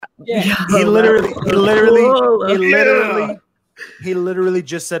He literally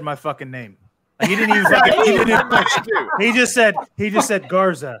just said my fucking name. He didn't even he just said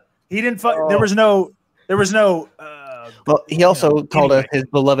Garza. He didn't there was no well, he also called us his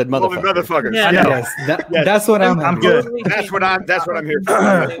beloved motherfucker. Yeah. Yes, that's what I'm good. That's what I'm here for.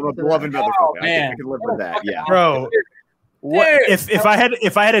 I'm a beloved motherfucker. I think we can live with that. Yeah, bro. What if I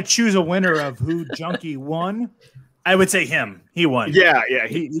had to choose a winner of who Junkie won, I would say him. He won. Yeah.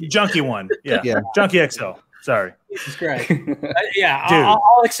 Junkie won. Yeah. Junkie XL. Sorry. Jesus Christ.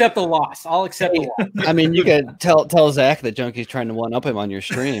 I'll accept the loss. I mean, you could tell Zach that Junkie's trying to one up him on your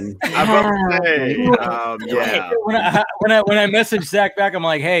stream. I'm about to say, When I message Zach back, I'm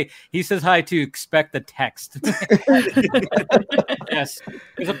like, hey, he says hi to expect the text. Yes.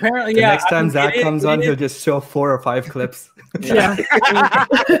 Because apparently, next time Zach comes on, he'll just show 4 or 5 clips. Yeah.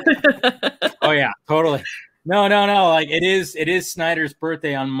 Oh yeah, totally. No. Like it is Snyder's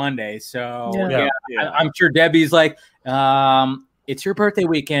birthday on Monday, so I'm sure Debbie's like, it's your birthday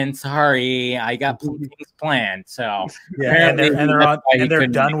weekend. Sorry, I got things planned. So and they're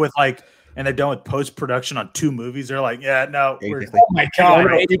done with post production on 2 movies. They're like, oh my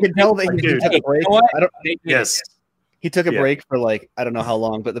god, you can tell that he took a break. Yes. He took a break for I don't know how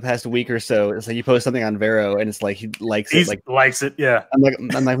long, but the past week or so, it's like you post something on Vero and it's like he likes it. Likes it, yeah. I'm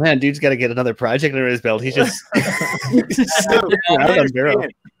like, man, dude's got to get another project under his belt. He's just on Vero.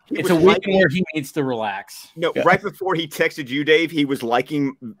 It's a weekend where he needs to relax. No, right before he texted you, Dave, he was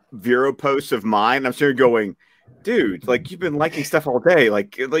liking Vero posts of mine. I'm sure going, dude, like you've been liking stuff all day.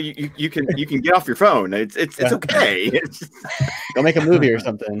 Like you can get off your phone. It's okay. Go make a movie or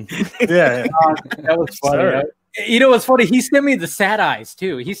something. Yeah, that was funny. You know what's funny? He sent me the sad eyes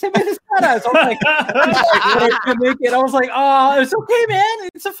too. He sent me the sad eyes. I was like, oh, it's okay, man.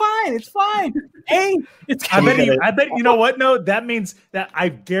 It's fine. Hey, it's. I bet you know what? No, that means that I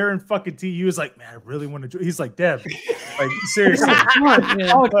guarantee he was like, man, I really want to. He's like, Deb, like seriously.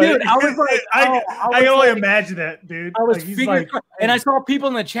 Oh, dude, I was like, I can only imagine that, dude. I was figuring, and I saw people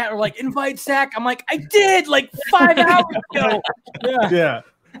in the chat were like, invite Zach. I'm like, I did like 5 hours ago. Yeah.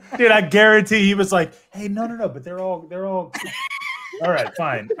 Dude, I guarantee he was like, "Hey, no, but they're all all right,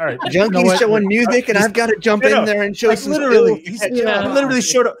 fine, all right." Junkie's showing music, and I've got to jump in there and show some. Literally, he literally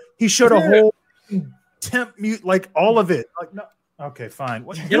showed up. He showed a whole temp mute, like all of it. Like, no, okay, fine.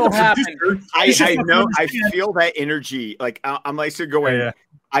 It'll happen. I know. I feel that energy. Like I'm like going. Yeah.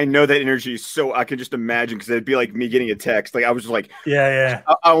 I know that energy, so I can just imagine because it'd be like me getting a text. Like I was just like, yeah.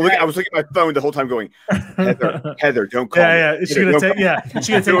 I was looking at my phone the whole time, going, Heather, don't call me. Is she gonna take? Yeah, is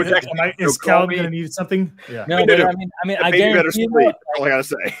she gonna take? Is Calvin gonna need something? Yeah. No, but I mean, I guarantee you. That's all I gotta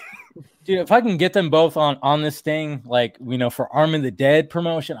say. Dude, if I can get them both on this thing, like for Arm of the Dead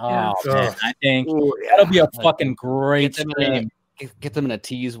promotion, man, I think that'll be a fucking great stream. Get them in a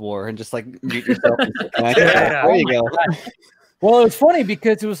tease war and just like mute yourself. There you go. Well, it was funny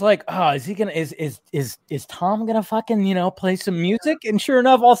because it was like, oh, is he gonna is Tom gonna fucking play some music? And sure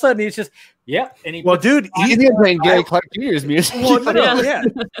enough, all of a sudden he's just And he dude, he's playing Gary Clark Jr.'s music. Well, yeah.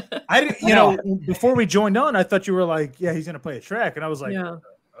 I didn't, before we joined on, I thought you were like, he's gonna play a track, and I was like,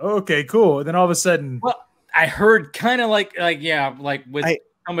 okay, cool. And then all of a sudden, I heard kind of like with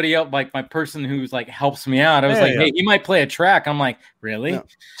somebody else, like my person who's like helps me out. I was hey, he might play a track. I'm like, really?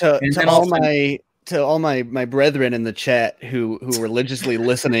 No. To all my brethren in the chat who religiously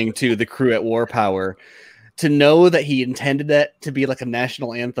listening to the Crew at War Power, to know that he intended that to be like a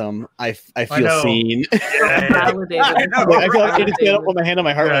national anthem, I feel seen. I feel like I just got to put my hand on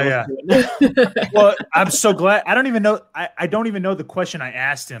my heart. Well, I'm so glad. I don't even know. I don't even know the question I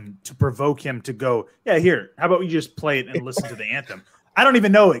asked him to provoke him to go. Yeah, here. How about we just play it and listen to the anthem? I don't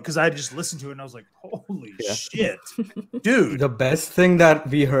even know it because I just listened to it and I was like, holy shit, dude. The best thing that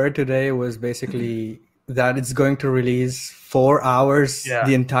we heard today was basically that it's going to release 4 hours,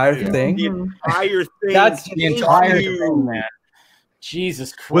 the entire thing. The entire thing. That's the entire thing, man.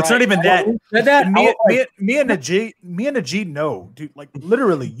 Jesus Christ. Well, it's not even that. Me and Najee know, dude. Like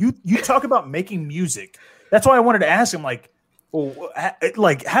literally, you talk about making music. That's why I wanted to ask him, like,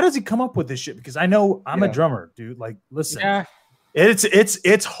 how does he come up with this shit? Because I know I'm a drummer, dude. Like, listen. Yeah.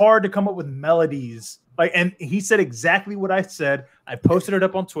 It's hard to come up with melodies. Like, and he said exactly what I said. I posted it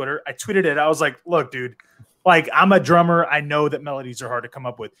up on Twitter. I tweeted it. I was like, look, dude, like I'm a drummer. I know that melodies are hard to come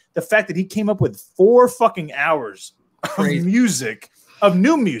up with. The fact that he came up with 4 fucking hours of music, of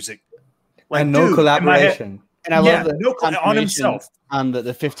new music. Like, and no collaboration. And I love the no on himself. On the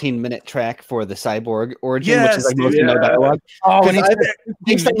 15-minute track for the Cyborg origin, which is like most no dialogue.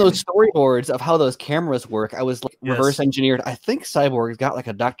 Based on those storyboards of how those cameras work, I was like reverse engineered. I think Cyborg's got like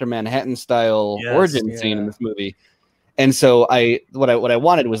a Dr. Manhattan style origin scene in this movie. And so what I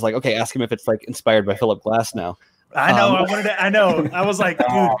wanted was like, okay, ask him if it's like inspired by Philip Glass now. I know. I know. I was like,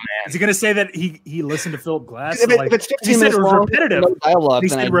 dude, is he gonna say that he listened to Philip Glass? If it's 15 minutes long, repetitive. No dialogue, he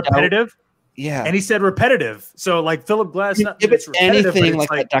said repetitive. Yeah, and he said repetitive. So like Philip Glass, if it's anything like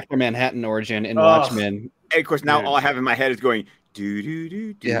that Dr. Manhattan origin in Watchmen. And of course, now all I have in my head is going do do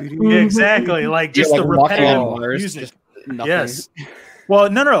do do. Yeah, exactly. Like just the repetitive music. Yes. Well,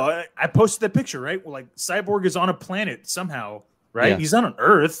 no. I posted that picture, right? Well, like Cyborg is on a planet somehow, right? Yeah. He's not on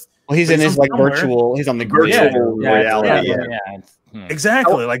Earth. Well, he's in his like somewhere. Virtual. He's on the virtual reality.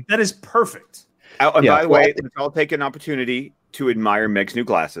 Exactly. Like that is perfect. And by the way, let's all take an opportunity to admire Meg's new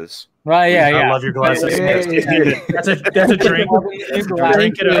glasses. Right, yeah. I love your glasses. That's a drink.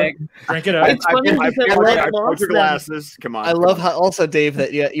 Drink it up. Drink it up. I love your glasses. Come on. I love how also, Dave,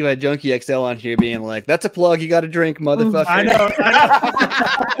 that you had Junkie XL on here being like, "That's a plug. You got to drink, motherfucker." I know.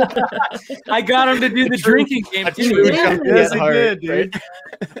 I got him to do the drinking game too. Yes, he did, dude.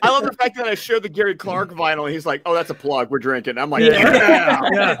 I love the fact that I showed the Gary Clark vinyl. And he's like, "Oh, that's a plug. We're drinking." I'm like,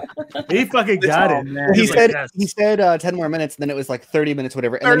 "Yeah." He fucking got it, man. He said 10 more minutes, and then it was like 30 minutes,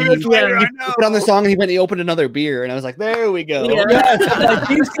 whatever. And then he put on the song and he opened another beer, and I was like, there we go. Like,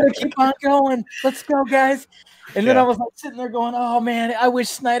 he's gonna keep on going. Let's go, guys. And then I was like sitting there going, oh man, I wish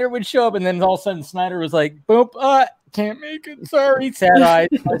Snyder would show up. And then all of a sudden Snyder was like, boop, can't make it. Sorry, sad eyes.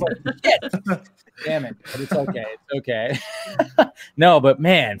 I was like, shit. Damn it. But it's okay. It's okay. No, but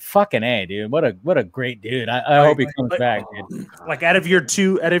man, fucking A, dude. What a great dude. I hope he comes back, dude. Like out of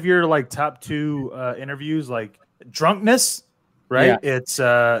your like top two interviews, like drunkenness. Right, yeah. It's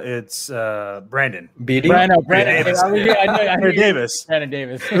Brandon. Brandon. I heard Davis. Brandon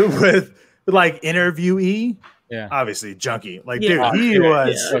Davis with like interviewee. Yeah, obviously Junkie. Like, dude, he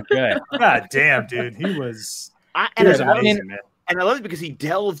was so good. God damn, dude, he was. He was amazing, man. And I love it because he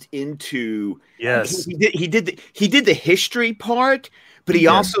delved into. Yes, he did the history part, but he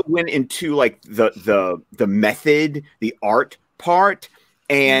also went into like the method, the art part,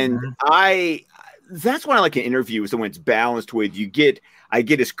 and that's why I like an interview is when it's balanced with I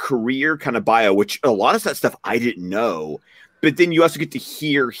get his career kind of bio, which a lot of that stuff I didn't know, but then you also get to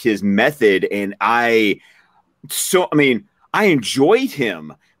hear his method. And I enjoyed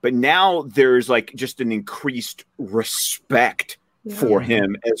him, but now there's like just an increased respect for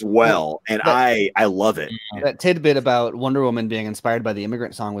him as well. And I love it. That tidbit about Wonder Woman being inspired by the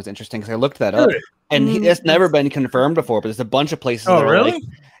Immigrant Song was interesting because I looked that up and it's never been confirmed before, but there's a bunch of places. Oh, really? Like,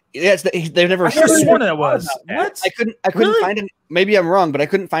 yes, they've never. I sworn that was. What? I couldn't find it. Maybe I'm wrong, but I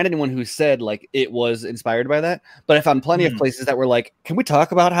couldn't find anyone who said like it was inspired by that. But I found plenty of places that were like, "Can we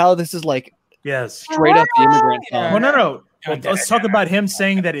talk about how this is like?" Yes, straight up the Immigrant Song. Well, no. Well, let's talk about him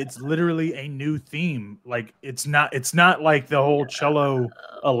saying that it's literally a new theme. Like it's not like the whole cello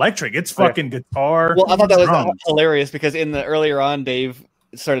electric. It's fucking guitar. Well, I thought that was hilarious because earlier on, Dave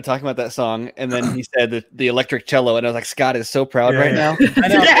started talking about that song, and then he said the electric cello, and I was like, Scott is so proud right now. I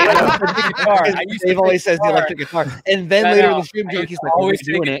know. Dave always says the electric guitar, and then later in the stream, Junkie's like, always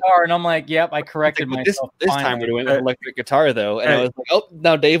doing guitar, and I'm like, yep, I corrected myself. This time we're doing electric guitar though, and I was like, oh,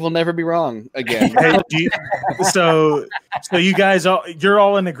 now Dave will never be wrong again. So you guys you're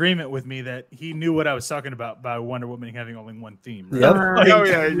all in agreement with me that he knew what I was talking about by Wonder Woman having only one theme. Right?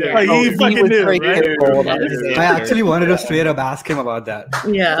 Yep. He fucking knew. Right? I actually wanted to straight up ask him about that.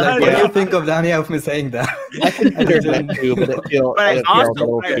 Yeah. Like, what do you think of Danny Elfman saying that? I can understand that too,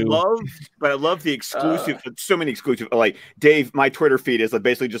 but I love the exclusive. So many exclusive. Like Dave, my Twitter feed is like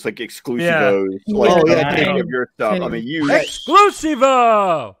basically just like exclusivos. Of your stuff. I mean,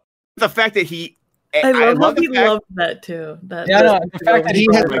 exclusivo. The fact that he. I love he loved that too. The fact that he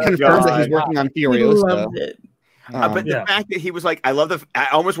has confirmed that he's working on Furiosa. Loved it. But the fact that he was like, I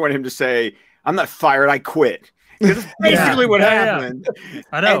almost wanted him to say, "I'm not fired. I quit." Because that's basically what happened.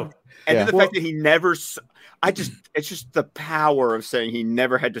 I know. And then the fact that he never, it's just the power of saying he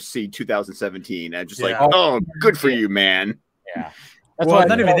never had to see 2017. And just like, oh, good for you, man. Yeah. Well,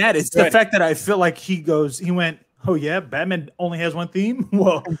 not even that. It's the fact that I feel like he went, oh yeah, Batman only has one theme?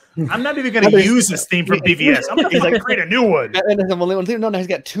 Well, I'm not even going to use this theme from BVS. I'm going to create a new one. Batman has only one theme. No, he's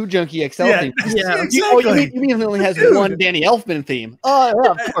got two Junkie XL themes. Yeah, exactly. You mean he only has one Danny Elfman theme? Oh,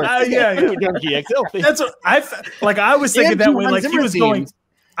 yeah, of course. Two Junkie XL themes. That's what I was thinking that way. Like he was going.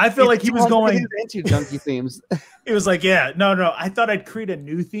 I feel like he was going. Two Junkie themes. It was like, no. I thought I'd create a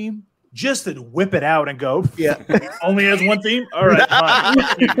new theme. Just to whip it out and go, only has one theme? All right, fine.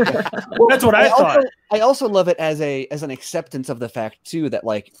 Well, that's what I thought. I also love it as an acceptance of the fact, too, that,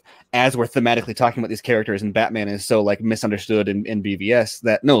 like, as we're thematically talking about these characters and Batman is so, like, misunderstood in BVS,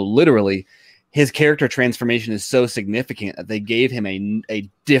 that, no, literally, his character transformation is so significant that they gave him a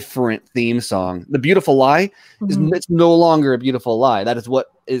different theme song. The Beautiful Lie is it's no longer a beautiful lie. That is what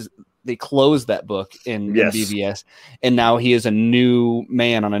is. They closed that book in BVS, and now he is a new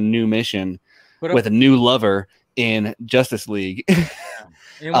man on a new mission with a new lover in Justice League.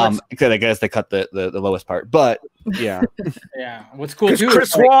 Except I guess they cut the lowest part, but yeah, yeah. What's cool too?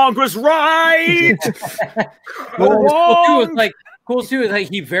 Chris Wong was right. Cool too is like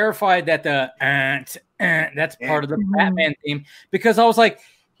he verified that the that's part of the Batman theme, because I was like,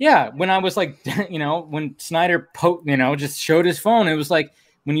 yeah, when I was like, when Snyder just showed his phone, it was like,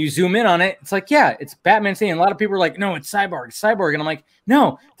 when you zoom in on it, it's like, yeah, it's Batman saying. A lot of people are like, no, it's Cyborg. And I'm like,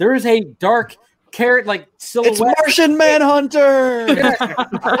 no, there is a dark carrot like silhouette. It's Martian Manhunter.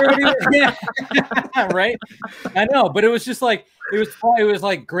 Yeah. Right? I know, but it was just like, it was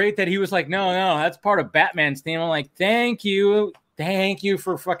like great that he was like, no, that's part of Batman's theme. I'm like, thank you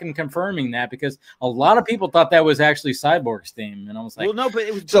for fucking confirming that, because a lot of people thought that was actually Cyborg's theme, and I was like, well, no, but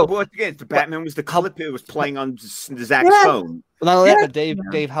it was again, the Batman was the clip it was playing on Zach's phone. Well, but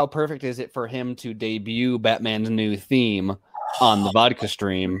Dave, how perfect is it for him to debut Batman's new theme on the Vodka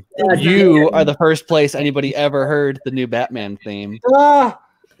stream? You are the first place anybody ever heard the new Batman theme. I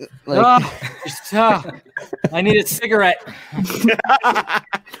need a cigarette.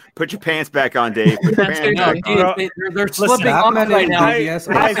 Put your pants back on, Dave. Put your pants back on. They're slipping off right now. I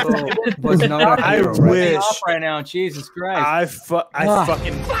wish right now. Jesus Christ! I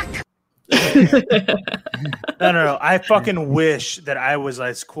fucking. No. I fucking wish that I was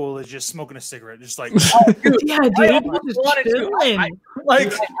as cool as just smoking a cigarette, just like.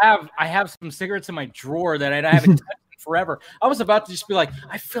 I have some cigarettes in my drawer that I haven't touched forever. I was about to just be like,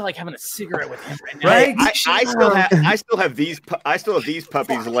 I feel like having a cigarette with him right now. Right? I still have these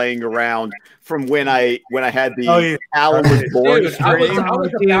puppies laying around from when I had the Alan was born stream.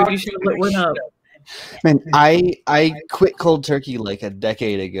 You should lit one up. Man, I quit cold turkey like a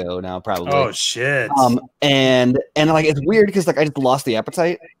decade ago now, probably. Oh shit. And like it's weird because like I just lost the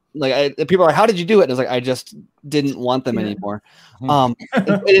appetite. Like people are like, how did you do it? And it's like I just didn't want them anymore.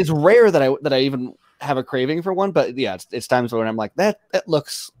 It is rare that I even have a craving for one, but yeah, it's times when I'm like that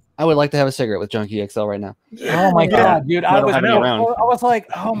looks. I would like to have a cigarette with Junkie XL right now. Oh my god, dude! I was like,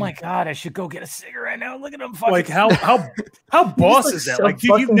 oh my god, I should go get a cigarette now. Look at him, fucking. Like how boss is that? So like,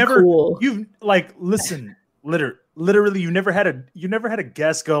 dude, you've listen, literally, you never had a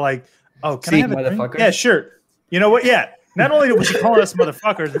guest go like, oh, can I have a motherfucker? Yeah, sure. You know what? Yeah. Not only was he calling us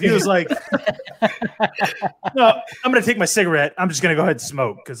motherfuckers, but he was like, no, I'm going to take my cigarette. I'm just going to go ahead and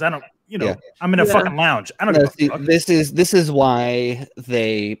smoke because I don't, I'm in a fucking lounge. I don't know. This is why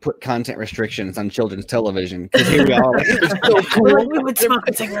they put content restrictions on children's television. Because here we are. Like, so cool. We would smoke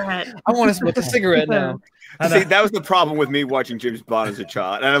a cigarette. I want to smoke a cigarette now. See, that was the problem with me watching James Bond as a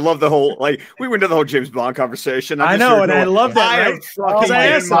child, and I love the whole we went into the whole James Bond conversation. I know, and I love that. I am fucking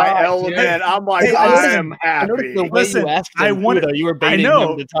in my element. I'm like, I am happy. Listen, you were baiting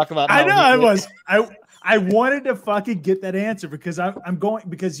him to talk about. I wanted to fucking get that answer because I'm going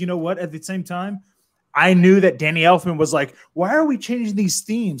because you know what? At the same time, I knew that Danny Elfman was like, why are we changing these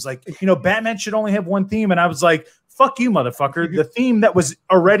themes? Like, Batman should only have one theme, and I was like, fuck you, motherfucker. The theme that was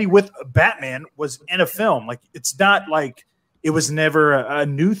already with Batman was in a film. Like, it's not like it was never a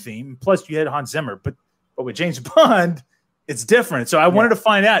new theme. Plus, you had Hans Zimmer. But with James Bond, it's different. So I wanted to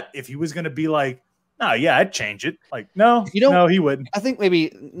find out if he was going to be like, no, yeah, I'd change it. Like, no, he wouldn't. I think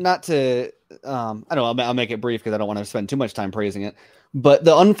maybe not to I don't know, I'll make it brief because I don't want to spend too much time praising it. But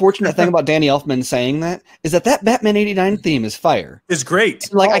the unfortunate thing about Danny Elfman saying that is that Batman '89 theme is fire. It's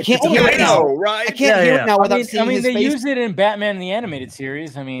great. Like I can't hear it now. Right? I can't hear it now without seeing his they face. use it in Batman the Animated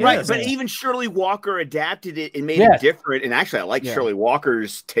Series. I mean, right? But even Shirley Walker adapted it and made it different. And actually, I like Shirley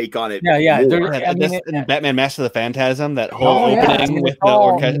Walker's take on it. And Batman: Master of the Phantasm, that whole opening with the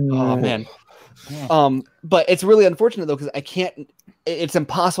orchestra. Oh man. But it's really unfortunate though because I can't. It's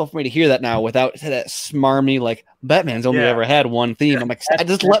impossible for me to hear that now without that smarmy like Batman's only ever had one theme. I'm like,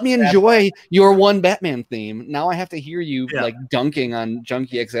 just let me enjoy your one Batman theme. Now I have to hear you like dunking on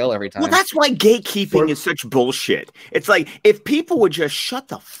Junkie XL every time. Well, that's why gatekeeping is such bullshit. It's like if people would just shut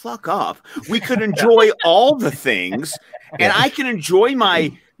the fuck up, we could enjoy all the things, and I can enjoy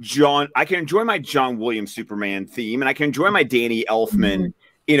my John Williams Superman theme, and I can enjoy my Danny Elfman,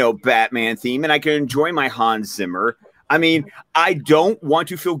 Batman theme, and I can enjoy my Hans Zimmer. I mean, I don't want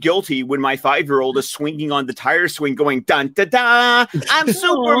to feel guilty when my 5-year-old is swinging on the tire swing going, dun, da, da, I'm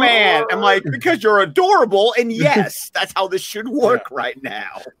Superman. I'm like, because you're adorable. And yes, that's how this should work right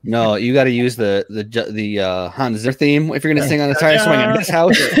now. No, you got to use the Hans Zimmer theme if you're going to sing on the tire swing in this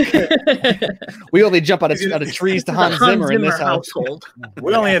house. We only jump out of trees to Hans Zimmer in this household.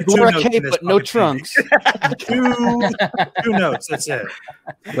 We only have 2 notes cape, but no trunks. two notes. That's it.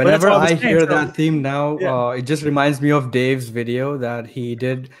 Whenever I hear that theme now, it just reminds me of Dave's video that he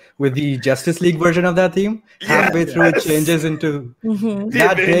did with the Justice League version of that theme. Halfway through, it changes into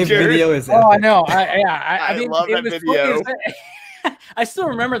that Dave video is. Oh, I know. I mean, love that video. I still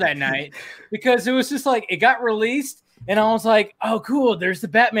remember that night because it was just like it got released, and I was like, "Oh, cool! There's the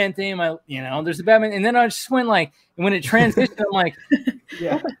Batman theme." There's the Batman, and then I just went like, when it transitioned, I'm like,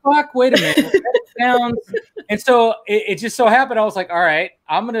 "What the fuck? Wait a minute!" And so it just so happened. I was like, "All right,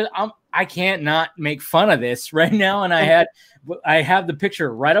 I can't not make fun of this right now." And I have the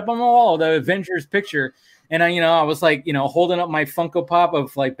picture right up on the wall, the Avengers picture. And I was like, holding up my Funko Pop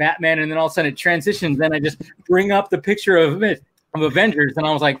of like Batman, and then all of a sudden it transitions. Then I just bring up the picture of Avengers, and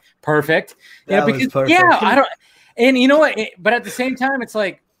I was like, perfect. Perfect. I don't. And you know what? But at the same time, it's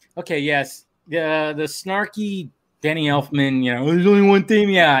like, okay, yes, the snarky Danny Elfman, there's only one theme.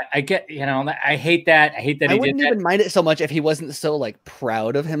 Yeah, I get, I hate that. I wouldn't even mind it so much if he wasn't so like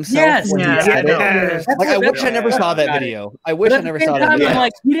proud of himself. Yes, when he said it. Like, I wish I never saw that video. I wish I never saw that video.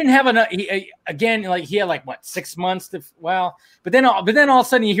 Like, he didn't have enough. He had like what 6 months to. Well, but then all of a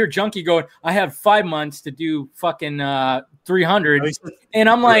sudden you hear Junkie going, "I have 5 months to do fucking 300," and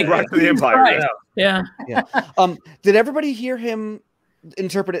I'm like, Right to the Empire. Yeah. Did everybody hear him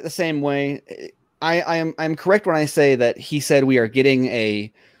interpret it the same way? I'm correct when I say that he said we are getting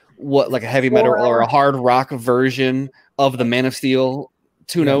a heavy metal or a hard rock version of the Man of Steel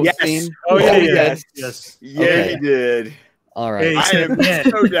 2-note theme. Oh yeah, yes. Yeah, he did. All right. I am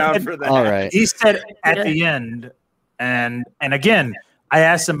so down for that. All right. He said at the end, and again, I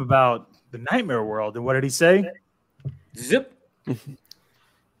asked him about the Nightmare World, and what did he say? Zip.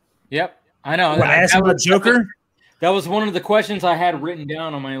 Yep, I know. When I asked him about Joker. That was one of the questions I had written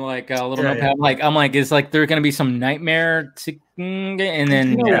down on my little notepad. I'm like, is like there going to be some nightmare, and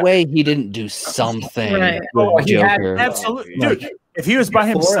then no way he didn't do something. Right. With Joker. Absolutely, dude. If he was by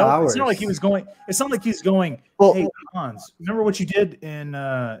himself, it's not like he was going. It's not like he's going. Well, hey, Hans, remember what you did in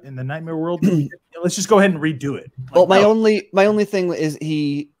the Nightmare World? Let's just go ahead and redo it. Well, my only thing is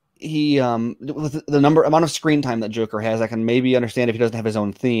he with the amount of screen time that Joker has, I can maybe understand if he doesn't have his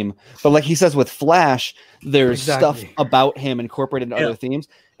own theme. But like he says with Flash, there's stuff about him incorporated into other themes.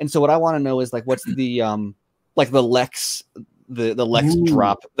 And so what I want to know is like what's the like the Lex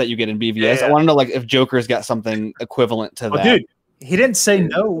drop that you get in BVS. Yeah. I want to know like if Joker's got something equivalent to that. Dude, he didn't say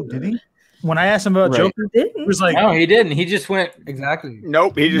no, did he? When I asked him about Joker, he was like, no, he didn't. He just went exactly.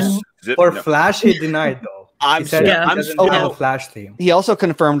 Nope, he just Flash he denied though. I'm said a Flash theme. He also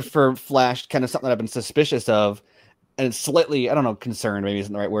confirmed for Flash kind of something that I've been suspicious of, and it's slightly, I don't know, concerned maybe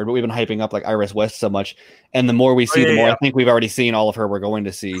isn't the right word, but we've been hyping up like Iris West so much, and the more we see, the more I think we've already seen all of her we're going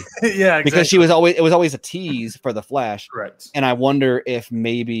to see. Exactly. Because it was always a tease for the Flash. Correct. And I wonder if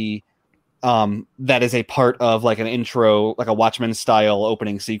maybe that is a part of like an intro, like a Watchmen style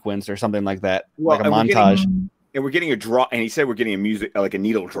opening sequence or something like that, like a montage. And we're getting a drop, and he said we're getting a music like a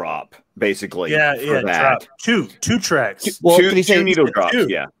needle drop, basically. Yeah. Drop. Two tracks. Well, two needle drops. Two.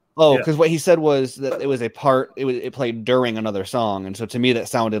 Yeah. Oh, because what he said was that it was a part. It played during another song, and so to me that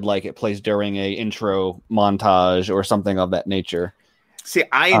sounded like it plays during a intro montage or something of that nature. See,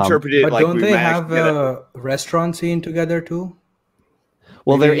 I interpreted but like don't they have a restaurant scene together too?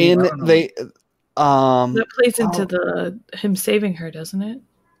 Well, Maybe, they're in they. That plays into him saving her, doesn't it?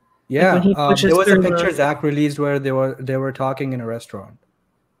 Yeah, Like there was a picture Zach released where they were talking in a restaurant.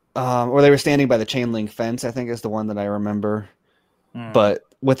 Or they were standing by the chain link fence, I think is the one that I remember. But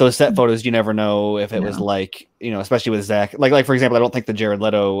with those set photos, you never know if it was like, especially with Zach. Like for example, I don't think the Jared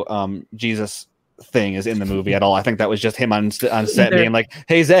Leto Jesus thing is in the movie at all. I think that was just him on set being like,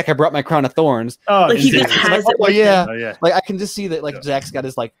 "Hey Zach, I brought my crown of thorns." Oh, like he just has it. Oh yeah. Like I can just see that like Zach's got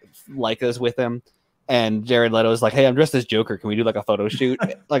his like Leicas with him. And Jared Leto is like, "Hey, I'm dressed as Joker. Can we do like a photo shoot?"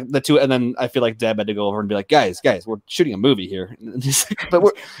 Like the two, and then I feel like Deb had to go over and be like, "Guys, we're shooting a movie here." But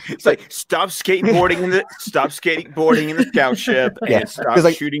it's like stop skateboarding in the scout ship and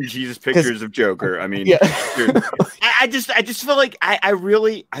stop shooting Jesus pictures of Joker. I mean, dude, I just feel like I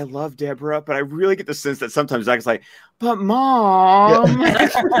love Deborah, but I really get the sense that sometimes Zach's like, "But mom." No.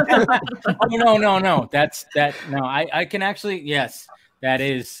 That's that. No, I can actually yes. that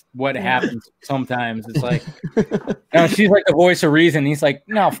is what happens sometimes. It's like, she's like the voice of reason. He's like,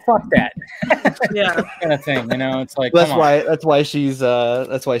 no, fuck that. Yeah, kind of thing. It's like that's why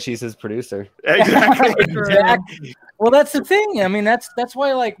she's his producer. Exactly. Exactly. Well, that's the thing. I mean, that's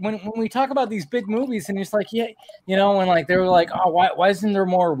why, like, when we talk about these big movies, and it's like, when like they were like, oh, why isn't there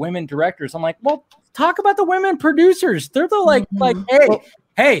more women directors? I'm like, well, talk about the women producers. They're the like,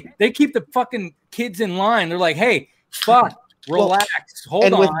 hey, they keep the fucking kids in line. They're like, hey, fuck. Relax. Hold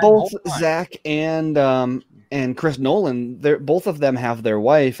on. And with both Zach and Chris Nolan, both of them have their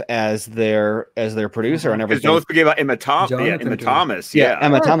wife as their producer and everything. Don't forget about Emma Thomas. Yeah,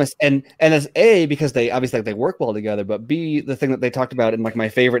 Emma Thomas. And as A, because they obviously they work well together, but B, the thing that they talked about in like my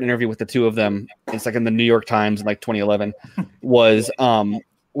favorite interview with the two of them, it's like in the New York Times in like 2011, was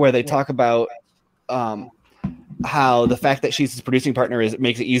where they talk about how the fact that she's his producing partner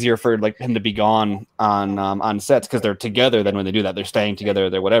makes it easier for like him to be gone on sets because they're together. Then when they do that, they're staying together,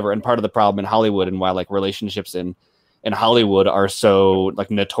 they're whatever. And part of the problem in Hollywood and why like relationships in Hollywood are so like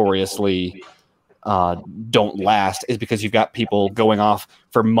notoriously don't last is because you've got people going off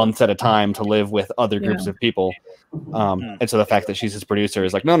for months at a time to live with other groups of people. And so the fact that she's his producer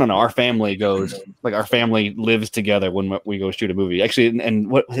is like, no, our family lives together when we go shoot a movie. Actually,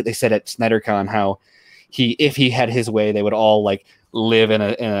 and what they said at SnyderCon, how if he had his way, they would all like live in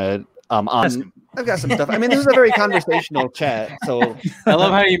a I've got some stuff. I mean, this is a very conversational chat. So I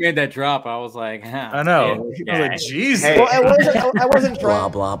love how you made that drop. I was like, I know. I was like, jeez. Well, I wasn't blah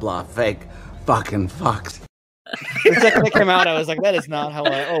blah blah. Fake fucking fucks. The second it came out, I was like, that is not how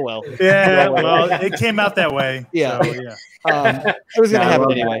I. Oh well. Yeah. Well, it came out that way. Yeah. So, yeah. It was gonna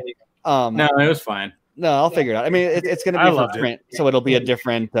happen anyway. No, it was fine. No, I'll figure it out. I mean, it's going to be for print, so it'll be a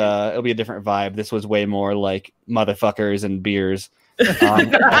different vibe. This was way more like motherfuckers and beers. Oh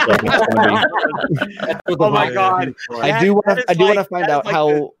my god! I do want to find out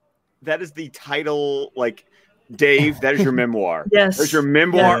how. That is the title, like Dave. That is your memoir. Yes, there's your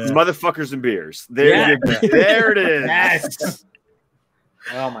memoir. Yes. Motherfuckers and beers. There it is. Yes.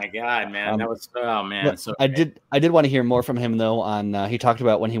 Oh my god, man! That was So I did want to hear more from him though. On he talked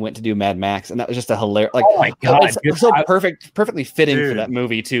about when he went to do Mad Max, and that was just a hilarious. Like, oh my god, it's so perfectly fitting for that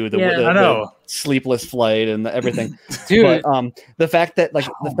movie too. The sleepless flight and everything, dude. But the fact that like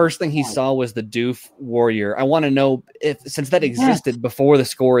the first thing he saw was the Doof Warrior. I want to know if since that existed before the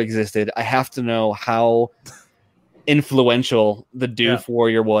score existed, I have to know how influential the Doof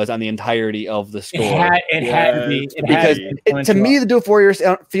Warrior was on the entirety of the score. It had to be because to me the Doof Warrior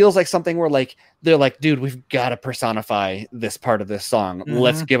feels like something where like they're like, dude, we've got to personify this part of this song.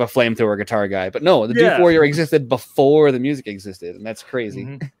 Let's give a flamethrower guitar guy. But no, the Doof Warrior existed before the music existed, and that's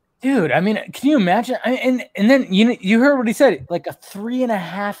crazy. Dude, I mean, can you imagine? And then you heard what he said, like a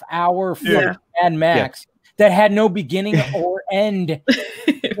 3.5 hour film Mad Max that had no beginning or end.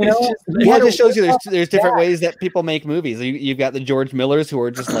 Yeah, it just shows you there's different ways that people make movies. You've got the George Millers who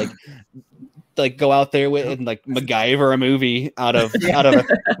are just like go out there with and like MacGyver a movie out of a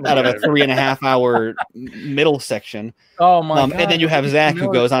 3.5 hour middle section. Oh my god! And then you have Zach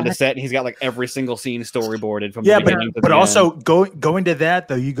who goes on to set and he's got like every single scene storyboarded from the beginning to the also end. Going to that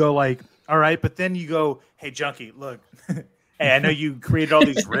though, you go like, all right, but then you go, hey Junkie, look, hey, I know you created all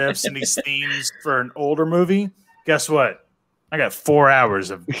these riffs and these themes for an older movie. Guess what? I got 4 hours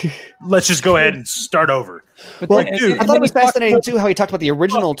of. Let's just go ahead and start over. Well, dude, I thought it was fascinating too how he talked about the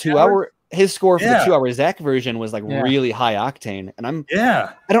original 2 hour. His score for the 2 hour Zach version was like really high octane, and I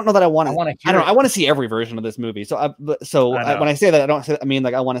don't know that I want to. I want to see every version of this movie. So when I say that, I mean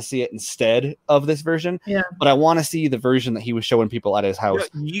like I want to see it instead of this version. Yeah. But I want to see the version that he was showing people at his house,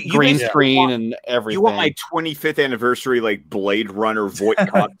 green screen and everything. You want my 25th anniversary like Blade Runner Voight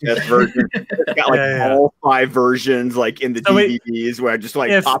contest version? It's got like all 5 versions like in the DVDs where I just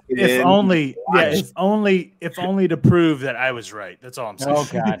like pop it in. If only to prove that I was right. That's all I'm saying. Oh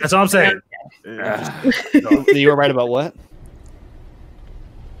god, that's all I'm saying. You were right about what?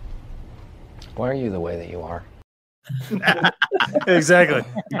 Why are you the way that you are? Exactly.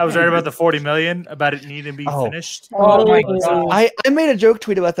 I was right about the 40 million, about it needing to be finished. Oh my god! I made a joke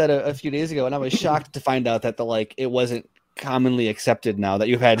tweet about that a few days ago, and I was shocked to find out that it wasn't commonly accepted now. That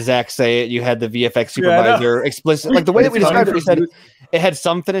you've had Zach say it, you had the VFX supervisor explicit, like the way that we described it. We said it had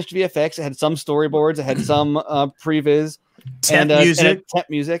some finished VFX, it had some storyboards, it had some previs, temp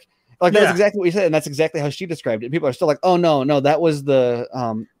music. Like that was exactly what we said, and that's exactly how she described it. People are still like, "Oh no, that was the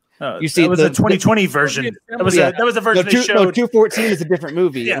you see, that was the 2020 version. That was the version they showed. 214 is a different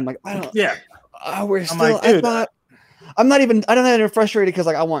movie." Yeah. I'm like, I don't. Yeah, we're still. Like, I thought. I'm not even frustrated because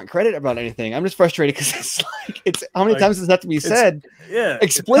like I want credit about anything. I'm just frustrated because it's how many times does that have to be said? Yeah,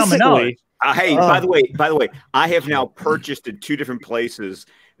 explicitly. Hey, by the way, I have now purchased in 2 different places.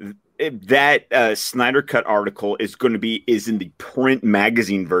 That Snyder Cut article is in the print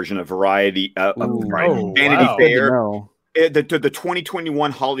magazine version of Vanity Fair. The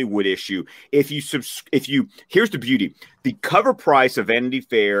 2021 Hollywood issue. If you here's the beauty. The cover price of Vanity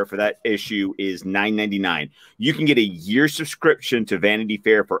Fair for that issue is $9.99. You can get a year subscription to Vanity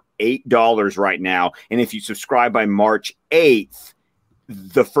Fair for $8 right now. And if you subscribe by March 8th,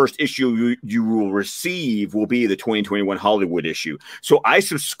 the first issue you will receive will be the 2021 Hollywood issue. So I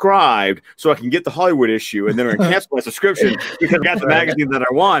subscribed so I can get the Hollywood issue, and then I cancel my subscription because I got the magazine that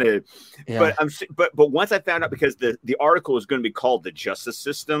I wanted. Yeah. But once I found out, because the article is going to be called The Justice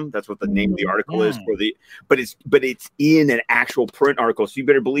System, that's what the name of the article is for but it's in an actual print article. So you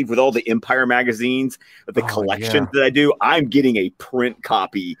better believe, with all the Empire magazines, the collections that I do, I'm getting a print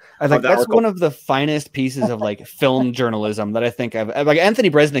copy. That's article. One of the finest pieces of like film journalism that I think I've like.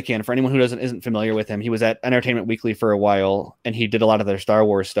 Anthony Bresnikan, for anyone who isn't familiar with him, he was at Entertainment Weekly for a while, and he did a lot of their Star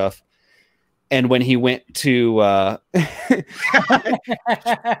Wars stuff. And when he went to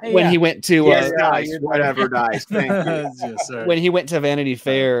when he went to Vanity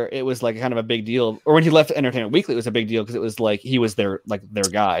Fair, it was like kind of a big deal. Or when he left Entertainment Weekly, it was a big deal because it was like he was their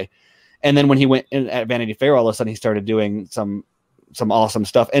guy. And then when he went in at Vanity Fair, all of a sudden he started doing some awesome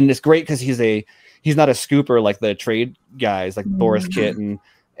stuff. And it's great because he's not a scooper like the trade guys like Boris Kitt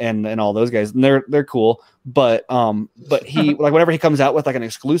and all those guys. And they're cool. But he like whenever he comes out with like an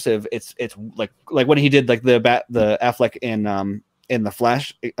exclusive, it's like when he did like the Affleck in the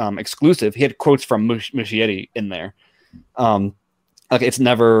Flash exclusive, he had quotes from Muschietti in there. Like it's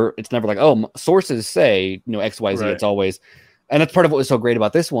never like, oh, sources say, XYZ. Right. It's always, and that's part of what was so great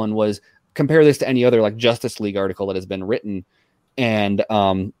about this one was compare this to any other like Justice League article that has been written. And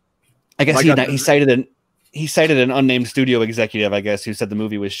I guess he cited an unnamed studio executive, I guess, who said the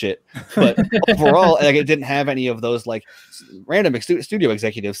movie was shit. But overall, like, it didn't have any of those like random studio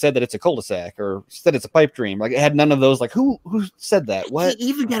executives said that it's a cul-de-sac or said it's a pipe dream. Like it had none of those. Like who said that? What? He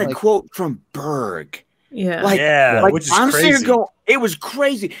even got a quote from Berg. Yeah, which is crazy. It was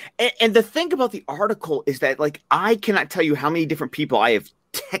crazy. And the thing about the article is that like I cannot tell you how many different people I have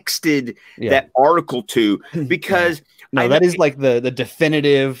texted that article to because that is like the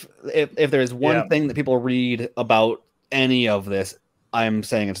definitive. If there is one thing that people read about any of this, I'm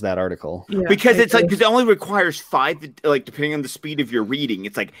saying it's that article. Because it's like, because it only requires 5 to, like, depending on the speed of your reading,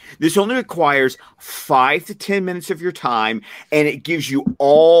 it's like this only requires 5 to 10 minutes of your time, and it gives you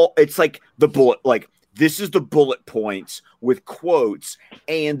all. It's like the bullet, like this is the bullet points with quotes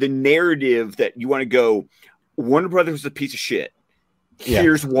and the narrative that you want to go. Warner Brothers is a piece of shit.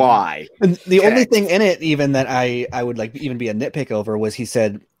 Here's why. And the only thing in it, even that I would like even be a nitpick over, was he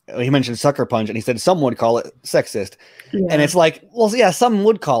mentioned Sucker Punch, and he said some would call it sexist, and it's like, well, yeah, some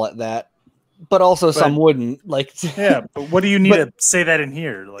would call it that, but also some wouldn't. Like, but what do you need to say that in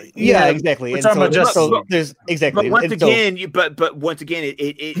here? Like, exactly. We're talking about just there's exactly. But once again,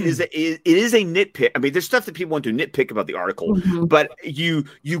 it is a nitpick. I mean, there's stuff that people want to nitpick about the article, but you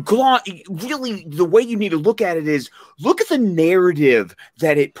really the way you need to look at it is look at the narrative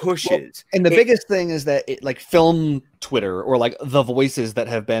that it pushes. Well, and the biggest thing is that it, like film Twitter or like the voices that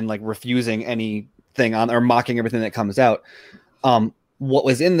have been like refusing anything on or mocking everything that comes out. What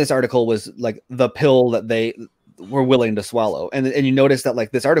was in this article was like the pill that they were willing to swallow. And you notice that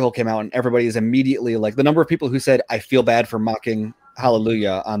like this article came out and everybody is immediately like the number of people who said, I feel bad for mocking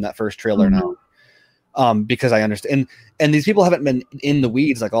Hallelujah on that first trailer now. Because I understand. And these people haven't been in the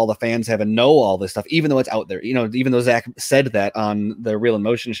weeds like all the fans have and know all this stuff, even though it's out there. Even though Zach said that on the Real in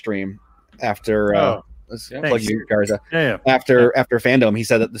Motion stream after plug you, Garza. After Fandom, he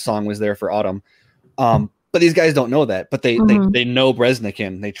said that the song was there for Autumn. But these guys don't know that, but they know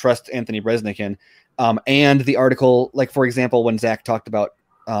Bresnikan. They trust Anthony Bresnikan. And the article, like, for example, when Zach talked about,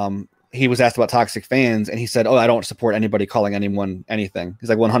 he was asked about toxic fans, and he said, "Oh, I don't support anybody calling anyone anything." He's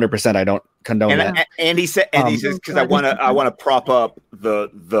like, "100%, I don't condone that." And he says, because I want to prop up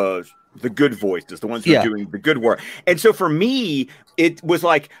the good voices, the ones who are doing the good work. And so for me, it was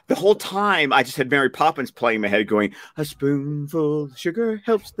like the whole time I just had Mary Poppins playing in my head going, a spoonful of sugar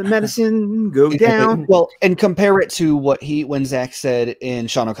helps the medicine go down. Well, and compare it to when Zach said in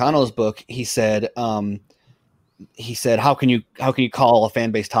Sean O'Connell's book, he said, how can you call a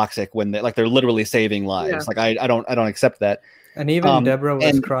fan base toxic when they're literally saving lives? Like, I don't accept that. And even Deborah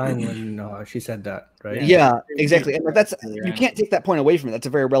was crying when she said that, right? Yeah, exactly. And that's you can't take that point away from it. That's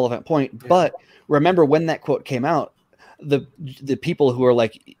a very relevant point. But remember, when that quote came out, the people who are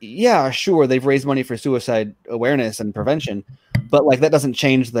like, yeah, sure, they've raised money for suicide awareness and prevention, but like that doesn't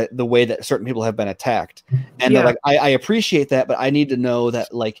change the way that certain people have been attacked. And they're like, I appreciate that, but I need to know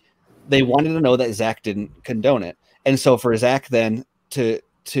that like They wanted to know that Zach didn't condone it. And so for Zach then to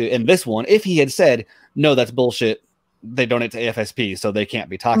in this one, if he had said, no, that's bullshit, they donate to AFSP, so they can't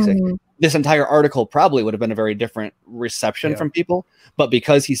be toxic, this entire article probably would have been a very different reception from people. But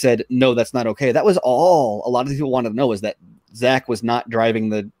because he said, no, that's not okay, that was all a lot of people wanted to know, is that Zach was not driving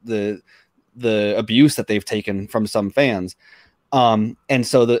the abuse that they've taken from some fans. And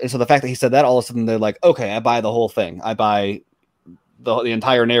so the fact that he said that, all of a sudden they're like, okay, I buy the whole thing. I buy the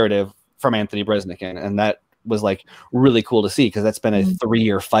entire narrative from Anthony Bresnikan. And that was like really cool to see, because that's been a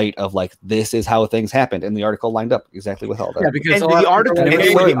 3-year fight of like, this is how things happened. And the article lined up exactly with all that. Yeah, because the article,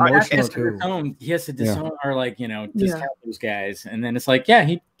 he has to disown or like, discount those guys. And then it's like,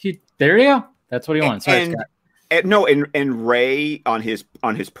 he there you go. That's what he wants. And Ray on his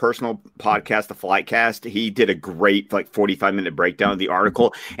personal podcast, the Flightcast, he did a great like 45-minute breakdown of the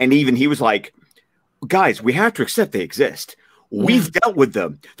article. And even he was like, guys, we have to accept they exist. We've dealt with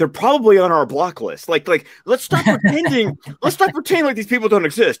them. They're probably on our block list. Like, let's stop pretending. Let's stop pretending like these people don't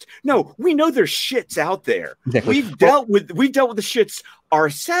exist. No, we know there's shits out there. Exactly. We've dealt with the shits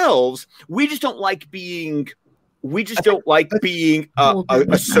ourselves. We just don't like being. Associated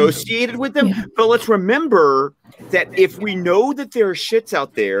with them. Yeah. But let's remember that if we know that there are shits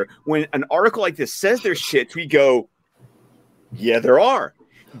out there, when an article like this says there's shits, we go, yeah, there are.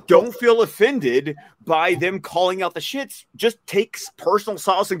 Don't feel offended by them calling out the shits. Just take personal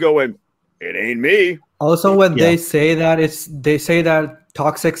solace and going, it ain't me. Also, when they say that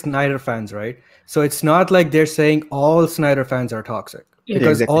toxic Snyder fans, right? So it's not like they're saying all Snyder fans are toxic.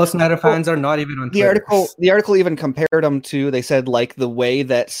 Because all Snyder fans are not even on Twitter. The article even compared them to, they said, like the way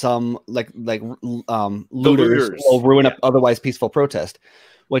that some looters will ruin up otherwise peaceful protest,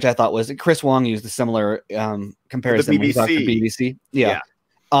 which I thought was, Chris Wong used a similar comparison when he talked to BBC.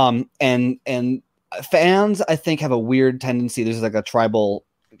 And fans, I think, have a weird tendency. There's like a tribal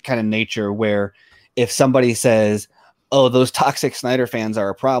kind of nature where if somebody says, oh, those toxic Snyder fans are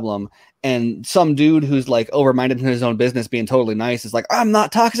a problem, and some dude who's like over-minded in his own business being totally nice is like, I'm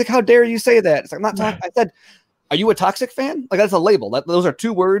not toxic. How dare you say that? It's like, I'm not toxic. I said, are you a toxic fan? Like, that's a label. Those are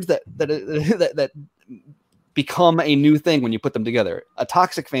two words that become a new thing when you put them together. A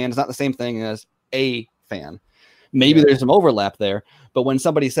toxic fan is not the same thing as a fan. Maybe there's some overlap there, but when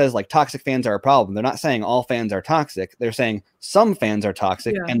somebody says like toxic fans are a problem, they're not saying all fans are toxic. They're saying some fans are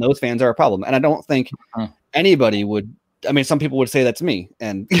toxic and those fans are a problem. And I don't think anybody would. I mean, some people would say that's me,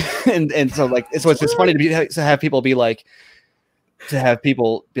 and so like, so it's just funny to have people be like, oh,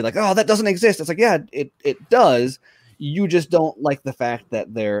 that doesn't exist. It's like, yeah, it does. You just don't like the fact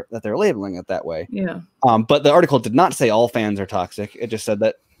that they're labeling it that way. Yeah. But the article did not say all fans are toxic. It just said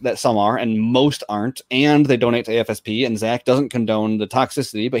that some are and most aren't, and they donate to AFSP. And Zach doesn't condone the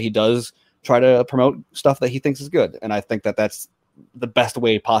toxicity, but he does try to promote stuff that he thinks is good. And I think that that's the best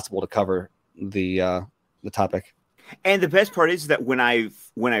way possible to cover the topic. And the best part is that when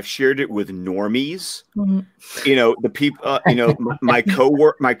I've shared it with normies, the people, my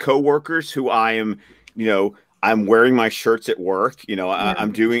coworkers who I am, I'm wearing my shirts at work.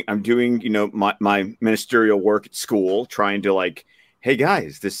 I'm doing, my ministerial work at school, trying to like, hey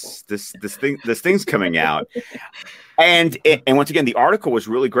guys, this thing's coming out. And once again, the article was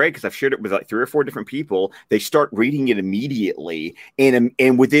really great because I've shared it with like 3 or 4 different people. They start reading it immediately,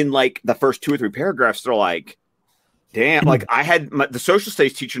 and within like the first 2 or 3 paragraphs, they're like, damn, like I had the social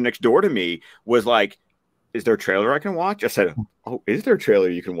studies teacher next door to me was like, is there a trailer I can watch? I said, oh, is there a trailer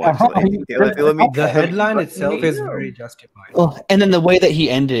you can watch? The headline itself is very justified. Well, and then the way that he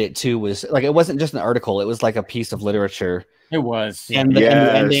ended it too was like, it wasn't just an article. It was like a piece of literature. It was. And the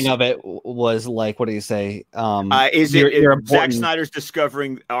ending of it was like, what do you say? Is it Zack Snyder's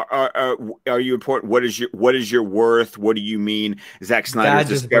discovering, are you important? What is your worth? What do you mean? Zack Snyder's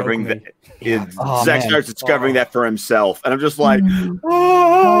discovering that. Zack Snyder's discovering that for himself. And I'm just like,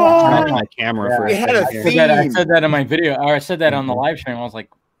 my camera for I said that in my video, or I said that on the live stream. I was like,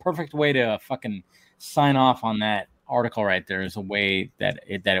 perfect way to fucking sign off on that article right there is a way that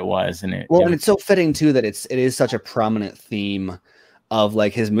it was. And and it's so fitting too that it is such a prominent theme of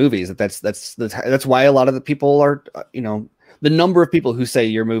like his movies. That's why a lot of the people are, the number of people who say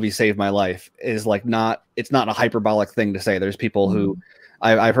your movie saved my life is like it's not a hyperbolic thing to say. There's people who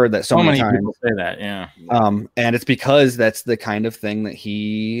I've heard that so many times. People say that, yeah. And it's because that's the kind of thing that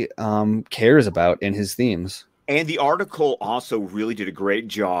he cares about in his themes. And the article also really did a great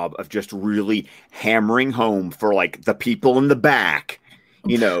job of just really hammering home for like the people in the back,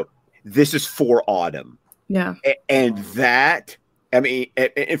 this is for Autumn. Yeah. And that, I mean,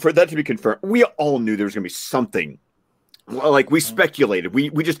 and for that to be confirmed, we all knew there was going to be something Like we speculated, we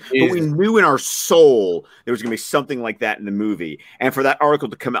just, but we knew in our soul there was going to be something like that in the movie, and for that article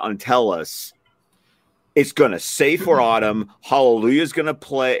to come out and tell us it's going to say for Autumn, Hallelujah's going to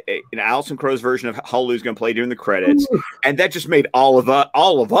play, an Alison Crow's version of Hallelujah's going to play during the credits, and that just made all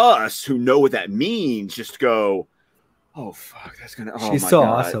of us who know what that means just go, oh fuck, that's gonna. Oh, she's my so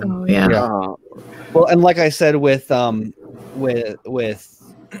God. awesome. Oh yeah. Well, and like I said with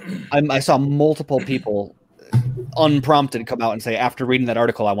I saw multiple people unprompted come out and say, after reading that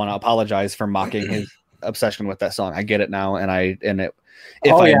article, I want to apologize for mocking his obsession with that song. I get it now, if I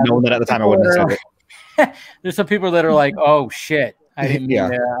had known that at the time, I wouldn't have said it. There's some people that are like, oh shit, I didn't mean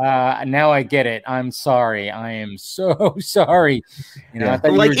that. Now I get it. I'm sorry. I am so sorry. You know,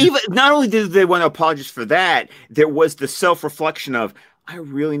 like even not only did they want to apologize for that, there was the self-reflection of, I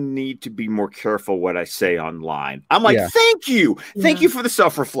really need to be more careful what I say online. I'm like, thank you for the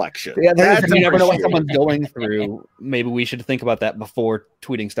self-reflection. Yeah, you never know what someone's going through. Maybe we should think about that before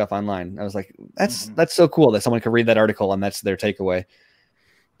tweeting stuff online. I was like, that's so cool that someone could read that article and that's their takeaway.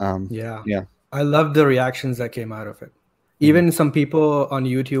 I love the reactions that came out of it. Even some people on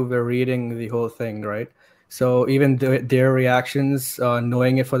YouTube were reading the whole thing, right? So even their reactions,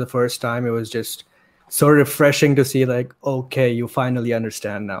 knowing it for the first time, it was just so refreshing to see, like, okay, you finally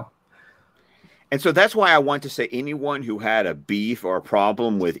understand now. And so that's why I want to say, anyone who had a beef or a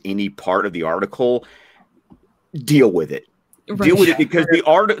problem with any part of the article, deal with it. Right. Deal with it, because the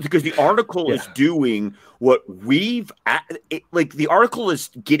article is doing what the article is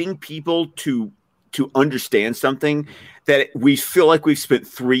getting people to understand something that we feel like we've spent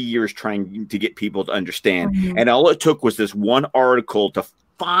 3 years trying to get people to understand. And all it took was this one article to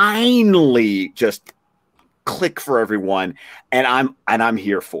finally just click for everyone, and I'm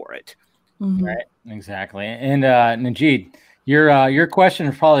here for it. Right, exactly. And Najid, your question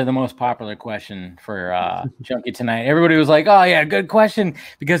is probably the most popular question for Junkie tonight. Everybody was like, oh yeah, good question,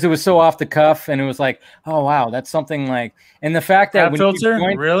 because it was so off the cuff, and it was like, oh wow, that's something like, and the fact that filter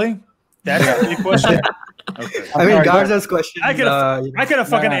really, that's the question. Okay. I mean, Garza's question. I could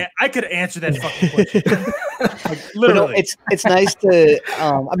answer that fucking question. Like, literally, it's nice to.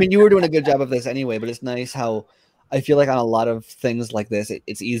 I mean, you were doing a good job of this anyway, but it's nice how I feel like on a lot of things like this,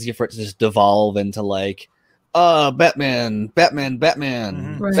 it's easier for it to just devolve into like, Batman, Batman,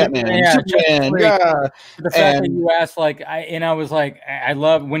 Superman. The fact that you asked, like, I was like, I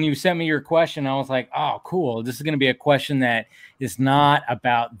love when you sent me your question. I was like, oh, cool. This is going to be a question that is not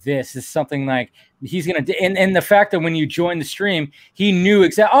about this. It's something like he's going to, and the fact that when you joined the stream, he knew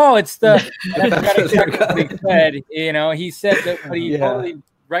exactly. Oh, it's the. That's exactly what he said. You know, he said that, but he totally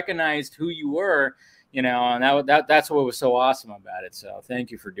recognized who you were. You know, and that's what was so awesome about it. So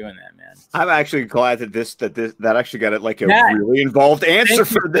thank you for doing that, man. I'm actually glad that actually got it, like a really involved answer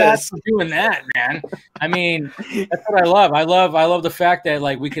for this. For doing that, man. I mean, that's what I love. I love the fact that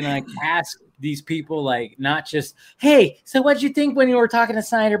like we can like ask these people, like, not just, hey, so what did you think when you were talking to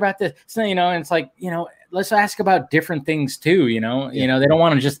Snyder about this? So, you know, and it's like, you know, let's ask about different things too. You know, they don't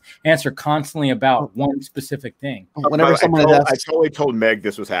want to just answer constantly about one specific thing. Whenever I totally told Meg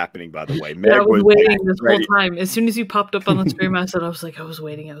this was happening, by the way. Meg I was waiting this whole time. As soon as you popped up on the stream, I said, I was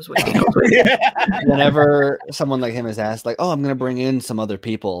waiting. Whenever someone like him is asked, like, oh, I'm going to bring in some other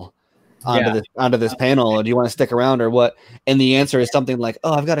people onto this panel, do you want to stick around or what? And the answer is something like,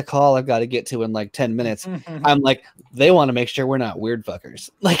 oh, I've got a call I've got to get to in like 10 minutes. I'm like, they want to make sure we're not weird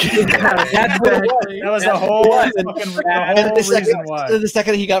fuckers. Like, that was the whole reason why. The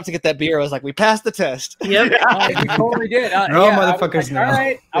second he got up to get that beer, I was like, we passed the test. Yep. We totally did. Motherfuckers now. All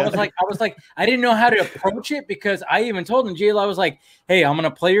right. I was like, I didn't know how to approach it, because I even told him, Jayla, I was like, hey, I'm going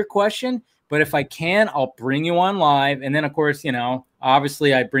to play your question, but if I can, I'll bring you on live. And then, of course, you know,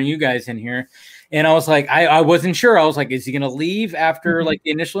 obviously I bring you guys in here. And I was like, I wasn't sure. I was like, is he going to leave after like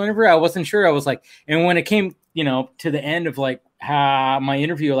the initial interview? I wasn't sure. I was like, and when it came, you know, to the end of like my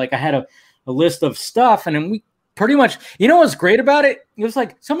interview, like I had a list of stuff, and then we pretty much, you know, what's great about it? It was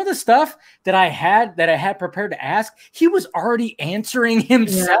like some of the stuff that I had prepared to ask, he was already answering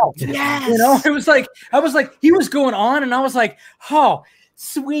himself. Yes. You know, it was like, I was like, he was going on, and I was like, oh,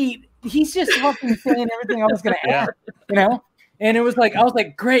 sweet. He's just fucking saying everything I was going to ask, you know? And it was like, I was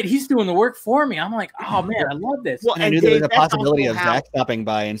like, great, he's doing the work for me. I'm like, oh man, I love this. Well, and I knew there was a possibility of Zach stopping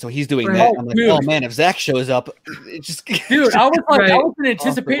by, and so he's doing that. I'm like, oh man, if Zach shows up, it just dude, I was like, I was in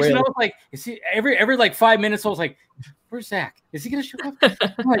anticipation. I was like, is he every like 5 minutes? I was like, where's Zach? Is he gonna show up?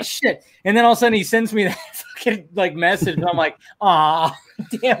 I'm like, shit. And then all of a sudden he sends me that fucking like message, and I'm like, ah,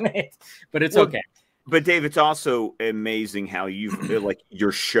 damn it. But it's okay. But Dave, it's also amazing how you've like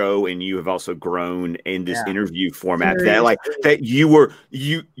your show and you have also grown in this interview format. That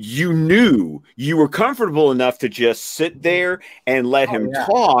you knew you were comfortable enough to just sit there and let him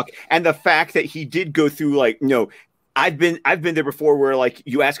talk, and the fact that he did go through I've been there before where like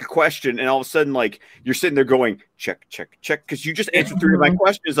you ask a question and all of a sudden like you're sitting there going check because you just answered 3 of my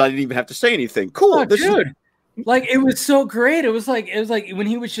questions. I didn't even have to say anything. Cool, dude. Like it was so great. It was like when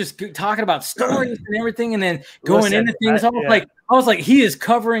he was just talking about stories and everything, and then going into things. I was like, he is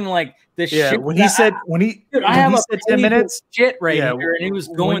covering like the shit. When he said 10 minutes, shit right here, and he was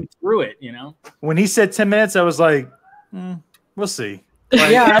going through it. When he said 10 minutes, I was like, we'll see.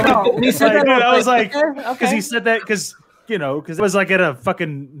 Like, I know. When he said that, I was like, okay. Because he said that because it was like at a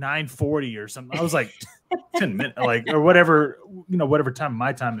fucking 9:40 or something. I was like 10 minutes, like or whatever time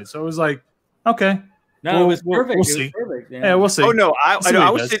my time is. So it was like, okay. No, it was perfect. We'll see. Perfect, yeah, we'll see. Oh no, I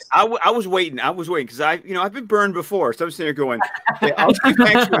was waiting because I've been burned before, so I'm sitting there going, hey, I'll see if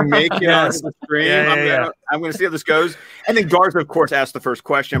I actually make it onto the stream. I'm going to see how this goes. And then Garza, of course, asked the first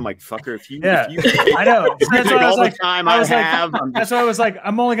question. I'm like, fucker, if you I know. That's all the time I have. That's why I was like,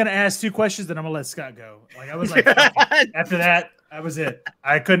 I'm only going to ask 2 questions, then I'm going to let Scott go. Like I was like, after that, that was it.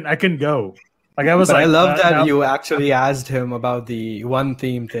 I couldn't go. Like I was but like, I love that you actually asked him about the one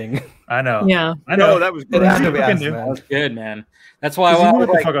theme thing. I know. Yeah. I know. That was good. That was good, man. That's why I what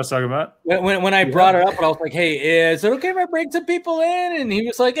the fuck I was talking about. When I brought it up, and I was like, "Hey, is it okay if I bring some people in?" And he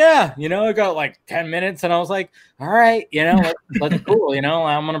was like, "Yeah." I got like 10 minutes, and I was like, "All right, that's cool.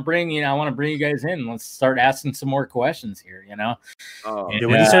 I want to bring you guys in. Let's start asking some more questions here.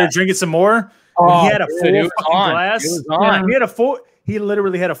 When he started drinking some more, he had a full fucking glass. It was on. He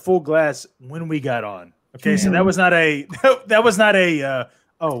literally had a full glass when we got on. Okay, so that was not a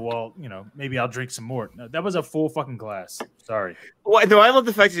maybe I'll drink some more. No, that was a full fucking glass. Sorry. Well, no, I love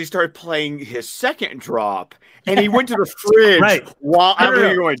the fact that he started playing his second drop, and he went to the fridge while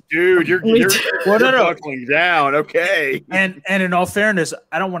I'm going, dude, you're buckling down. Okay. And in all fairness,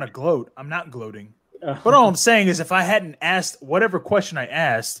 I don't want to gloat. I'm not gloating. But all I'm saying is, if I hadn't asked whatever question I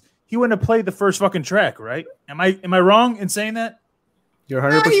asked, he wouldn't have played the first fucking track, right? Am I wrong in saying that? You're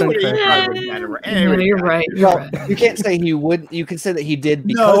 100% correct. You're right. You can't say he would. You can say that he did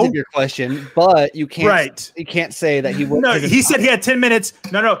because of your question, but you can't. Right. You can't say that he would. No, he said he had 10 minutes.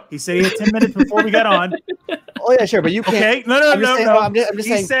 No, he said he had 10 minutes before we got on. Oh yeah, sure, but you can't. Okay, no. I'm just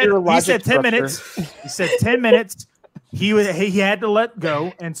saying. He said 10 minutes. He said 10 minutes. He had to let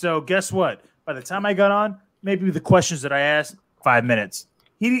go, and so guess what? By the time I got on, maybe the questions that I asked, 5 minutes.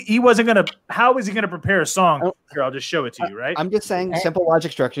 He wasn't gonna. How is he gonna prepare a song? Here, I'll just show it to you. Right. I'm just saying simple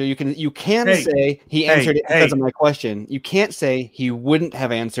logic structure. You can say he answered it because of my question. You can't say he wouldn't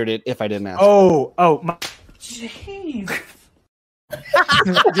have answered it if I didn't ask. Jeez.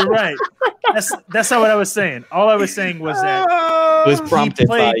 You're right. That's not what I was saying. All I was saying was that it was prompted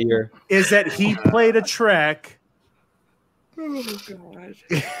by you. Is that he played a track. Oh God!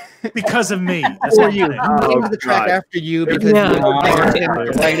 Because of me, that's what you. Came to the track after you because you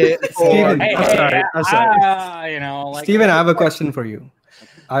write it. I'm sorry. Steven, I have a question for you.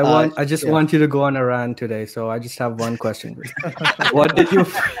 I just want you to go on a rant today, so I just have one question for you.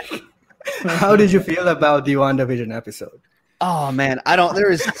 How did you feel about the WandaVision episode? Oh man,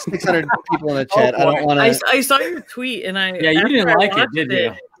 there is 600 people in the chat. I don't want to. I saw your tweet, and you didn't like it, did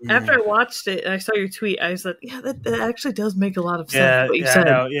you? After I watched it and I saw your tweet, I was like, "Yeah, that actually does make a lot of sense." What you said.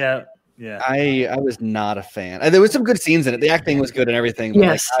 Yeah. I was not a fan. There was some good scenes in it. The acting was good and everything. But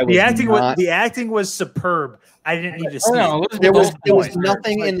yes, the acting was superb. I didn't need to see it. There was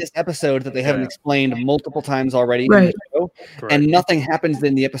nothing in this episode that they haven't explained multiple times already. Right. And nothing happens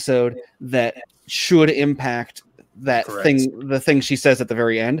in the episode that should impact that the thing she says at the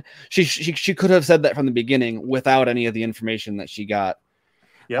very end. She could have said that from the beginning without any of the information that she got.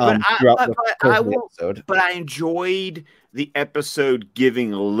 Yeah, but I enjoyed the episode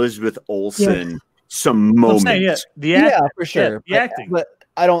giving Elizabeth Olsen some moments. For sure. The acting. But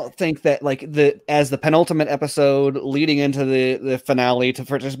I don't think that as the penultimate episode leading into the finale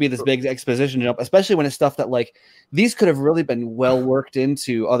for it to be this big exposition jump, especially when it's stuff that these could have really been well worked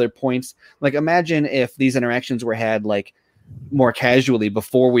into other points. Like imagine if these interactions were had more casually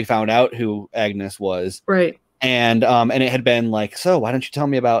before we found out who Agnes was. Right. And it had been so why don't you tell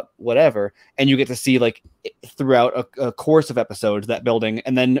me about whatever? And you get to see throughout a course of episodes that building,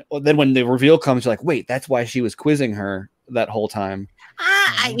 and then when the reveal comes, you're like, wait, that's why she was quizzing her that whole time.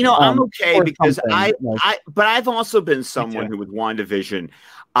 I'm okay because but I've also been someone who with WandaVision,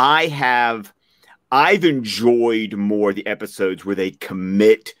 I've enjoyed more the episodes where they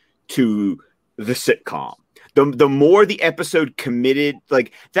commit to the sitcom. the more the episode committed,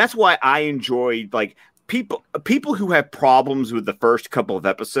 like that's why I enjoyed like people who have problems with the first couple of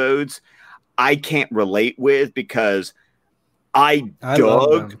episodes, I can't relate with because I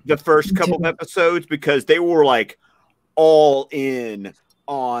dug the first couple of episodes because they were like all in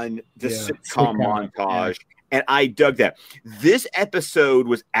on the sitcom montage, and I dug that. This episode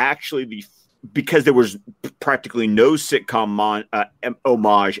was actually because there was practically no sitcom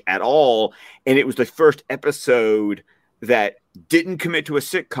homage at all, and it was the first episode that didn't commit to a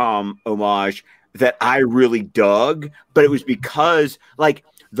sitcom homage that I really dug, but it was because like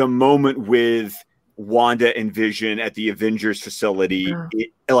the moment with Wanda and Vision at the Avengers facility,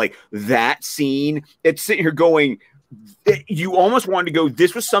 like that scene, it's sitting here going, you almost wanted to go,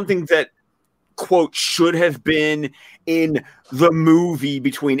 this was something that, quote, should have been in the movie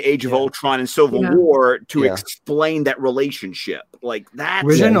between Age of Ultron and Civil War to explain that relationship. Like that.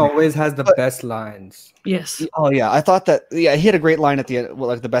 Vision always has the best lines. Yes. Oh yeah, I thought that. Yeah, he had a great line at the end. Well,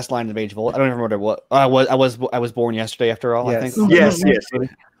 like the best line in Age of Ultron. I don't even remember what I was born yesterday. After all, I think. Yes.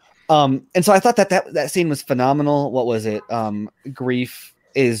 And so I thought that scene was phenomenal. What was it? Grief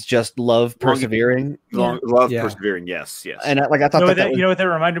is just love persevering. Persevering. Yes. And I thought that you know what that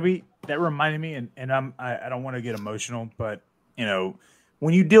reminded me. That reminded me, and I don't want to get emotional, but you know,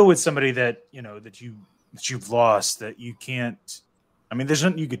 when you deal with somebody that you know that you've lost, that you can't. I mean, there's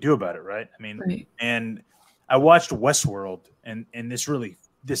nothing you could do about it, right? I mean, and I watched Westworld, and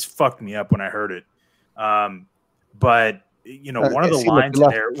this fucked me up when I heard it. But you know, one of the lines in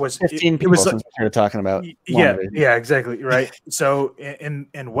there was it was like we were talking about. Yeah, exactly, right. So in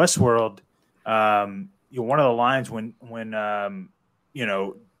Westworld, one of the lines when you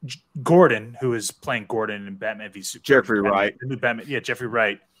know, Gordon, who is playing Gordon in Batman v Superman, Jeffrey Wright, the new Batman, Jeffrey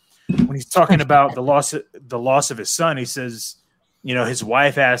Wright, when he's talking about the loss of his son, he says, you know, his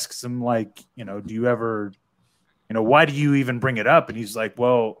wife asks him like, you know, do you ever, you know, why do you even bring it up? And he's like,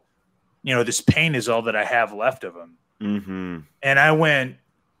 well, you know, this pain is all that I have left of him. Mm-hmm. And I went,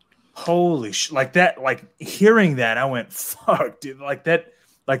 holy shit, like that, like hearing that, I went, fuck, dude, like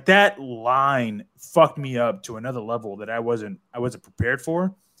that line fucked me up to another level that I wasn't prepared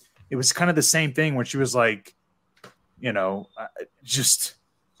for. It was kind of the same thing when she was like, you know,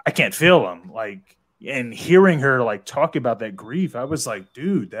 I can't feel him. Like, and hearing her like talk about that grief, I was like,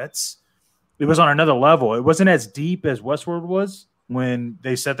 dude, it was on another level. It wasn't as deep as Westworld was when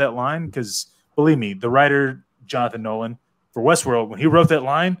they said that line. Because believe me, the writer Jonathan Nolan for Westworld, when he wrote that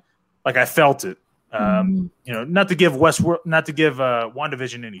line, like I felt it. You know, not to give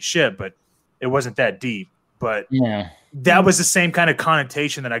WandaVision any shit, but it wasn't that deep. But that was the same kind of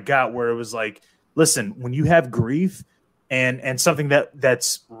connotation that I got, where it was like, listen, when you have grief and something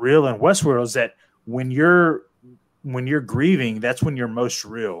that's real in Westworld is that when you're grieving, that's when you're most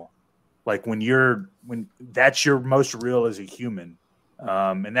real. Like when that's your most real as a human.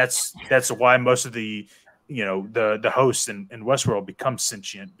 And that's why most of the, you know, the hosts in Westworld become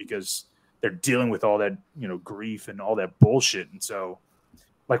sentient, because they're dealing with all that, you know, grief and all that bullshit. And so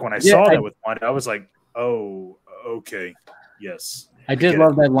like when I saw that with Wanda, I was like, oh, okay. Yes. I did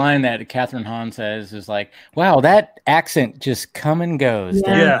love that line that Catherine Hahn says is like, wow, that accent just come and goes.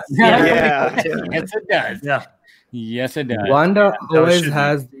 Yeah. Yes, it does. Yeah. Yes, it does. Wanda always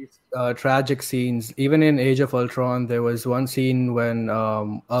has these tragic scenes. Even in Age of Ultron, there was one scene when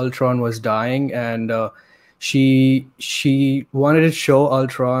Ultron was dying, and she wanted to show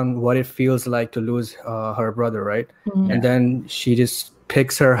Ultron what it feels like to lose her brother, right? Mm-hmm. And then she just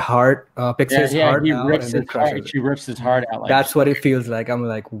picks his heart out. She rips his heart out. Like that's what it feels like. I'm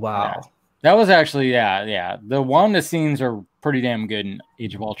like, wow. Yeah. That was actually, the Wanda scenes are pretty damn good in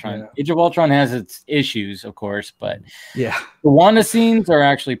Age of Ultron. Yeah. Age of Ultron has its issues, of course, but the Wanda scenes are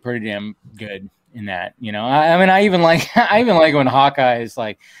actually pretty damn good in that. You know, I mean, I even like when Hawkeye is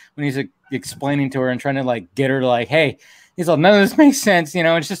like, when he's explaining to her and trying to like get her to like, hey, he's like, none of this makes sense. You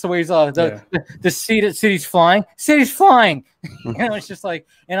know, it's just the way he's all the city's flying. You know, it's just like,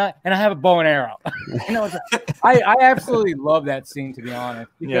 and I have a bow and arrow. You know, I absolutely love that scene, to be honest,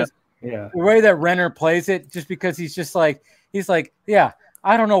 because the way that Renner plays it, just because he's like,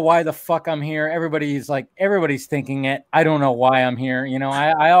 I don't know why the fuck I'm here. Everybody's thinking it. I don't know why I'm here. You know,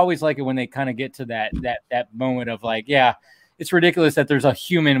 I always like it when they kind of get to that moment of like, it's ridiculous that there's a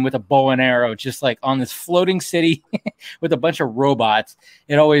human with a bow and arrow just like on this floating city with a bunch of robots.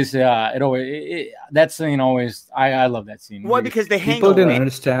 I love that scene. Well, because they hang people didn't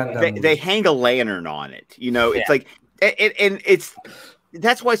understand. They hang a lantern on it. You know, it's like, and it's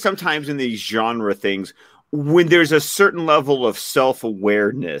that's why sometimes in these genre things, when there's a certain level of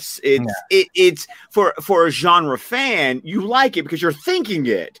self-awareness, it's for a genre fan, you like it because you're thinking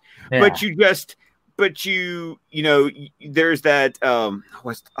it, but but you know, there's that. I'm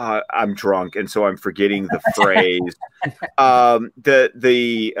drunk, and so I'm forgetting the phrase.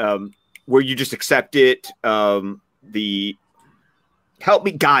 Where you just accept it. Help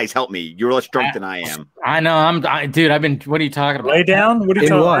me, guys! Help me! You're less drunk than I am. I know. Dude, I've been. What are you talking about? Lay down. What are you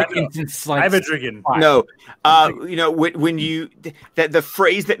talking about? Since, like, I've been drinking. No, you know when you the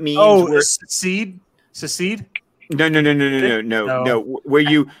phrase that means secede. No.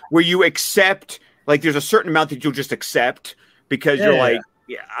 Where you accept, like, there's a certain amount that you'll just accept because you're like,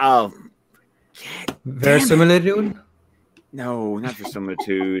 verisimilitude. No, not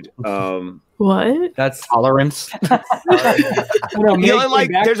verisimilitude. What? That's tolerance. Like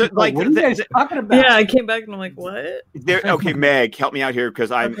there's a like. What are you guys talking about? Yeah, I came back and I'm like, what? Okay, Meg, help me out here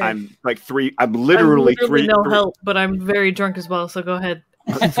because I'm like three. I'm literally three. No help, but I'm very drunk as well. So go ahead.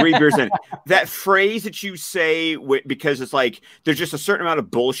 3 beers in. That phrase that you say because it's like there's just a certain amount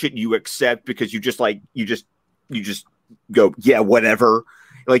of bullshit you accept because you just go whatever.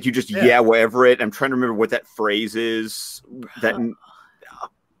 Like you just whatever it. I'm trying to remember what that phrase is. That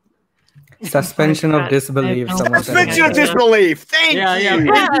suspension of disbelief. Suspension of disbelief. Thank you. Yeah,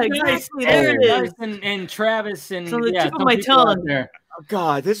 exactly. There it is. And Travis and so the tip of my tongue. Oh,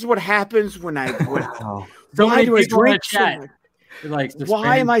 God, this is what happens when I. So why do I drink? Like,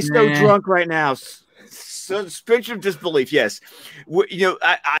 why am I so drunk right now? Suspension of disbelief. Yes, you know,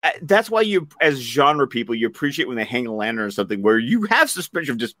 that's why you, as genre people, you appreciate when they hang a lantern or something where you have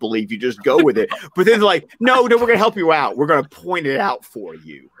suspension of disbelief. You just go with it, but then they're like, no, we're gonna help you out. We're gonna point it out for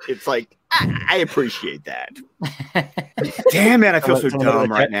you. It's like I appreciate that. Damn it, I feel so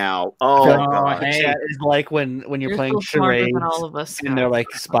dumb right now. Oh God, it's like when you're playing charades all of us, and they're like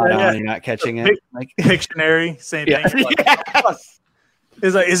spot on, you're not catching it. Like Pictionary, same thing. Yes.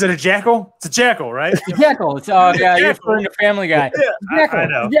 Is it a jackal? It's a jackal, right? It's a jackal. It's you're referring to Family Guy. Yeah, jackal. I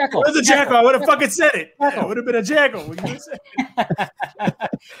know. Jackal. Where's the jackal? I would have fucking said it. It would have been a jackal.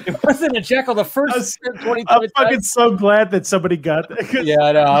 It wasn't a jackal. The first 20 I'm fucking so glad that somebody got that. Yeah,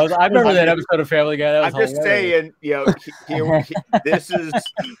 I know. I remember that episode of Family Guy. That was I'm just saying, you know, this is.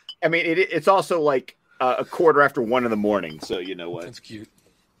 I mean, it's also like a quarter after 1 a.m. So you know what? That's cute.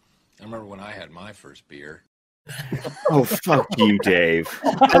 I remember when I had my first beer. Oh, fuck you, Dave.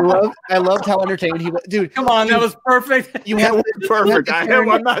 I loved how entertained he was. Dude, come on, that was perfect. That was perfect.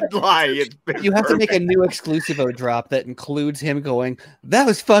 I'm not lying. You have to make a new exclusivo drop that includes him going, that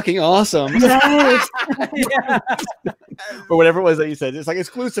was fucking awesome. Yes. Or whatever it was that you said. It's like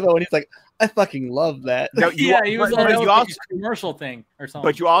exclusivo, and he's like, I fucking love that. No, he was like a commercial thing or something.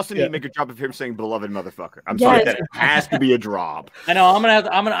 But you also need to make a drop of him saying "beloved motherfucker." I'm sorry, that has to be a drop. I know.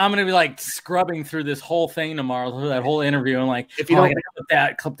 I'm gonna be like scrubbing through this whole thing tomorrow, through that whole interview, and like, if you don't clip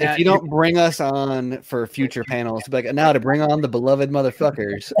that. If you don't bring us on for future panels, be like, now to bring on the beloved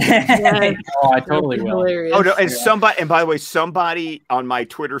motherfuckers. Oh, I totally will. Hilarious. Oh no, and by the way, somebody on my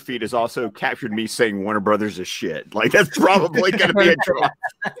Twitter feed has also captured me saying Warner Brothers is shit. Like that's probably gonna be a drop.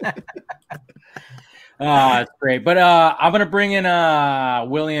 It's great. But I'm gonna bring in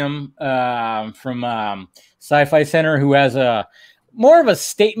William from Sci-Fi Center, who has a more of a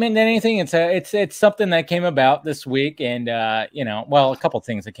statement than anything. It's something that came about this week, and a couple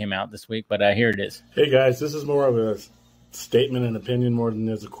things that came out this week. But here it is. Hey guys, this is more of a statement and opinion more than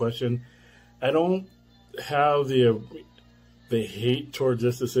there's a question. I don't have the hate towards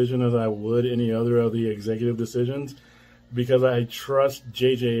this decision as I would any other of the executive decisions, because I trust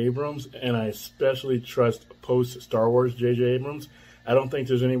J.J. Abrams, and I especially trust post-Star Wars J.J. Abrams. I don't think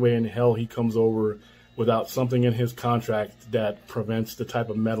there's any way in hell he comes over without something in his contract that prevents the type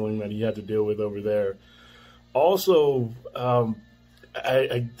of meddling that he had to deal with over there. Also,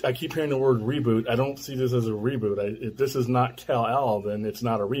 I keep hearing the word reboot. I don't see this as a reboot. If this is not Kal-El, then it's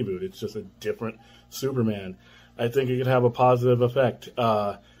not a reboot. It's just a different Superman. I think it could have a positive effect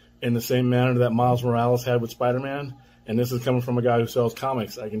in the same manner that Miles Morales had with Spider-Man. And this is coming from a guy who sells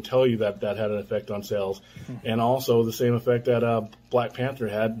comics. I can tell you that had an effect on sales. And also the same effect that Black Panther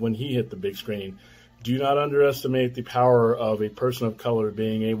had when he hit the big screen. Do not underestimate the power of a person of color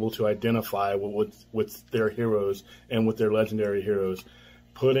being able to identify with their heroes and with their legendary heroes.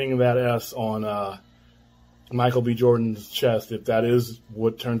 Putting that S on Michael B. Jordan's chest, if that is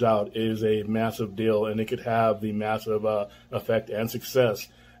what turns out, is a massive deal. And it could have the massive effect and success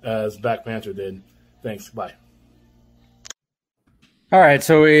as Black Panther did. Thanks. Bye. All right,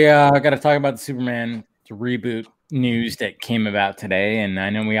 so we got to talk about the Superman reboot news that came about today, and I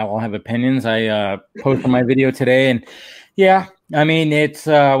know we all have opinions. I posted my video today, and yeah, I mean it's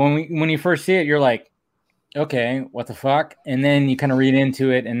when you first see it, you're like, okay, what the fuck, and then you kind of read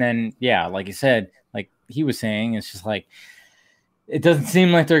into it, and then yeah, like you said, like he was saying, it's just like it doesn't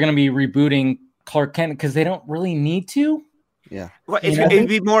seem like they're going to be rebooting Clark Kent because they don't really need to. Yeah. Well, it'd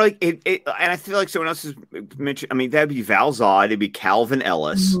be more like it, and I feel like someone else has mentioned. I mean, that'd be Val Zod, it'd be Calvin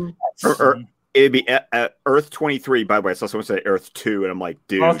Ellis, or it'd be Earth 23. By the way, I saw someone say Earth 2, and I'm like,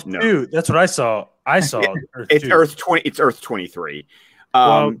 dude, Earth no, 2. That's what I saw. It's Earth 20. It's Earth 23.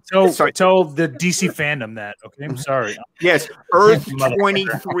 Well, tell the DC fandom that. Okay, I'm sorry. Yes, Earth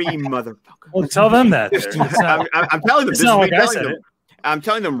 23, motherfucker. Well, tell them that. I'm telling them. I'm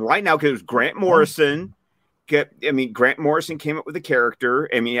telling them right now because Grant Morrison. Grant Morrison came up with the character.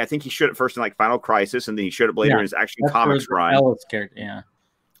 I mean, I think he showed it first in like Final Crisis, and then he showed it later in his Action Comics run. Ellis character,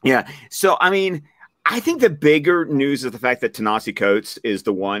 yeah. So, I mean, I think the bigger news is the fact that Ta-Nehisi Coates is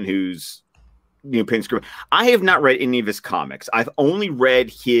the one who's paying script. I have not read any of his comics. I've only read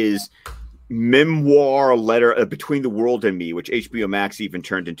his memoir letter Between the World and Me, which HBO Max even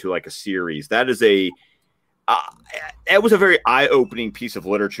turned into like a series. That is it was a very eye-opening piece of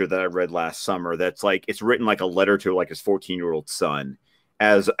literature that I read last summer. That's like it's written like a letter to like his 14-year-old son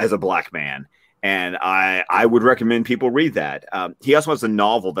as a black man, and I would recommend people read that. He also has a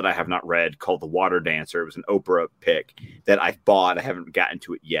novel that I have not read called The Water Dancer. It was an Oprah pick that I bought. I haven't gotten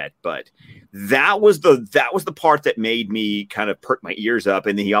to it yet, but that was the part that made me kind of perk my ears up.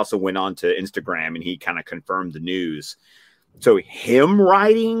 And then he also went on to Instagram and he kind of confirmed the news. So him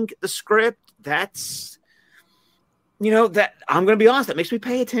writing the script, that's. That I'm going to be honest, that makes me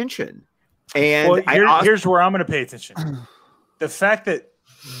pay attention. And here's where I'm going to pay attention. The fact that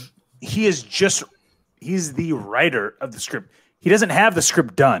he's the writer of the script. He doesn't have the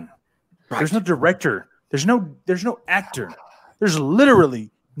script done. Right. There's no director. There's no actor. There's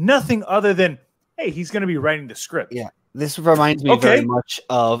literally nothing other than, hey, he's going to be writing the script. Yeah. This reminds me very much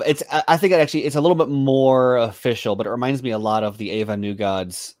of I think it's a little bit more official, but it reminds me a lot of the Ava New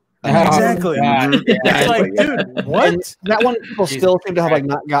Gods. Exactly. Like, dude, what? And that one people still seem to have like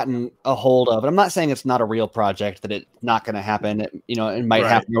not gotten a hold of. And I'm not saying it's not a real project, that it's not going to happen. It might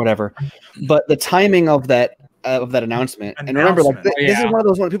happen or whatever. But the timing of that announcement. And remember, like this is one of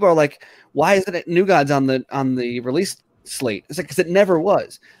those ones people are like, why isn't it New Gods on the release slate? It's like because it never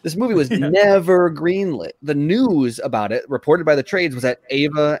was. This movie was never greenlit. The news about it, reported by the trades, was that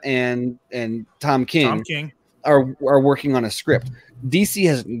Ava and Tom King are working on a script. DC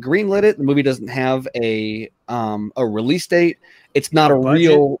hasn't greenlit it. The movie doesn't have a release date. It's not a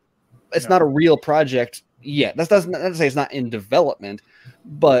real. It's not a real project yet. That doesn't say it's not in development,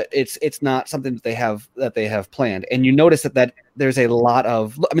 but it's not something that they have planned. And you notice that there's a lot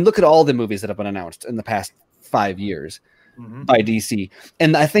of. I mean, look at all the movies that have been announced in the past 5 years by DC,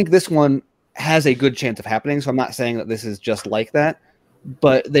 and I think this one has a good chance of happening. So I'm not saying that this is just like that,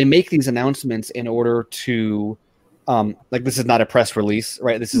 but they make these announcements in order to. Like this is not a press release,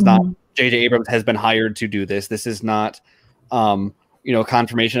 right? This is not J.J. Abrams has been hired to do this. This is not,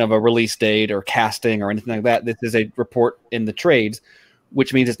 confirmation of a release date or casting or anything like that. This is a report in the trades,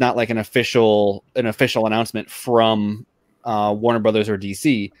 which means it's not like an official announcement from Warner Brothers or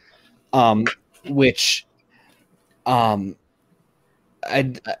DC, which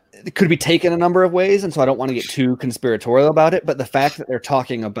it could be taken a number of ways, and so I don't want to get too conspiratorial about it. But the fact that they're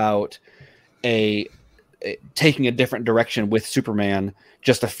talking about taking a different direction with Superman,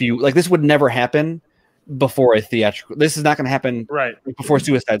 just a few like this would never happen before a theatrical. This is not going to happen before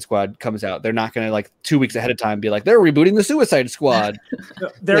Suicide Squad comes out. They're not going to like 2 weeks ahead of time be like they're rebooting the Suicide Squad.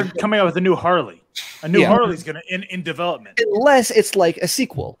 They're coming out with a new Harley. A new Harley's going to in development. Unless it's like a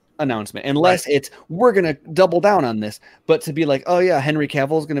sequel announcement, unless it's we're going to double down on this. But to be like, oh yeah, Henry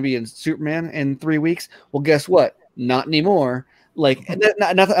Cavill's going to be in Superman in 3 weeks. Well, guess what? Not anymore. Like,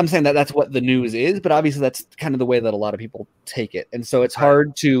 I'm saying that that's what the news is, but obviously that's kind of the way that a lot of people take it. And so it's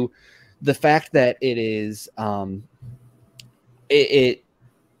hard to, the fact that it is,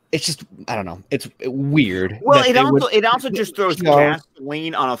 it's just, I don't know. It's weird. Well, it also just throws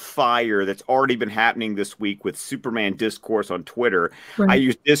gasoline on a fire that's already been happening this week with Superman discourse on Twitter. Right. I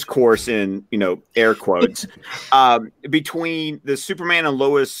use discourse in, air quotes, between the Superman and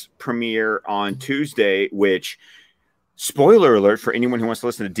Lois premiere on Tuesday, which, spoiler alert for anyone who wants to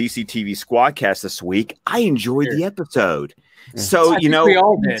listen to DC TV Squadcast this week, I enjoyed the episode. So, we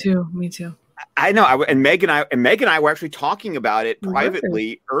all did. Me too. I know. And Meg and I were actually talking about it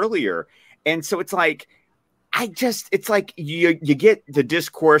privately earlier. And so it's like, it's like you get the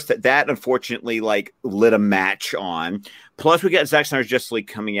discourse that unfortunately like lit a match on. Plus we got Zack Snyder's Justice League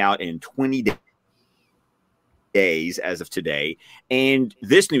coming out in 20 days as of today. And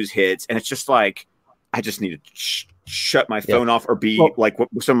this news hits and it's just like, I just need to shut my phone off or be like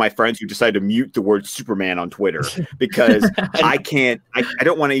some of my friends who decide to mute the word Superman on Twitter because I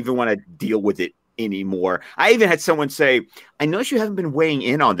don't want to deal with it anymore. I even had someone say, I notice you haven't been weighing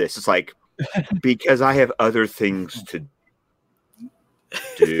in on this. It's like, because I have other things to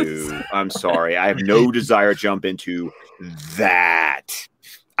do. I'm sorry. I have no desire to jump into that.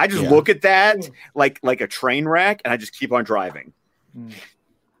 I just look at that like a train wreck, and I just keep on driving.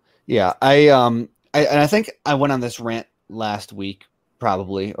 Yeah, I think I went on this rant last week,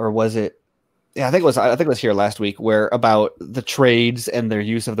 probably, or was it? Yeah, I think it was here last week, where about the trades and their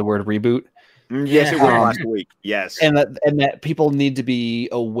use of the word reboot. Yes, it was last week. Yes, and that people need to be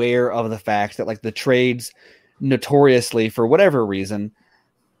aware of the fact that like the trades, notoriously for whatever reason,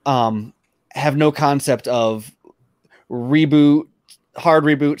 have no concept of reboot, hard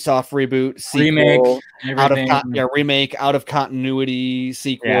reboot, soft reboot, sequel, remake, out of continuity,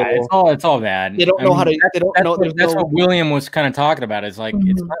 sequel. Yeah, it's all bad. They don't know how to. They don't know. That's what William was kind of talking about. It's like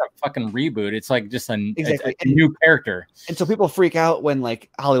it's not a fucking reboot. It's like just a new character. And so people freak out when like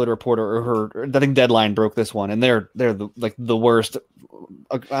Hollywood Reporter or I think Deadline broke this one, and they're the worst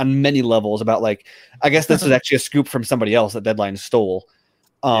on many levels about like I guess this is actually a scoop from somebody else that Deadline stole.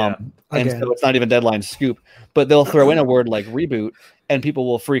 And so it's not even Deadline's scoop, but they'll throw in a word like reboot, and people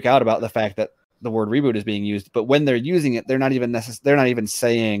will freak out about the fact that the word reboot is being used. But when they're using it, they're not even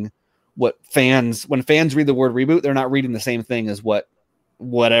saying what fans. When fans read the word reboot, they're not reading the same thing as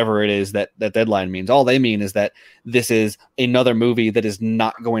whatever it is that Deadline means. All they mean is that this is another movie that is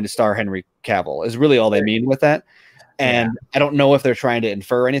not going to star Henry Cavill. Is really all they mean with that. And I don't know if they're trying to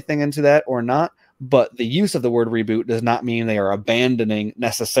infer anything into that or not. But the use of the word reboot does not mean they are abandoning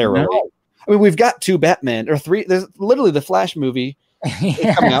necessarily. No. I mean, we've got 2 Batman or 3. There's literally the Flash movie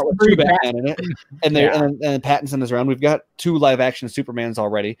is coming out with 2 Batman in it, and and Pattinson is around. We've got 2 live action Supermans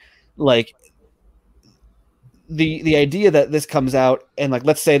already. Like the idea that this comes out and like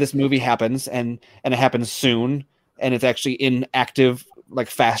let's say this movie happens and it happens soon and it's actually in active like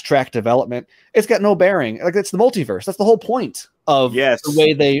fast track development. It's got no bearing. Like it's the multiverse. That's the whole point of the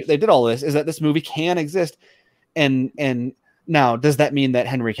way they did all this is that this movie can exist. And now, does that mean that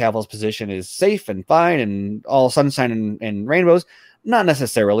Henry Cavill's position is safe and fine and all sunshine and rainbows? Not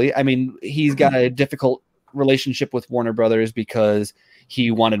necessarily. I mean, he's got a difficult relationship with Warner Brothers because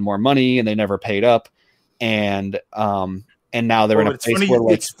he wanted more money and they never paid up. And now they're in a place where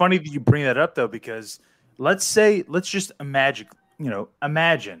like, it's funny that you bring that up though, because let's just imagine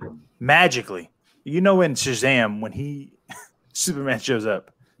magically, in Shazam when Superman shows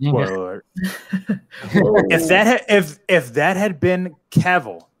up. Spoiler alert. If that had been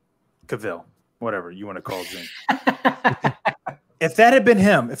Cavill, whatever you want to call his name, if that had been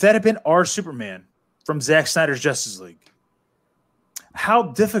him, if that had been our Superman from Zack Snyder's Justice League, how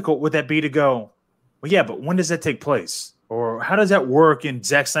difficult would that be to go? Well, yeah, but when does that take place, or how does that work in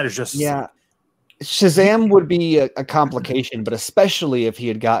Zack Snyder's Justice League? Shazam would be a complication, but especially if he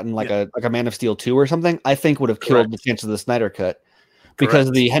had gotten like a Man of Steel 2 or something, I think would have killed the chance of the Snyder Cut.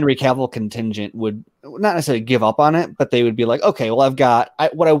 Because the Henry Cavill contingent would not necessarily give up on it, but they would be like, okay, well,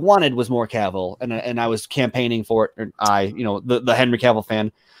 what I wanted was more Cavill, and I was campaigning for it. Or the Henry Cavill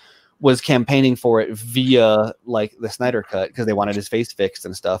fan was campaigning for it via like the Snyder Cut because they wanted his face fixed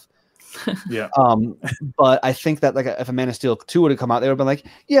and stuff. Yeah. But I think that like if a Man of Steel 2 would have come out, they would have been like,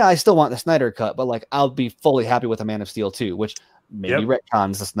 yeah, I still want the Snyder Cut, but like I'll be fully happy with a Man of Steel 2, which maybe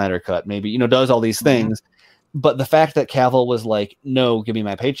retcons the Snyder Cut, maybe does all these things. But the fact that Cavill was like, no, give me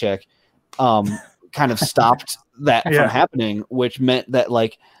my paycheck, kind of stopped that from happening, which meant that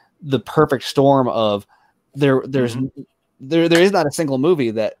like the perfect storm of there is not a single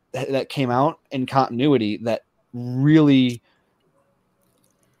movie that came out in continuity that really,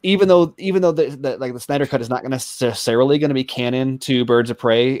 even though the Snyder Cut is not necessarily going to be canon to Birds of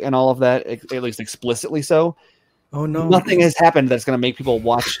Prey and all of that, at least explicitly so. Oh no! Nothing has happened that's going to make people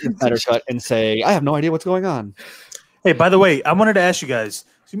watch the Snyder Cut and say, "I have no idea what's going on." Hey, by the way, I wanted to ask you guys. Do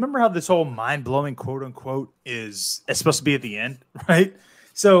you remember how this whole mind-blowing quote unquote is supposed to be at the end, right?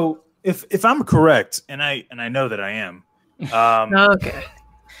 So if I'm correct, and I know that I am, okay,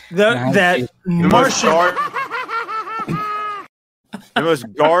 that Martian. The most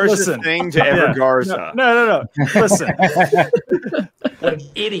Garza thing to ever Garza. No. Listen. What an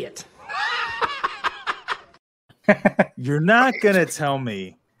idiot. You're not going to tell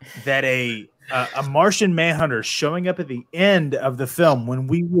me that a Martian Manhunter showing up at the end of the film when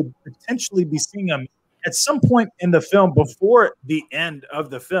we would potentially be seeing him at some point in the film before the end of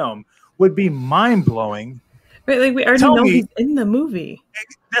the film would be mind-blowing. Right, like we already know he's in the movie.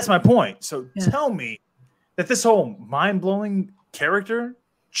 That's my point. So tell me that this whole mind-blowing character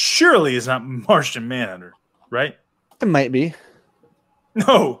surely is not Martian Manhunter, right? It might be.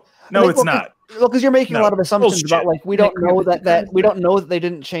 No, it's not. Well, because you're making a lot of assumptions about like we don't know that we don't know that they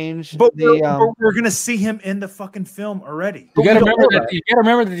didn't change. But we're gonna see him in the fucking film already. You got to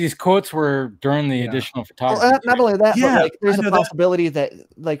remember that these quotes were during the additional photography. Well, not only that, but like there's a possibility that,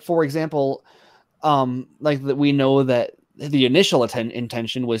 like for example, like that we know that the initial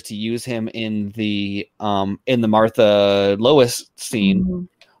intention was to use him in the Martha Lois scene.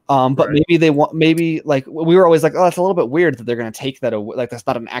 But maybe like we were always like, oh, it's a little bit weird that they're going to take that away. Like that's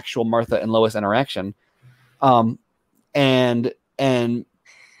not an actual Martha and Lois interaction. And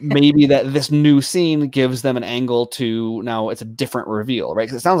maybe that this new scene gives them an angle to now it's a different reveal, right?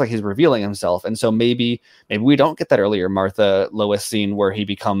 Because it sounds like he's revealing himself. And so maybe we don't get that earlier Martha Lois scene where he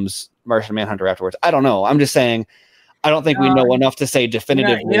becomes Martian Manhunter afterwards. I don't know. I'm just saying, I don't think we know enough to say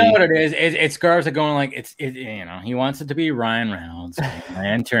definitively. You know what it is? It's Garza going like he wants it to be Ryan Reynolds.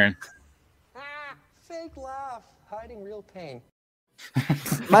 My turn. Fake laugh, hiding real pain.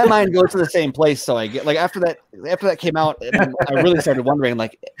 My mind goes to the same place, so I get like after that came out, I really started wondering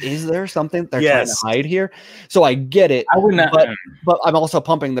like, is there something they're trying to hide here? So I get it. I would not, but I'm also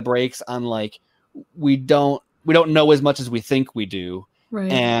pumping the brakes on like we don't know as much as we think we do. Right.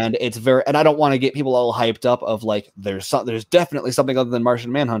 And I don't want to get people all hyped up of like there's definitely something other than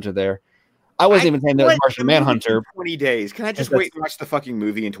Martian Manhunter there. I wasn't even saying that was Martian Manhunter. 20 days. Can I just wait and watch the fucking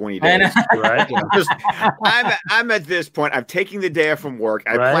movie in 20 days? Right? I'm at this point. I'm taking the day off from work.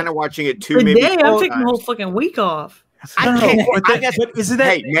 I plan on watching it I'm taking the whole fucking week off. Meg,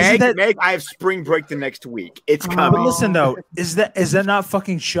 I have spring break the next week. It's coming. But listen though, is that not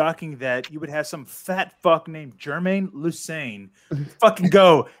fucking shocking that you would have some fat fuck named Jermaine Lucene fucking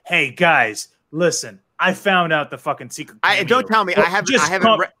go, hey guys, listen, I found out the fucking secret. Don't tell me. I haven't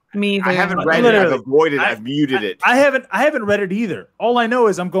read it. I've avoided it. I've muted it. I haven't read it either. All I know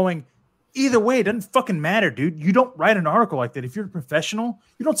is I'm going either way. It doesn't fucking matter, dude. You don't write an article like that if you're a professional.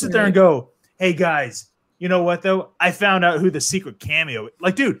 You don't sit there and go, hey guys. You know what, though? I found out who the secret cameo is.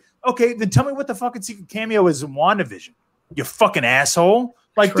 Like, dude, okay, then tell me what the fucking secret cameo is in WandaVision. You fucking asshole.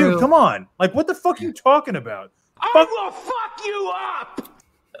 Like, dude, come on. Like, what the fuck are you talking about? I will fuck you up!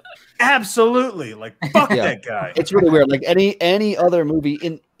 Absolutely. Like, fuck that guy. It's really weird. Like, any other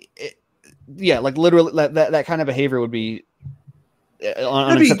movie like, literally, that kind of behavior would be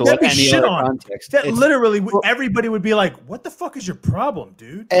unacceptable in any other context. That literally, everybody would be like, "What the fuck is your problem,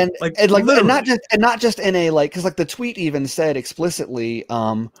 dude?" And not just in a like, because like the tweet even said explicitly,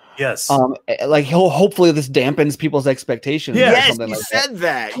 like hopefully this dampens people's expectations. Yes, something you like said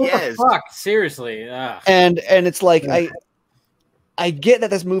that. Yes, fuck, seriously. And it's like I get that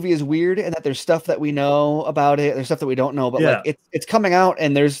this movie is weird and that there's stuff that we know about it, there's stuff that we don't know, but like it's coming out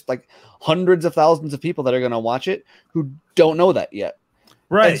and there's like hundreds of thousands of people that are going to watch it who don't know that yet.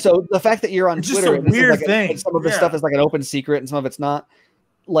 Right. And so the fact that you're on Twitter, just a weird thing. Some of this stuff is like an open secret and some of it's not.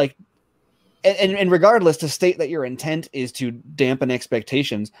 Like, and regardless, to state that your intent is to dampen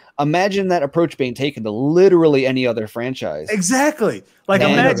expectations, imagine that approach being taken to literally any other franchise. Exactly. Like,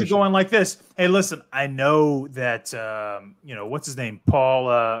 imagine going like this. Hey, listen, I know that, what's his name? Paul,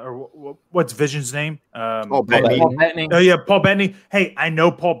 or what's Vision's name? Paul Bettany. Oh, yeah, Paul Bettany. Hey, I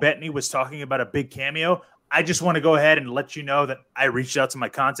know Paul Bettany was talking about a big cameo. I just want to go ahead and let you know that I reached out to my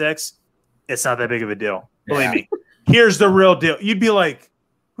contacts. It's not that big of a deal. Believe me. Here's the real deal. You'd be like,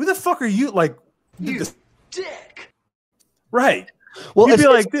 who the fuck are you? Like, you dick. Right. Well, you'd be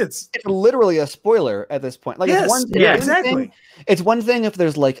like this. It's literally a spoiler at this point. Like, exactly. It's one thing if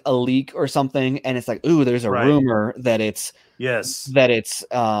there's like a leak or something, and it's like, ooh, there's a rumor that it's I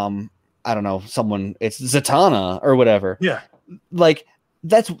don't know, it's Zatanna or whatever. Yeah. Like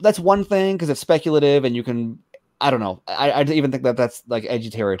that's one thing because it's speculative and you can. I don't know. I even think that's like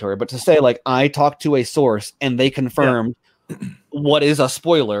edgy territory. But to say like I talked to a source and they confirmed what is a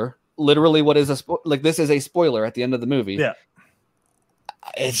spoiler, literally what is like this is a spoiler at the end of the movie. Yeah,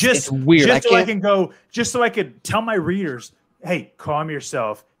 it's weird. Just so I could tell my readers, hey, calm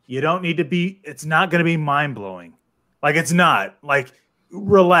yourself. You don't need to be. It's not going to be mind blowing. Like it's not. Like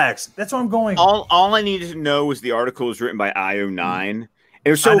relax. That's what I'm going. All I needed to know was the article was written by IO9. It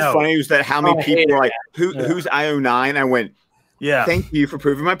was so funny was that how many people were like, who's IO9? I went, thank you for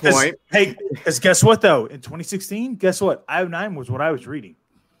proving my point. Because guess what, though? In 2016, guess what? IO9 was what I was reading.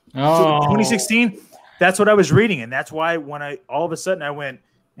 Oh. 2016, that's what I was reading. And that's why when all of a sudden I went,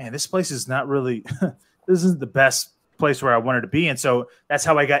 man, this place is not really, this isn't the best place where I wanted to be. And so that's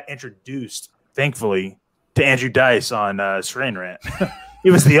how I got introduced, thankfully, to Andrew Dice on Screen Rant.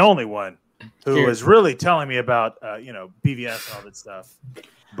 He was the only one who was really telling me about, BVS and all that stuff.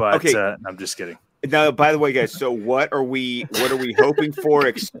 But I'm just kidding. Now, by the way, guys, so what are we hoping for,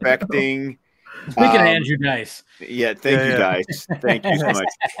 expecting Speaking of Andrew Dice. Yeah, thank you, Dice. Thank you so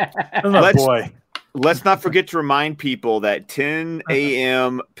Oh, much. boy. Let's not forget to remind people that 10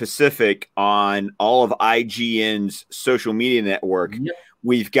 a.m. Pacific on all of IGN's social media network,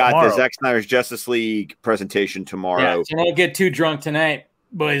 we've got the Zack Snyder's Justice League presentation tomorrow. Yeah, so don't get too drunk tonight,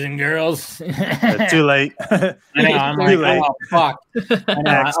 boys and girls. Too late. I know. I'm like, oh fuck. I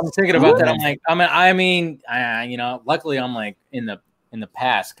know. I'm thinking about that. I'm like, luckily I'm like in the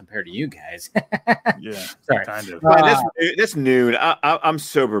past compared to you guys. Yeah, sorry. Kind of. That's noon. I'm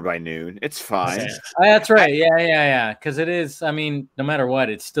sober by noon. It's fine. That's right. Yeah. Because it is. I mean, no matter what,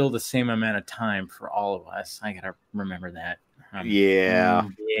 it's still the same amount of time for all of us. I gotta remember that.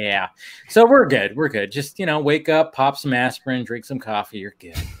 Yeah. So we're good. Just wake up, pop some aspirin, drink some coffee. You're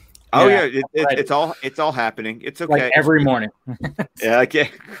good. Oh it's all happening. It's okay. Like every morning. Yeah.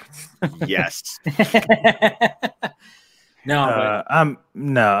 Okay. Yes. I'm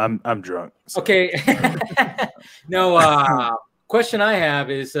drunk. So. Okay. Question I have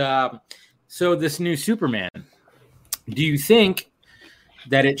is so this new Superman, do you think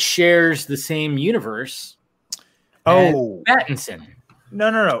that it shares the same universe as Pattinson?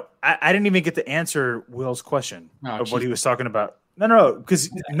 No. I didn't even get to answer Will's question of what he was talking about. No, because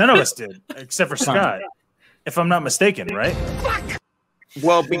none of us did, except for Scott, if I'm not mistaken, right?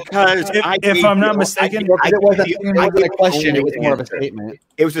 Well, because if I'm not mistaken, it wasn't a question; it was more of a statement.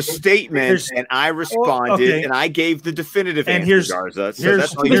 It was a statement, and I responded, and I gave the definitive answer. Garza.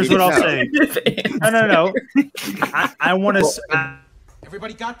 Here's what I'll say. No. I want to.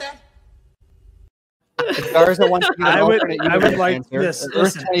 Everybody got that? Garza wants to I would like this.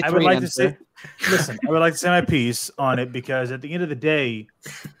 Listen, I would like to say my piece on it because at the end of the day,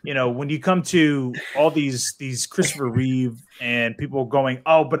 when you come to all these Christopher Reeve and people going,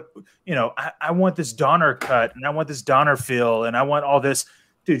 oh, but I want this Donner cut and I want this Donner feel and I want all this,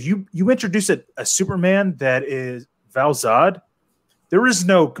 dude. You introduce a Superman that is Val Zod. There is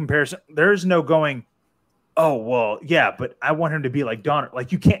no comparison. There is no going, oh well, yeah, but I want him to be like Donner.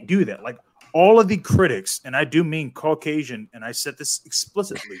 Like you can't do that. Like. All of the critics, and I do mean Caucasian, and I said this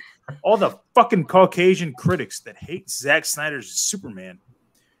explicitly, all the fucking Caucasian critics that hate Zack Snyder's Superman,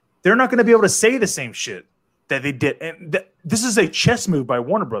 they're not going to be able to say the same shit that they did. And this is a chess move by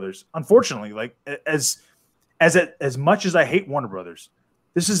Warner Brothers. Unfortunately, like as much as I hate Warner Brothers,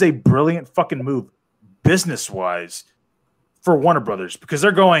 this is a brilliant fucking move business-wise for Warner Brothers because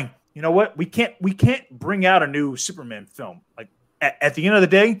they're going, you know what? We can't bring out a new Superman film. Like at the end of the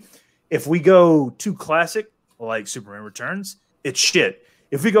day, if we go too classic, like Superman Returns, it's shit.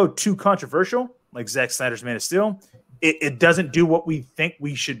 If we go too controversial, like Zack Snyder's Man of Steel, it doesn't do what we think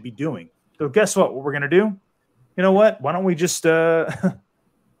we should be doing. So guess what? What we're going to do? You know what? Why don't we just let's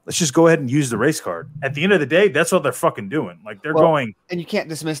just go ahead and use the race card. At the end of the day, that's what they're fucking doing. Like they're going. And you can't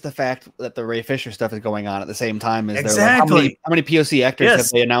dismiss the fact that the Ray Fisher stuff is going on at the same time as exactly. Like, how many POC actors have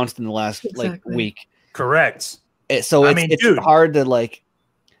they announced in the last week? Correct. It's hard to like.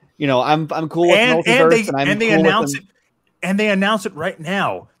 I'm cool with multiverse, and they announce it right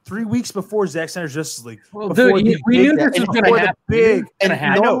now, 3 weeks before Zack Snyder's Justice League. Well, dude, we knew this was going to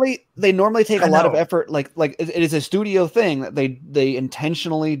happen. They normally take a lot of effort. Like it is a studio thing that they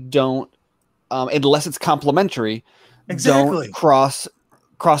intentionally don't, unless it's complimentary, don't cross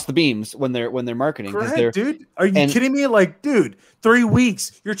the beams when they're marketing. Correct, dude. Are you kidding me? Like, dude, 3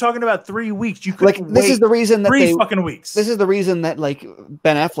 weeks. You're talking about 3 weeks. You could this is the reason that 3 fucking weeks. This is the reason that like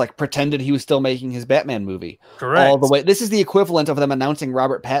Ben Affleck pretended he was still making his Batman movie. Correct. All the way. This is the equivalent of them announcing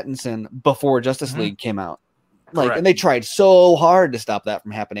Robert Pattinson before Justice League came out. Like, and they tried so hard to stop that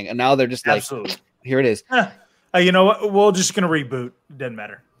from happening, and now they're just like, here it is. You know what? We're just gonna reboot. Doesn't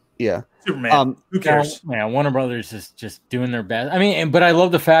matter. Yeah. Superman. Who cares? Yeah, Warner Brothers is just doing their best. I mean, but I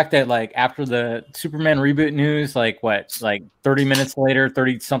love the fact that like after the Superman reboot news, like 30 minutes later,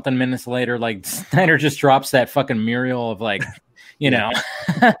 30 something minutes later, like Snyder just drops that fucking Muriel of like, Well,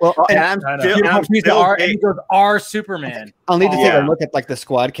 and our Superman. I'll need to take a look at like the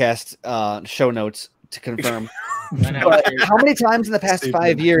Squadcast show notes to confirm. But how many times in the past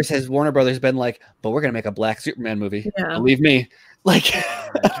 5 years has Warner Brothers been like, but we're gonna make a black Superman movie? Yeah. Believe me. Like,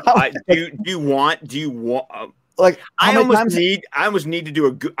 do you want like I almost need to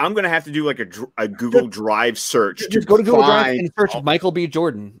do I'm gonna have to do like a Google Drive search. Just go to Google Drive and search Michael B.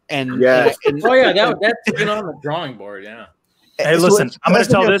 Jordan that's been on the drawing board. Yeah. Hey, listen, I'm gonna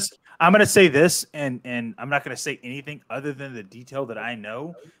tell this. I'm gonna say this, and I'm not gonna say anything other than the detail that I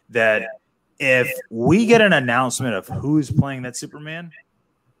know that if we get an announcement of who's playing that Superman.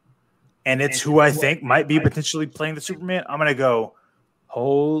 And it's who I think might be potentially playing the Superman. I'm going to go,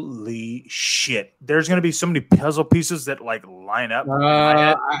 Holy shit! There's gonna be so many puzzle pieces that like line up.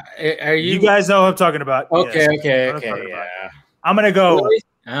 Are you guys know what I'm talking about? Okay, yes. okay, I'm gonna go. Really?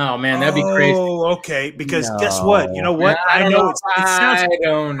 Oh man, that'd be crazy. Oh, okay. Because guess what? You know what? I know it sounds.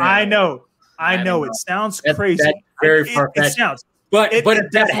 I know. It sounds crazy. That's very far-fetched. It sounds. But if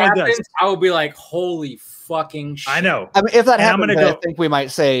that happens, I will be like, holy fucking shit. I know. I mean, if that happens, I think we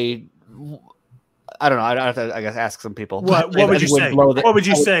might say. I don't know. I have to, I guess, ask some people. What would you say? What would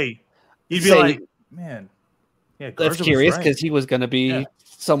you say? You'd be like, man, yeah, that's curious because he was going to be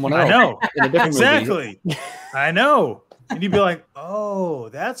someone else. I know. In a different exactly. I know. And you'd be like, oh,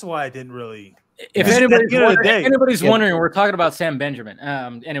 that's why I didn't really. If anybody's wondering, we're talking about Sam Benjamin.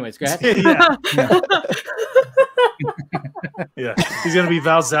 Anyways, go ahead. Yeah, he's gonna be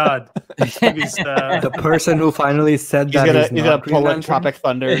Valzad. The person who finally said he's gonna pull in Tropic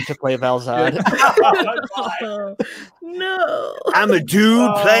Thunder to play Valzad. No, I'm a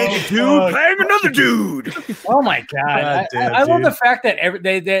dude playing a dude playing another dude. Oh my god! I love the fact that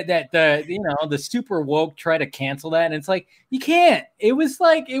the super woke try to cancel that, and it's like you can't. The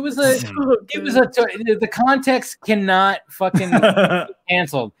context cannot fucking be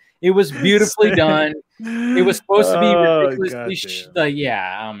canceled. It was beautifully done. It was supposed to be ridiculously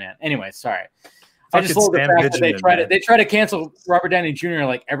oh man. Anyway, sorry. I just love the fact that they try to cancel Robert Downey Jr.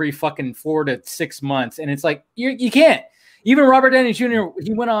 like every fucking 4 to 6 months, and it's like you can't. Even Robert Downey Jr.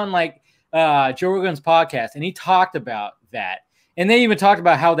 He went on like Joe Rogan's podcast, and he talked about that. And they even talked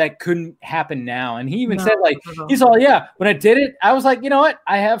about how that couldn't happen now. And he even said, like, he's all, yeah, when I did it, I was like, you know what?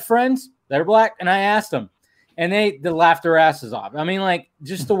 I have friends that are black, and I asked them. And they laughed their asses off. I mean, like,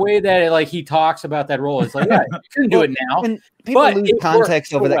 just the way that he talks about that role. It's like, yeah, you couldn't do it now. And people lose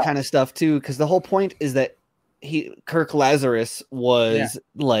context over that kind of stuff, too, because the whole point is that Kirk Lazarus was,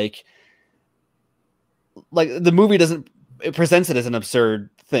 like, the movie doesn't – it presents it as an absurd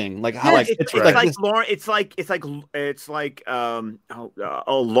thing, like how it's like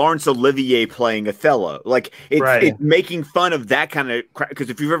Laurence Olivier playing Othello, like it's making fun of that kind of crap. Because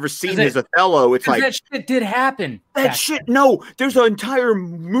if you've ever seen his Othello, it's like that shit did happen. That shit, no, there's an entire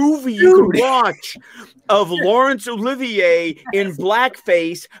movie you can watch of Laurence Olivier in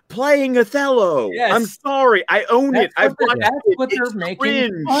blackface playing Othello. Yes. I'm sorry, I own it. That's what they're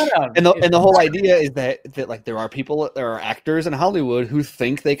making fun of. And the whole idea is that like there are actors in Hollywood who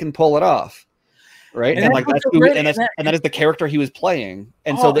think they can pull it off, right? And like that is the character he was playing,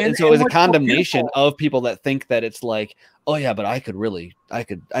 and so it was a condemnation of people that think that it's like, oh yeah, but I could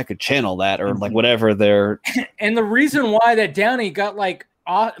channel that or like whatever they're. And the reason why that Downey got like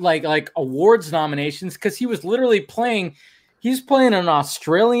awards nominations because he was literally playing. He's playing an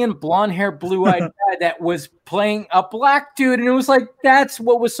Australian blonde-haired, blue-eyed guy that was playing a black dude, and it was like that's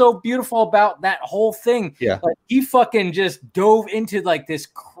what was so beautiful about that whole thing. Yeah, like he fucking just dove into like this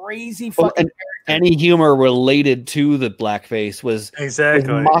crazy fucking. Any humor related to the blackface was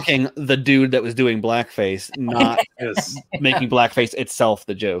mocking the dude that was doing blackface, not making blackface itself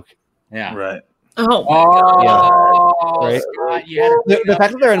the joke. Yeah, right. Right? The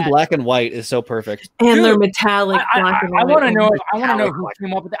fact that they're in black and white is so perfect, and they're metallic. I want to know. I want to know who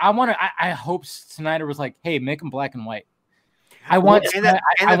came up with it. I hope Snyder was like, "Hey, make them black and white."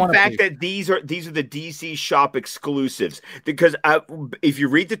 The fact that these are the DC Shop exclusives, because if you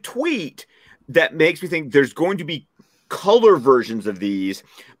read the tweet, that makes me think there's going to be color versions of these,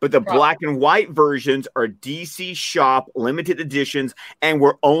 but the black and white versions are DC Shop limited editions, and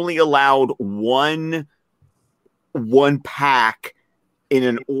we're only allowed one pack in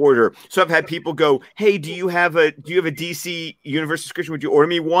an order. So I've had people go, "Hey, do you have a DC Universe subscription? Would you order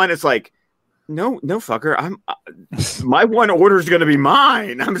me one?" It's like, no, fucker. My one order is going to be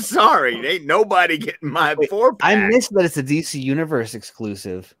mine. I'm sorry, ain't nobody getting my 4-pack. I missed that it's a DC Universe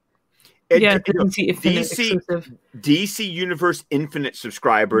exclusive. DC Universe Infinite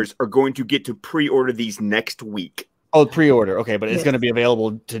subscribers are going to get to pre-order these next week. Oh, pre-order. Okay, but it's going to be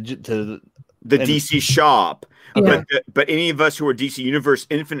available to the DC Shop. Okay. But any of us who are DC Universe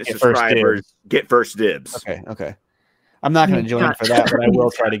Infinite subscribers get first dibs. Okay. I'm not going to join for that, but I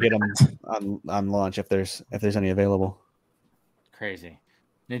will try to get them on launch if there's any available. Crazy.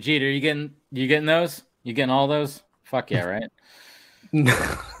 Najit, are you getting those? You getting all those? Fuck yeah, right?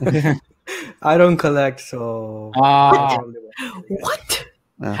 I don't collect, so. What?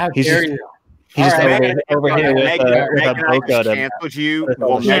 How dare you? He's just over here with a Vodka. Canceled you.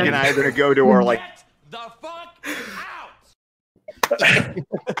 Well, Meg and I are going to go to our like. The fuck out.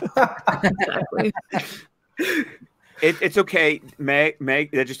 Exactly. It's okay,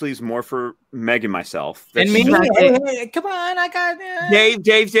 Meg. That just leaves more for Meg and myself. And me. Hey, come on, I got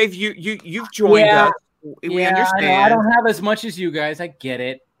Dave. You've joined us. We understand. I don't have as much as you guys. I get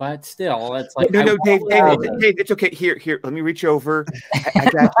it, but still, it's like no, Dave, it's okay. Here. Let me reach over. I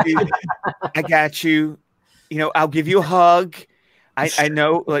got you. I got you. You know, I'll give you a hug. I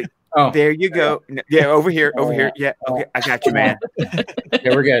know, like. Oh, there you go. Yeah, over here. Yeah, okay, I got you, man.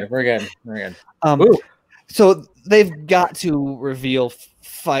 Yeah, we're good. So they've got to reveal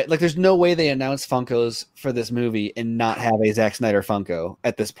like there's no way they announce Funkos for this movie and not have a Zack Snyder Funko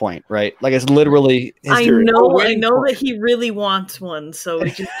at this point, right? Like it's literally history. I know that he really wants one, so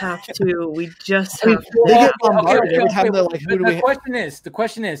we just have to. Every time they're like, the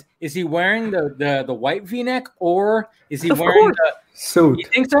question is he wearing the white V-neck or is he wearing the suit? You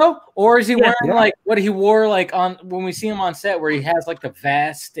think so? Or is he wearing like what he wore like on when we see him on set where he has like the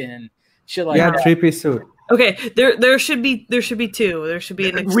vest and shit like that? 3-piece suit. Okay, there should be two. There should be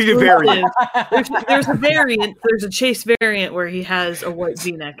an exclusive. variant. There's a variant. There's a Chase variant where he has a white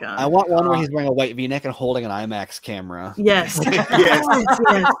V-neck on. I want one where he's wearing a white V-neck and holding an IMAX camera. Yes. yes.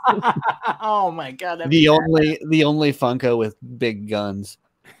 Oh my god. The only Funko with big guns.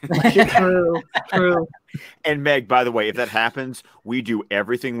 True. And Meg, by the way, if that happens, we do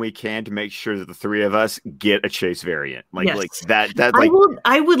everything we can to make sure that the three of us get a Chase variant.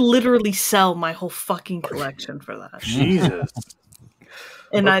 I would literally sell my whole fucking collection for that. Jesus.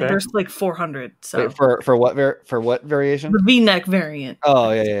 And there's like 400. So wait, for what variation? The V-neck variant.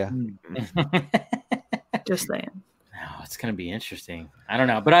 Oh yeah. Just saying. Oh, it's gonna be interesting. I don't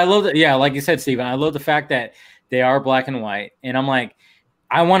know, but I love that. Yeah, like you said, Steven, I love the fact that they are black and white, and I'm like.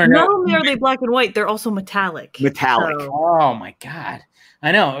 I want to know. Not only are they black and white, they're also metallic. So. Oh my god!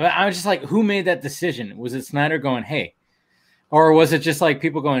 I know. I was just like, who made that decision? Was it Snyder going, "Hey," or was it just like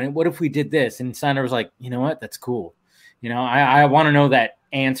people going, "What if we did this?" And Snyder was like, "You know what? That's cool." You know, I want to know that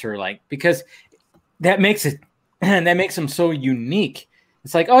answer, like because that makes him so unique.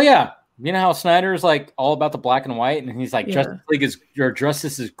 It's like, oh yeah, you know how Snyder is like all about the black and white, and he's like,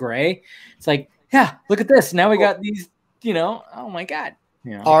 Justice is gray. It's like, yeah, look at this. Now we got these. You know, oh my god.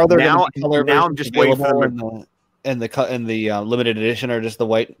 Yeah. Are there now I'm just waiting for in the limited edition or just the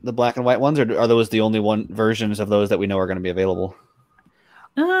black and white ones, or are those the only versions of those that we know are going to be available?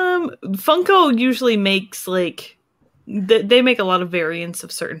 Funko usually makes like they make a lot of variants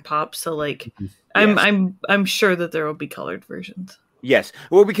of certain pops, so like I'm sure that there will be colored versions. Yes,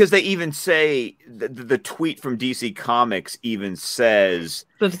 well, because they even say the tweet from DC Comics even says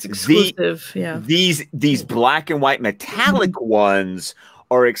that it's exclusive. These black and white metallic ones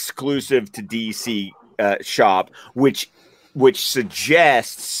are exclusive to DC shop, which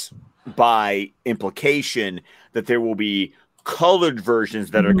suggests by implication that there will be colored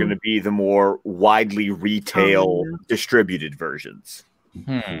versions that are going to be the more widely retail distributed versions.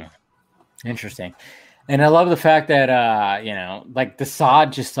 Interesting. And I love the fact that like the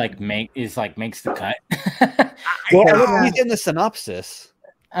sod just like makes the cut. Well, he's in the synopsis.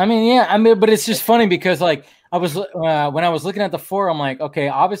 I mean, but it's just funny because like I was when I was looking at the four, I'm like, okay,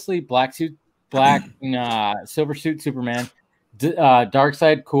 obviously black silver suit Superman, dark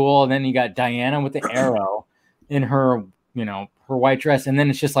side cool, and then you got Diana with the arrow in her her white dress, and then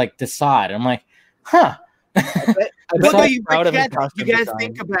it's just like the sod. I'm like, huh. You guys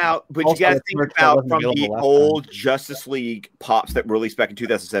think about from the old Justice League pops that were released back in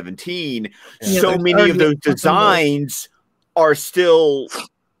 2017. So many of those designs are still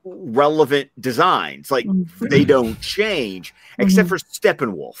relevant designs. Like they don't change, except for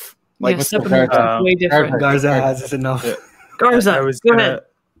Steppenwolf. Like Steppenwolf, way different. Garza has enough. Garza, go ahead.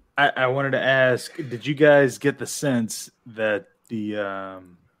 I wanted to ask: did you guys get the sense that the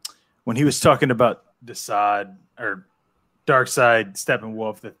when he was talking about the sod or Dark Side,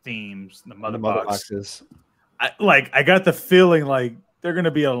 Steppenwolf, the themes, the mother boxes. I got the feeling like they're going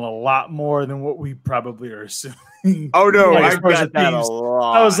to be a lot more than what we probably are assuming. Oh no, I got that a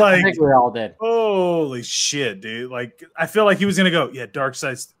lot. I was like, I think we all did. Holy shit, dude! Like, I feel like he was going to go, Dark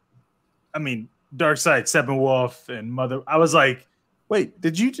Side, Steppenwolf, and Mother. I was like, wait,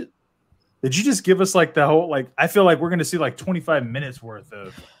 did you just give us like the whole like? I feel like we're going to see like 25 minutes worth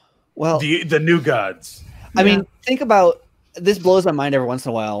of the new gods. I mean, think about this. Blows my mind every once in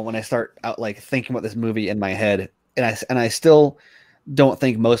a while when I start out like thinking about this movie in my head, and I still don't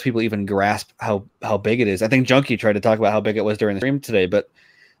think most people even grasp how big it is. I think Junkie tried to talk about how big it was during the stream today, but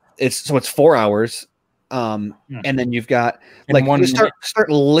it's 4 hours, and then you've got like you start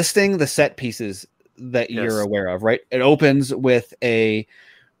listing the set pieces that you're aware of. Right, it opens with a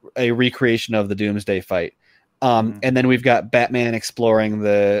recreation of the Doomsday fight, and then we've got Batman exploring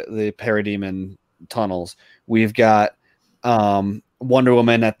the Parademon tunnels. We've got Wonder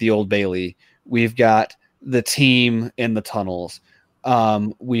Woman at the Old Bailey. We've got the team in the tunnels.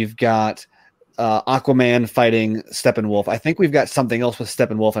 We've got Aquaman fighting Steppenwolf. I think we've got something else with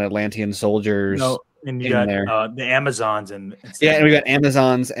Steppenwolf and Atlantean soldiers. No, and you got the Amazons and and we got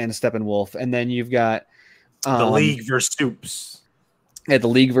Amazons and Steppenwolf, and then you've got the League versus Supes. Yeah, the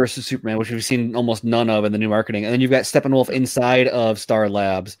League versus Superman, which we've seen almost none of in the new marketing, and then you've got Steppenwolf inside of Star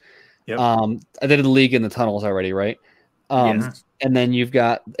Labs. Yep. I did the League in the tunnels already, right? Yes. And then you've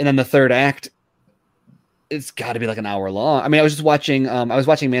got, and then the third act. It's got to be like an hour long. I mean, I was just watching. I was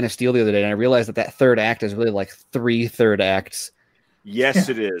watching Man of Steel the other day, and I realized that third act is really like 3 third acts. Yes,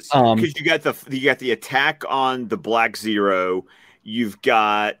 it is. Because you got the attack on the Black Zero. You've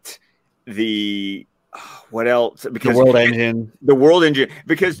got the what else? Because the World Engine. The World Engine.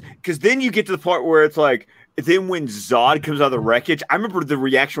 Because then you get to the part where it's like, then when Zod comes out of the wreckage, I remember the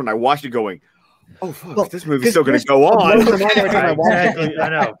reaction when I watched it going, oh fuck, this movie's still going to go on. I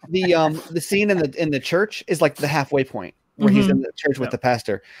know. The scene in the church is like the halfway point where he's in the church with the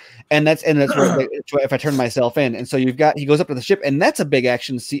pastor, and that's where if I turn myself in, and so he goes up to the ship, and that's a big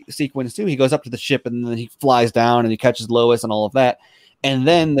action sequence too. He goes up to the ship, and then he flies down, and he catches Lois and all of that, and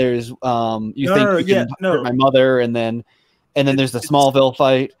then there's hurt my mother, and then there's the Smallville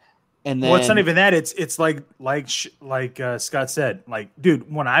fight. And then, well, it's not even that. It's like Scott said, like,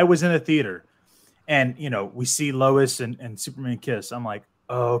 dude, when I was in the theater, and we see Lois and Superman kiss, I'm like,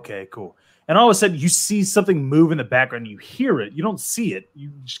 oh, okay, cool. And all of a sudden, you see something move in the background. You hear it. You don't see it.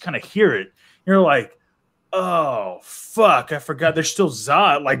 You just kind of hear it. You're like, oh fuck, I forgot. There's still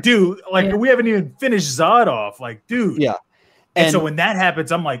Zod. Like, dude, we haven't even finished Zod off. Like, dude, yeah. And so when that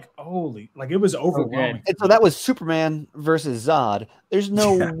happens, I'm like, holy, like it was overwhelming. Okay. And so that was Superman versus Zod. There's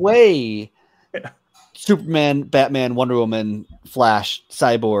no way Superman, Batman, Wonder Woman, Flash,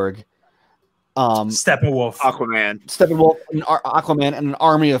 Cyborg, Steppenwolf, Aquaman, and an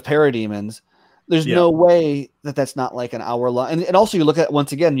army of parademons. There's no way that's not like an hour long. And also you look at,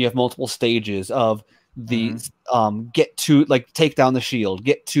 once again, you have multiple stages of the take down the shield,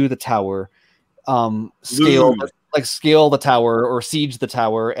 get to the tower, scale the tower or siege the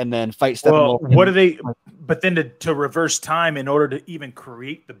tower, and then fight Steppenwolf. Well, what are they? But then to reverse time in order to even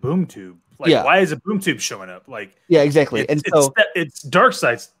create the boom tube. Like, why is a boom tube showing up? Like, yeah, exactly. It's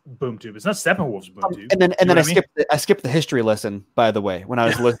Darkseid's boom tube. It's not Steppenwolf's boom tube. And then I skipped the history lesson, by the way, when I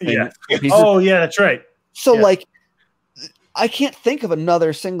was listening. Oh yeah, that's right. So I can't think of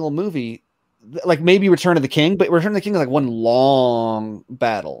another single movie, like maybe Return of the King, but Return of the King is like one long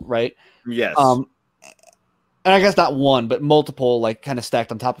battle, right? Yes. And I guess not one, but multiple, like kind of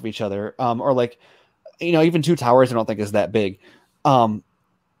stacked on top of each other. Or like, even 2 towers I don't think is that big.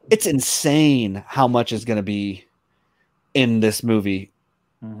 It's insane how much is going to be in this movie.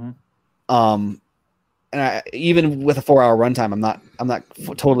 Mm-hmm. And even with a 4-hour runtime, I'm not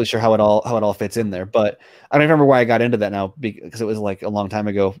totally sure how it all fits in there. But I don't remember why I got into that now, because it was like a long time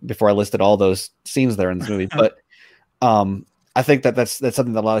ago before I listed all those scenes there in this movie. But I think that's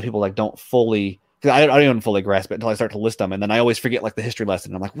something that a lot of people like don't fully. I don't even fully grasp it until I start to list them, and then I always forget like the history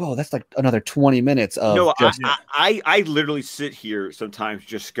lesson. I'm like, whoa, that's like another 20 minutes of. No, I literally sit here sometimes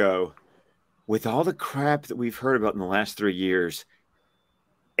just go, with all the crap that we've heard about in the last 3 years,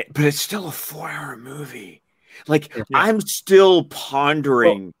 but it's still a 4-hour movie. Like I'm still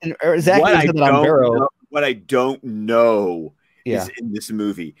pondering what I don't know is in this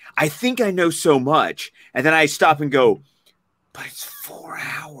movie. I think I know so much, and then I stop and go, but it's 4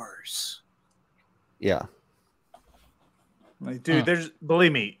 hours. Yeah. Like, dude,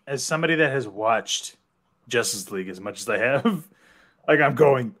 believe me, as somebody that has watched Justice League as much as I have, like I'm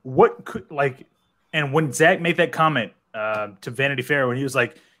going, what could and when Zach made that comment to Vanity Fair when he was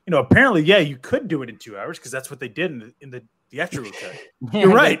like, apparently, you could do it in 2 hours because that's what they did in the theatrical cut. You're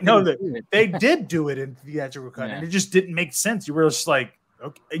right. No, they did do it in the theatrical cut, and it just didn't make sense. You were just like,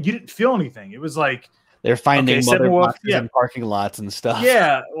 okay, you didn't feel anything. It was like, they're finding mother boxes in parking lots and stuff.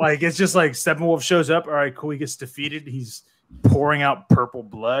 Yeah, like it's just like Steppenwolf shows up. All right, cool. He gets defeated. He's pouring out purple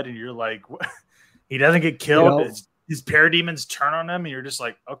blood, and you're like, what? He doesn't get killed. His parademons turn on him, and you're just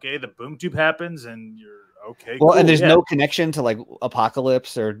like, okay, the boom tube happens, and you're okay. Well, cool. And there's no connection to like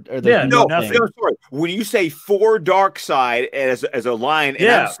Apocalypse or nothing. No, sorry. When you say for Darkseid as a line,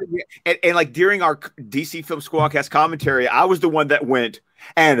 and like during our DC Film Squadcast commentary, I was the one that went.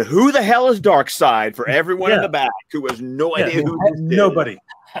 And who the hell is Darkseid for everyone in the back who has no idea who this is? Nobody.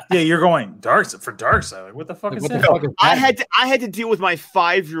 Yeah, you're going Darkseid. Like, what the fuck is that? No, I had to deal with my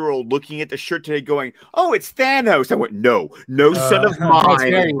 5-year-old looking at the shirt today going, oh, it's Thanos. I went, no, son of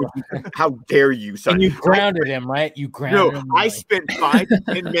mine. How dare you, son? And you grounded him, right? You grounded him. I spent 5 to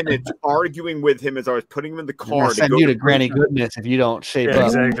 10 minutes arguing with him as I was putting him in the car. I'll send you to Granny Goodness if you don't shape up.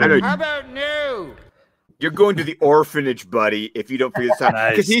 Exactly. How about no? You're going to the orphanage, buddy, if you don't figure this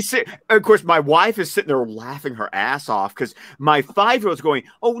out. Because of course, my wife is sitting there laughing her ass off because my 5-year-old's going,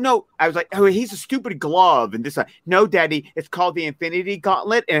 oh, no. I was like, oh, he's a stupid glove. And this, no, Daddy, it's called the Infinity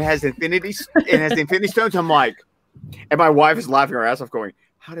Gauntlet, and it has Infinity Stones. I'm like, and my wife is laughing her ass off going,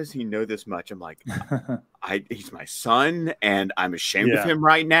 how does he know this much? I'm like, he's my son, and I'm ashamed of him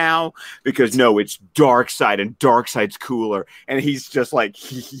right now because no, it's Darkseid, and Darkseid's cooler. And he's just like,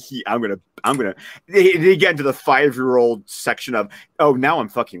 I'm gonna. They get into the 5-year-old section of, oh, now I'm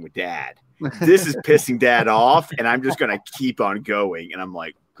fucking with Dad. This is pissing Dad off, and I'm just gonna keep on going. And I'm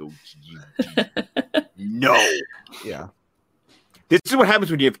like, go, no, yeah. This is what happens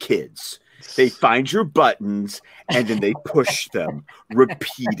when you have kids. They find your buttons and then they push them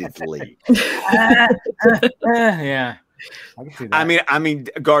repeatedly. Yeah. I mean,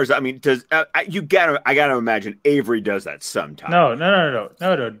 Garza. I mean, does I gotta imagine Avery does that sometime.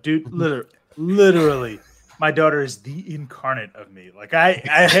 No, dude. Literally, my daughter is the incarnate of me. Like I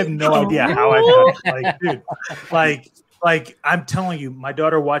have no idea how I've done it. Like, dude, like I'm telling you, my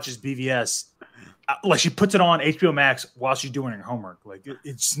daughter watches BVS. Like she puts it on HBO Max while she's doing her homework. Like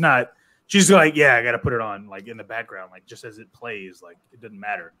it's not. She's like, yeah, I got to put it on like in the background, like just as it plays. Like it doesn't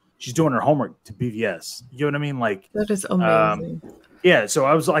matter. She's doing her homework to BVS. You know what I mean? Like that is amazing. Yeah. So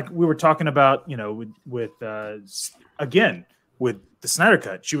I was like, we were talking about, with again with the Snyder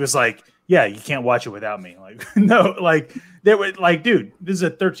Cut. She was like, yeah, you can't watch it without me. Like no, like they were like, dude, this is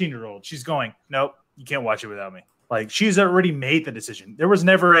a 13-year-old. She's going, nope, you can't watch it without me. Like she's already made the decision. There was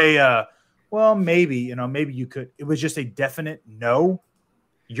never a well, maybe maybe you could. It was just a definite no.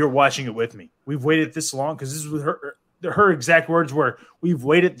 You're watching it with me. We've waited this long because this was her exact words were, we've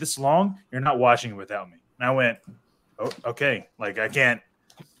waited this long. You're not watching it without me. And I went, oh, okay. Like I can't.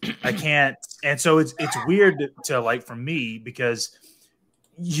 And so it's weird to like for me because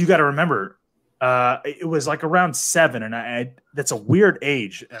you got to remember it was like around 7 and that's a weird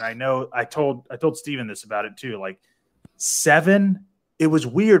age. And I know I told Steven this about it too. Like 7, it was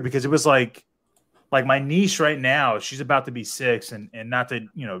weird because it was like my niece right now, she's about to be 6 and not to,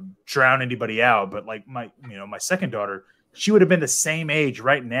 drown anybody out. But like my second daughter, she would have been the same age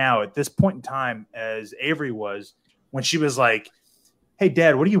right now at this point in time as Avery was when she was like, hey,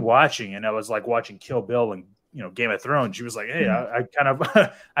 Dad, what are you watching? And I was like watching Kill Bill and, Game of Thrones. She was like, hey,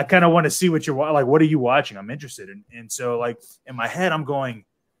 I kind of want to see what you're like. What are you watching? I'm interested in. And so like in my head, I'm going,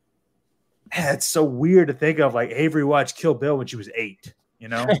 man, it's so weird to think of like Avery watched Kill Bill when she was 8.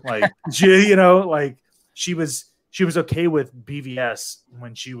 Like she was okay with BVS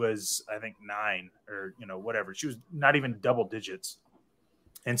when she was, I think 9 or, whatever. She was not even double digits.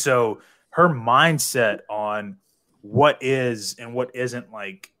 And so her mindset on what is and what isn't,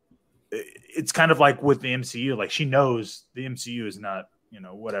 like, it's kind of like with the MCU, like she knows the MCU is not,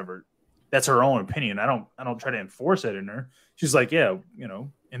 whatever. That's her own opinion. I don't try to enforce it in her. She's like, yeah,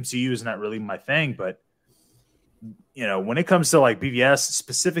 MCU is not really my thing, but when it comes to like BVS,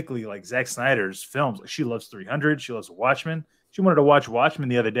 specifically like Zack Snyder's films, like she loves 300. She loves Watchmen. She wanted to watch Watchmen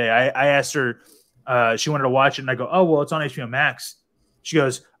the other day. I asked her, she wanted to watch it, and I go, oh, well, it's on HBO Max. She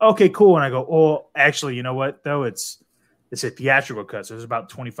goes, okay, cool. And I go, oh, actually, you know what, though? It's a theatrical cut. So there's about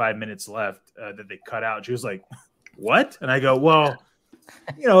 25 minutes left that they cut out. She was like, what? And I go, well,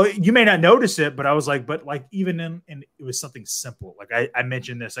 you may not notice it, but I was like, but like even in it was something simple. Like I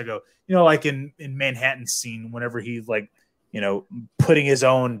mentioned this, I go, like in Manhattan scene, whenever he's like, putting his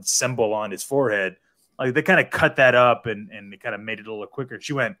own symbol on his forehead, like they kind of cut that up and they kind of made it a little quicker.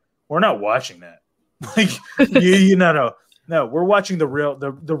 She went, we're not watching that. Like, no, we're watching the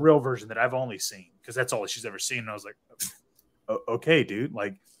real version that I've only seen because that's all she's ever seen. And I was like, okay, dude,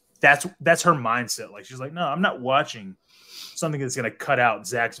 like that's her mindset. Like she's like, no, I'm not watching something that's going to cut out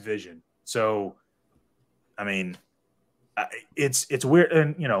Zach's vision. So, I mean, it's weird.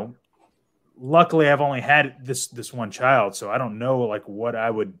 And, luckily I've only had this one child. So I don't know like what I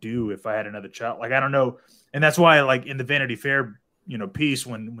would do if I had another child. Like, I don't know. And that's why like in the Vanity Fair, piece,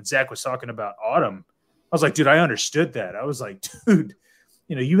 when Zach was talking about Autumn, I was like, dude, I understood that. I was like, dude,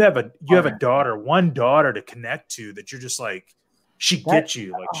 you have a daughter, one daughter to connect to that you're just like, she gets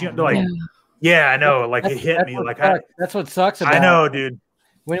you. Like, she like, yeah, I know. Like it hit me. Like that's what sucks about it. I know, dude.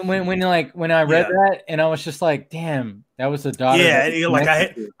 When I read that and I was just like, damn, that was the daughter. Yeah, like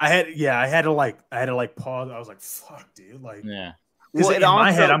I had to pause. I was like, fuck, dude. Like, yeah. Well, in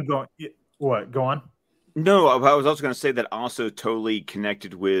my head, I'm going, what? Go on. No, I was also going to say that also totally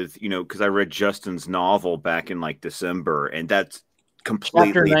connected with, because I read Justin's novel back in like December, and that's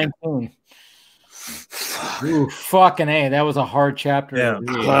completely. Chapter 19. Ooh, fucking A, that was a hard chapter. Yeah, that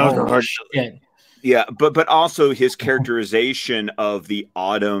was a hard shit. Yeah, but also his characterization of the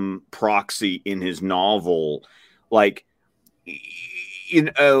Autumn proxy in his novel, like,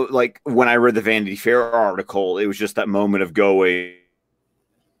 you know, like when I read the Vanity Fair article, it was just that moment of going,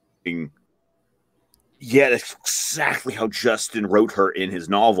 yeah, that's exactly how Justin wrote her in his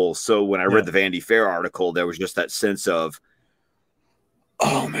novel. So when I read the Vanity Fair article, there was just that sense of,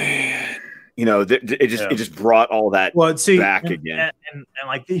 oh man, you know, it just brought all that back again. And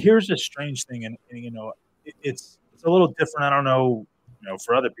like, here's a strange thing, and you know, it's a little different. I don't know, you know,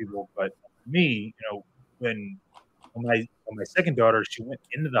 for other people, but for me, you know, when my second daughter, she went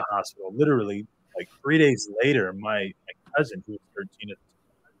into the hospital, literally like 3 days later, my cousin, who was 13,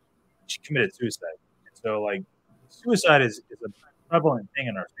 she committed suicide. And so like, suicide is a prevalent thing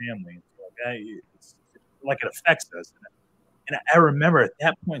in our family. So it's like it affects us. And I remember at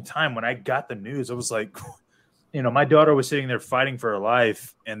that point in time when I got the news, I was like, you know, my daughter was sitting there fighting for her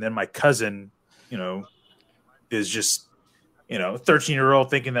life, and then my cousin, you know, is just, you know, 13-year-old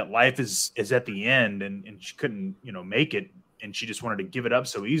thinking that life is at the end, and she couldn't, you know, make it, and she just wanted to give it up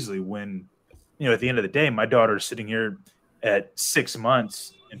so easily. When, you know, at the end of the day, my daughter is sitting here at 6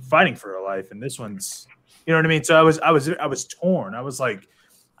 months and fighting for her life, and this one's, you know what I mean? So I was torn. I was like,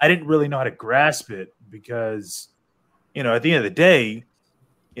 I didn't really know how to grasp it, because, you know, at the end of the day,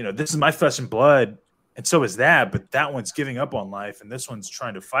 you know, this is my flesh and blood, and so is that, but that one's giving up on life, and this one's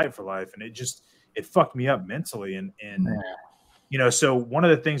trying to fight for life, and it fucked me up mentally. And you know, so one of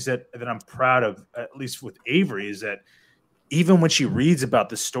the things that I'm proud of, at least with Avery, is that even when she reads about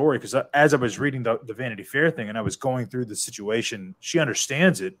the story, because as I was reading the Vanity Fair thing and I was going through the situation, she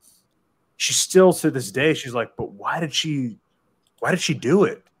understands it. She still, to this day, she's like, but why did she do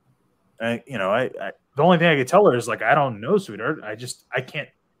it? You know, I the only thing I could tell her is like, I don't know, sweetheart. I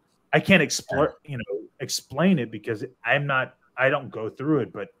can't explain it, because I don't go through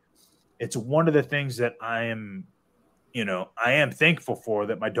it, but it's one of the things that I am thankful for,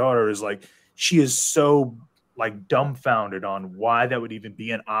 that my daughter is like, she is so like dumbfounded on why that would even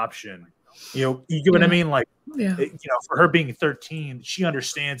be an option. You know, you get what I mean? Like, you know, for her being 13, she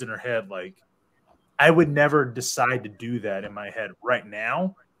understands in her head, like, I would never decide to do that in my head right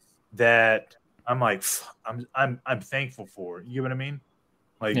now. That I'm like, I'm thankful for it. You get what I mean?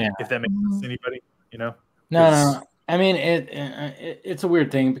 Like, if that makes sense to anybody, you know? No. I mean, it's a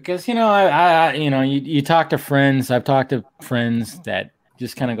weird thing, because, you know, I you know, you talk to friends. I've talked to friends that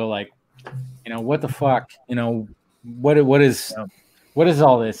just kind of go like, you know, what the fuck, you know, what is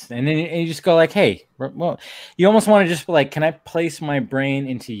all this? And then you just go like, hey, well, you almost want to just be like, can I place my brain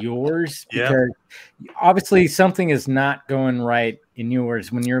into yours? Because obviously something is not going right in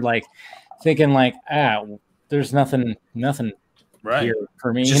yours when you're like thinking like, there's nothing right here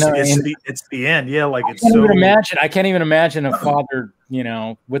for me. Just, you know, it's the end. Yeah, like I can't even imagine a father, you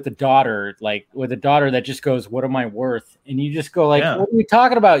know, with a daughter that just goes, what am I worth? And you just go like, what are we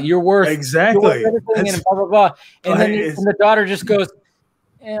talking about? You're worth exactly everything, and blah blah blah. And then the daughter just goes,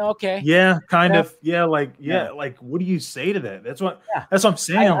 okay. Yeah, kind of. Yeah, like like, what do you say to that? That's what I'm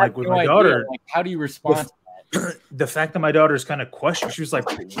saying. Like with my daughter, like, how do you respond to that? The fact that my daughter's kind of questioned, she was like,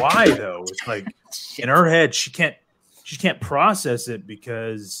 why though? It's like in her head, she can't process it,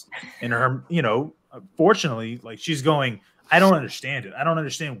 because in her, you know, fortunately, like, she's going, I don't understand it. I don't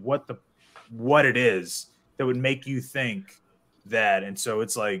understand what it is that would make you think that. And so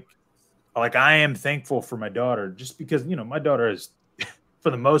it's like I am thankful for my daughter, just because, you know, my daughter is, for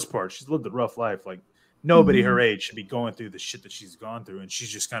the most part, she's lived a rough life. Like, nobody her age should be going through the shit that she's gone through. And she's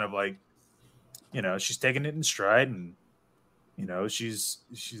just kind of like, you know, she's taking it in stride, and, you know, she's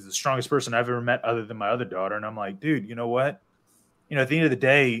the strongest person I've ever met other than my other daughter. And I'm like, dude, you know what? You know, at the end of the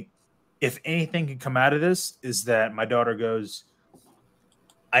day, if anything can come out of this, is that my daughter goes,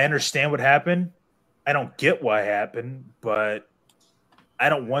 I understand what happened. I don't get why it happened, but I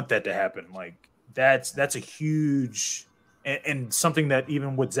don't want that to happen. Like, that's a huge, and something that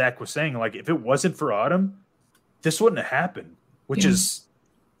even what Zach was saying, like, if it wasn't for Autumn, this wouldn't have happened, which is,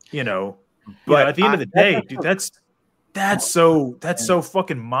 you know, but at the end of the day, dude, that's so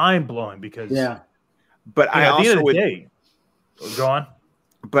fucking mind blowing, because but I at also the end of the would day, go on.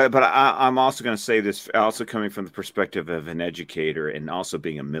 But I'm also going to say this, also coming from the perspective of an educator and also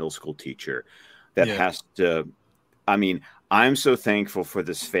being a middle school teacher, that has to. I mean, I'm so thankful for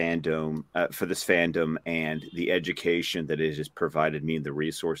this fandom, and the education that it has provided me, and the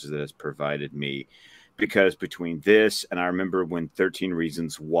resources that it has provided me. Because between this, and I remember when 13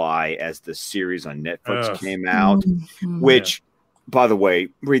 Reasons Why, as the series on Netflix came out, which, by the way,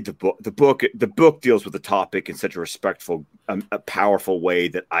 read the book. The book deals with the topic in such a respectful, a powerful way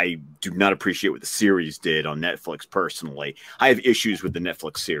that I do not appreciate what the series did on Netflix. Personally, I have issues with the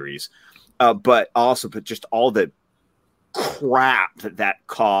Netflix series. but just all the crap that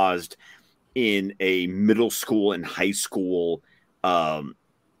caused in a middle school and high school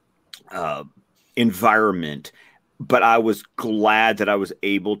environment. But I was glad that I was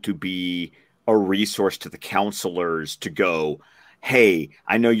able to be a resource to the counselors to go, hey,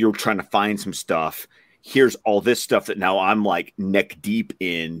 I know you're trying to find some stuff. Here's all this stuff that now I'm like neck deep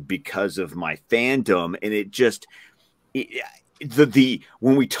in because of my fandom. And it just,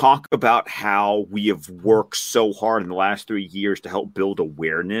 when we talk about how we have worked so hard in the last 3 years to help build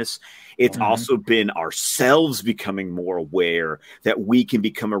awareness, it's also been ourselves becoming more aware that we can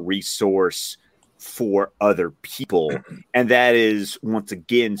become a resource for other people. And that is, once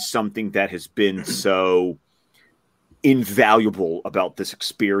again, something that has been so invaluable about this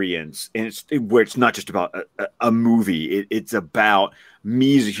experience. And where it's not just about a movie. It's about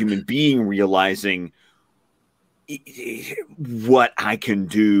me as a human being realizing what I can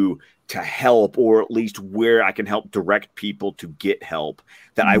do to help, or at least where I can help direct people to get help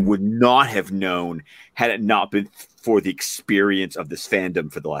that I would not have known had it not been for the experience of this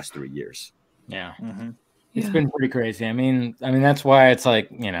fandom for the last 3 years. Yeah. It's been pretty crazy. I mean, that's why it's like,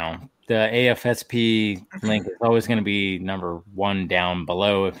 the AFSP link is always going to be number 1 down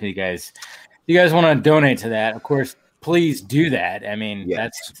below. If you guys want to donate to that, of course, please do that. I mean,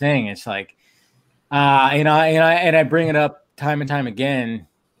 that's the thing. It's like, and I bring it up time and time again.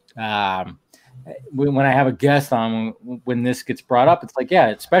 When I have a guest on, when this gets brought up, it's like,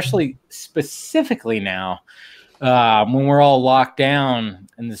 especially specifically now, when we're all locked down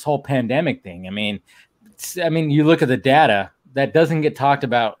and this whole pandemic thing. I mean, you look at the data that doesn't get talked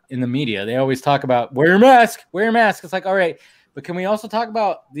about in the media. They always talk about wear your mask. It's like, all right, but can we also talk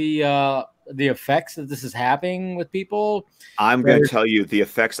about the effects that this is having with people? I'm going to tell you the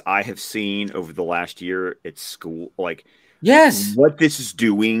effects I have seen over the last year at school. Like, what this is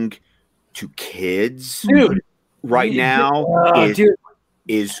doing to kids now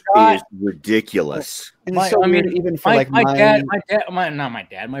is ridiculous. And it's so weird, even for my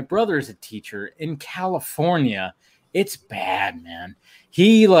brother is a teacher in California. It's bad, man.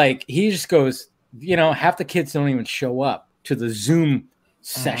 He just goes, half the kids don't even show up to the Zoom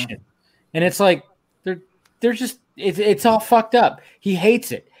session. And it's like, they're just, it's all fucked up. He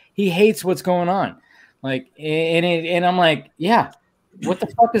hates it. He hates what's going on. Like, and I'm like, what the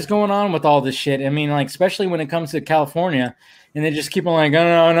fuck is going on with all this shit? I mean, like, especially when it comes to California, and they just keep on like,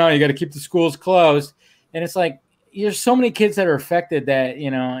 oh, no, you got to keep the schools closed. And it's like, there's so many kids that are affected that,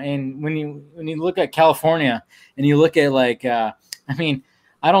 and when you look at California and you look at like, I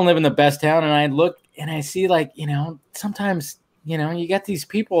don't live in the best town, and I look and I see like, sometimes, you got these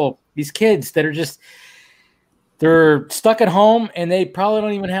people, these kids that are just, they're stuck at home, and they probably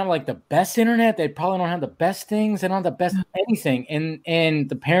don't even have like the best internet. They probably don't have the best things. They don't have the best anything. And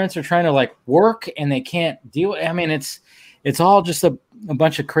the parents are trying to like work, and they can't deal. I mean, it's all just a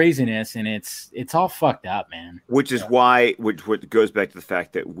bunch of craziness, and it's all fucked up, man. Which is why, what goes back to the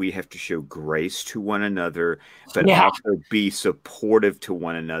fact that we have to show grace to one another, but also be supportive to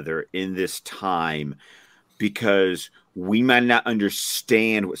one another in this time, because we might not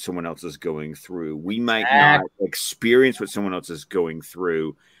understand what someone else is going through. We might not experience what someone else is going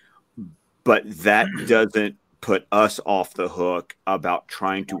through, but that doesn't put us off the hook about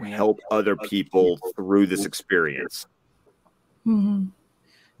trying to help other people through this experience.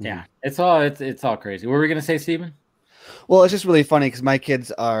 Yeah, it's all crazy. What were we gonna say, Steven? Well, it's just really funny because my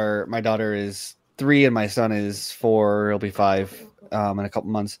daughter is 3 and my son is 4. He'll be 5 in a couple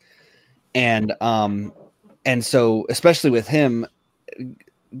months, and so especially with him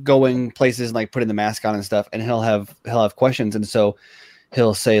going places and like putting the mask on and stuff, and he'll have questions, and so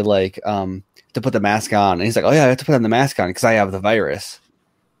he'll say like to put the mask on, and he's like, oh yeah, I have to put on the mask on because I have the virus.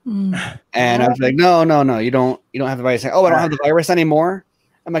 And I was like, no, you don't have the virus. Like, oh, I don't have the virus anymore.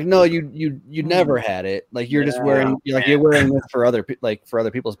 I'm like, no, you never had it. Like you're just wearing, you're wearing this for other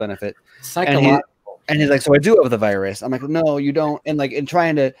people's benefit. Psychological. And he's like, so I do have the virus. I'm like, no, you don't. And like, in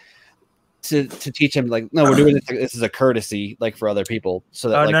trying to teach him, like, no, we're doing this. This is a courtesy, like for other people. So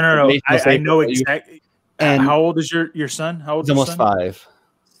that no. I know exactly. And how old is your son? How old? He's almost 5.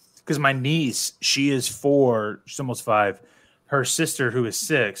 Because my niece, she is 4. She's almost 5. Her sister, who is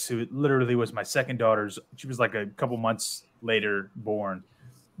 6, who literally was my second daughter's, she was like a couple months later born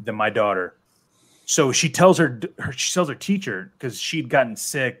than my daughter. So she tells her teacher, because she'd gotten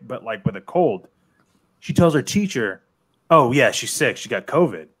sick, but like with a cold. She tells her teacher, "Oh yeah, she's sick. She got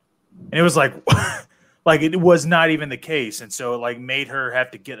COVID," and it was like, like it was not even the case. And so it like made her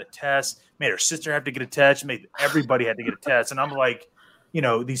have to get a test, made her sister have to get a test, made everybody had to get a test. And I'm like,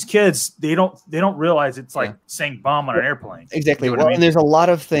 these kids, they don't realize it's like saying bomb on an airplane. Exactly. You know what I mean? And there's a lot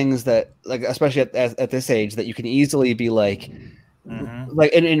of things that, like, especially at this age, that you can easily be like,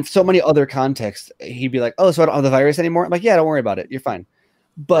 like in so many other contexts, he'd be like, "Oh, so I don't have the virus anymore." I'm like, "Yeah, don't worry about it. You're fine."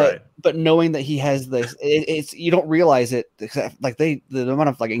 But knowing that he has this, it's you don't realize it. Like the amount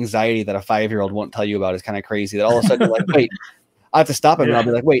of like anxiety that a 5-year-old won't tell you about is kind of crazy. That all of a sudden you're like, wait, I have to stop him, and I'll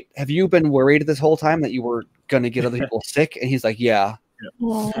be like, wait, have you been worried this whole time that you were going to get other people sick? And he's like, yeah.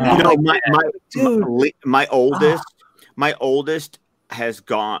 My oldest has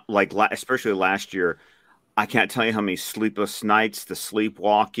gone, like, especially last year. I can't tell you how many sleepless nights, the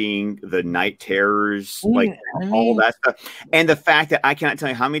sleepwalking, the night terrors, all that stuff. And the fact that I cannot tell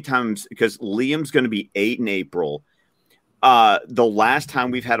you how many times, because Liam's going to be 8 in April. The last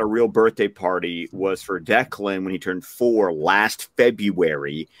time we've had a real birthday party was for Declan when he turned 4 last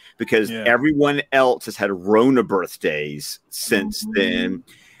February, because everyone else has had Rona birthdays since then.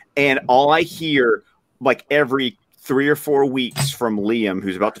 And all I hear, like, every 3 or 4 weeks from Liam,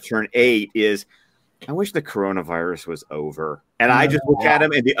 who's about to turn 8, is, I wish the coronavirus was over. And I just look at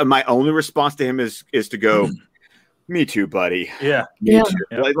him, and my only response to him is to go, me too, buddy. Yeah. Me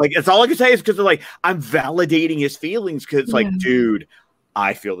too. Like, it's all I can say is because, like, I'm validating his feelings, because it's like, dude,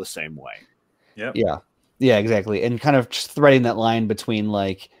 I feel the same way. Yep. Yeah, exactly. And kind of just threading that line between,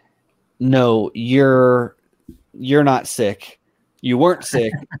 like, no, you're not sick. You weren't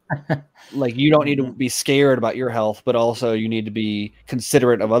sick. Like, you don't need to be scared about your health, but also you need to be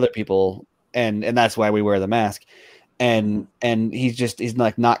considerate of other people. And that's why we wear the mask. And he's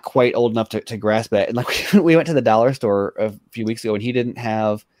like not quite old enough to grasp that. And like we went to the dollar store a few weeks ago, and he didn't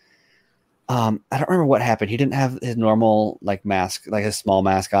have I don't remember what happened. He didn't have his normal like mask, like his small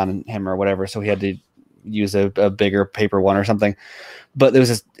mask on him or whatever. So he had to use a bigger paper one or something. But there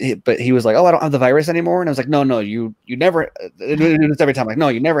was but he was like, "Oh, I don't have the virus anymore." And I was like, "No, you never." It's every time, like, "No,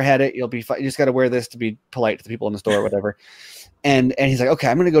 you never had it. You'll be fine. You just got to wear this to be polite to the people in the store or whatever." And he's like, "Okay,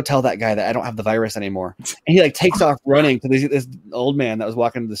 I'm going to go tell that guy that I don't have the virus anymore." And he like takes off running to this old man that was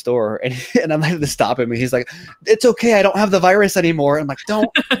walking to the store. And I'm like to stop him. And he's like, "It's okay. I don't have the virus anymore." I'm like, "Don't."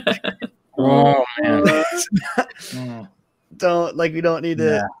 Oh, man. Don't, like, we don't need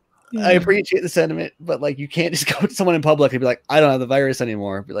to. I appreciate the sentiment, but like, you can't just go to someone in public and be like, "I don't have the virus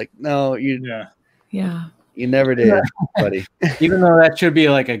anymore." Be like, "No, you never did, buddy." Even though that should be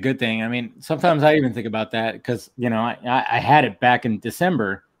like a good thing. I mean, sometimes I even think about that because, I had it back in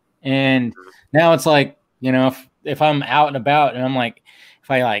December, and now it's like, if I'm out and about and I'm like, if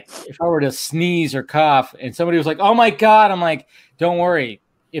I were to sneeze or cough and somebody was like, "Oh my God," I'm like, "Don't worry.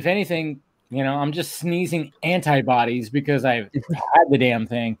 If anything, I'm just sneezing antibodies because I've had the damn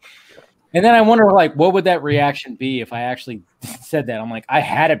thing." And then I wonder, like, what would that reaction be if I actually said that? I'm like, I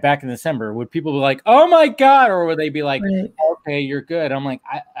had it back in December. Would people be like, "Oh my God," or would they be like, "Okay, you're good"? I'm like,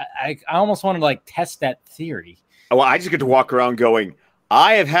 I almost want to like test that theory. Well, I just get to walk around going,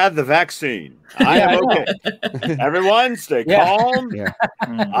 "I have had the vaccine. I am okay. Everyone, stay calm.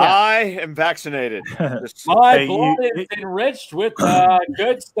 I am vaccinated. My blood is enriched with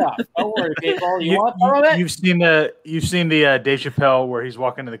good stuff. Don't worry, people. You want some of it?" You've seen the Dave Chappelle where he's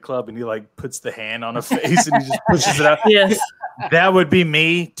walking to the club and he like puts the hand on a face and he just pushes it out. Yes, that would be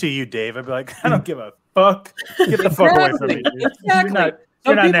me to you, Dave. I'd be like, "I don't give a fuck. Get the fuck away from me, dude.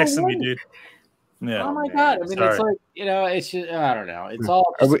 You're not next to me, dude." Yeah. Oh my God. I mean, it's like, it's just, I don't know. It's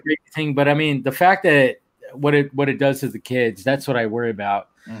all just a great thing. But I mean, the fact that what it does to the kids, that's what I worry about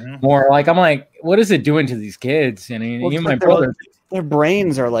more. Like, I'm like, what is it doing to these kids? And even my brother, their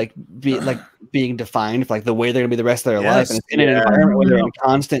brains are like being defined, like the way they're gonna be the rest of their life. And it's in an environment where they're in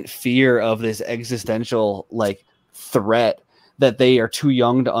constant fear of this existential like threat that they are too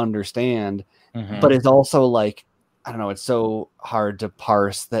young to understand. But it's also like, I don't know, it's so hard to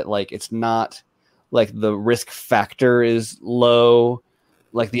parse that, like, it's not like the risk factor is low,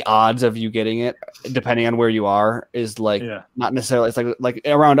 like the odds of you getting it, depending on where you are, is like not necessarily. It's like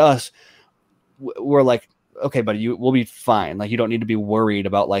around us, we're like, "Okay, buddy, we'll be fine. Like, you don't need to be worried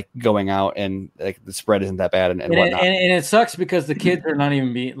about like going out and like the spread isn't that bad and whatnot." And it sucks because the kids are not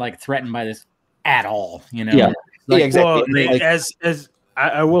even being like threatened by this at all. Yeah, exactly. Well, as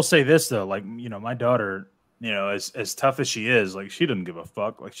I will say this though, like, my daughter, as tough as she is, like, she doesn't give a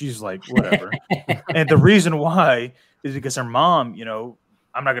fuck. Like, she's like, whatever. And the reason why is because her mom,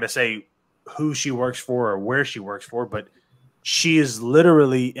 I'm not going to say who she works for or where she works for, but she is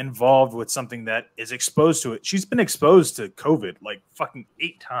literally involved with something that is exposed to it. She's been exposed to COVID like fucking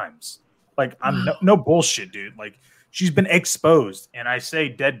 8 times. Like, I'm no bullshit, dude. Like, she's been exposed. And I say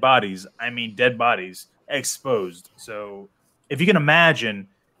dead bodies, I mean dead bodies exposed. So if you can imagine,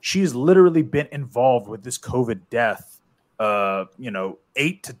 she's literally been involved with this COVID death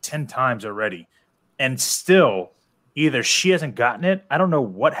 8 to 10 times already, and still either she hasn't gotten it. I don't know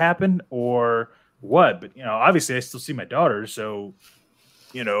what happened or what, but obviously I still see my daughter, so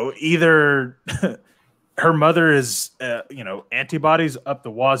either her mother is antibodies up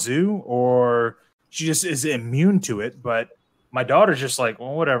the wazoo, or she just is immune to it. But my daughter's just like,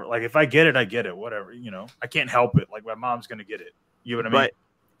 well, whatever. Like, if I get it, I get it. Whatever. I can't help it. Like, my mom's gonna get it. You know what I mean?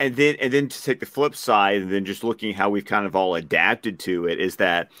 And then to take the flip side, and then just looking at how we've kind of all adapted to it, is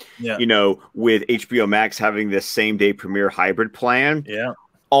that with HBO Max having this same day premiere hybrid plan. Yeah.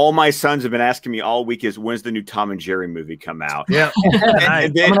 All my sons have been asking me all week is, when's the new Tom and Jerry movie come out? Yeah.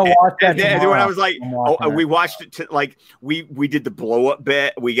 and then when I was like, we watched it we did the blow up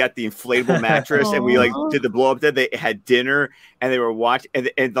bed. We got the inflatable mattress and we did the blow up bed. They had dinner and they were watching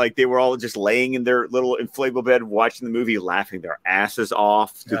and they were all just laying in their little inflatable bed watching the movie, laughing their asses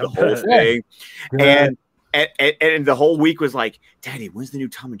off through the whole thing. And the whole week was like, Daddy, when's the new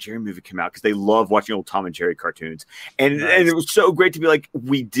Tom and Jerry movie come out? Because they love watching old Tom and Jerry cartoons. And it was so great to be like,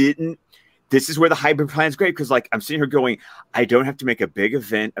 we didn't. This is where the hybrid plan is great, because I'm sitting here going, I don't have to make a big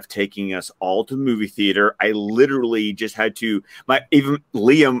event of taking us all to the movie theater. I literally just had to. Even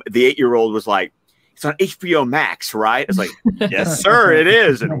Liam, the 8-year-old, was like, it's on HBO Max, right? It's like, yes, sir, it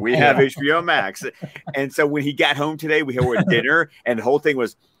is. And we have HBO Max. And so when he got home today, we had dinner, and the whole thing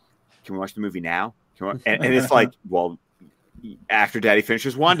was, can we watch the movie now? And it's like, well, after Daddy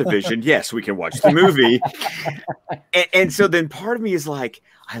finishes WandaVision, yes, we can watch the movie. and so then part of me is like,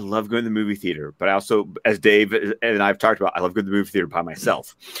 I love going to the movie theater, but I also, as Dave and I've talked about, I love going to the movie theater by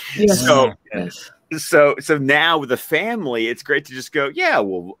myself. Yes. So now with the family, it's great to just go,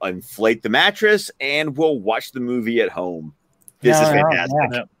 we'll inflate the mattress and we'll watch the movie at home. This is fantastic.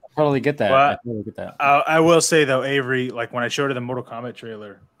 Yeah. Totally get that. Well, I totally get that. I will say though, Avery, like when I showed her the Mortal Kombat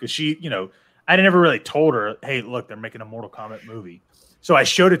trailer, because she, I never really told her, hey, look, they're making a Mortal Kombat movie. So I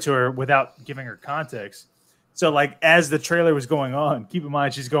showed it to her without giving her context. So as the trailer was going on, keep in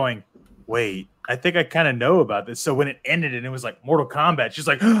mind, she's going, wait, I think I kind of know about this. So when it ended and it was like Mortal Kombat, she's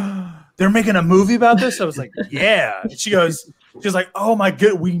like, they're making a movie about this? I was like, yeah. And she's like, oh my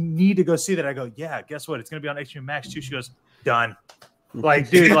God, we need to go see that. I go, yeah, guess what? It's going to be on HBO Max too. She goes, done.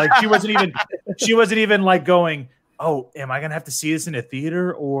 Dude, she wasn't even like going, oh, am I going to have to see this in a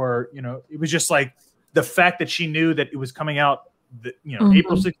theater? Or, it was just like the fact that she knew that it was coming out,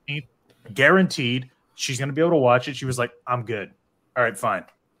 April 16th, guaranteed she's going to be able to watch it. She was like, I'm good. All right, fine.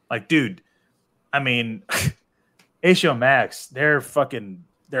 Like, dude, I mean, HBO Max, they're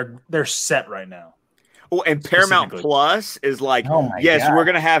set right now. Oh, and Paramount Plus is like, yes, we're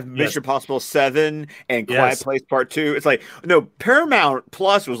going to have Mission Impossible 7 and Quiet Place Part 2. It's like, no, Paramount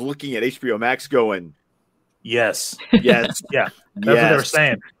Plus was looking at HBO Max going, yes. Yeah. That's what they were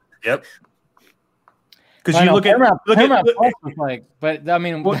saying. Yep. Because you look Paramount at Plus, like, but I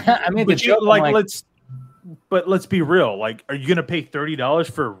mean, I mean, let's be real. Like, are you going to pay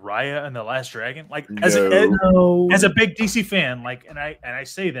 $30 for Raya and the Last Dragon? Like, No. as a big DC fan, like, and I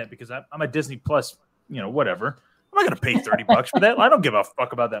say that because I'm a Disney Plus, whatever. I'm not going to pay $30 for that. I don't give a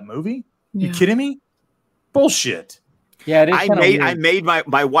fuck about that movie. You kidding me? Bullshit. Yeah, it is I made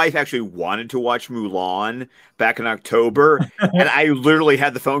my wife actually wanted to watch Mulan back in October, and I literally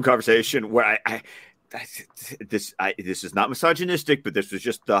had the phone conversation where this is not misogynistic, but this was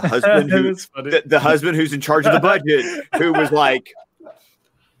just the husband the husband who's in charge of the budget, who was like,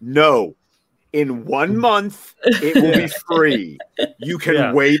 no, in 1 month it will be free. You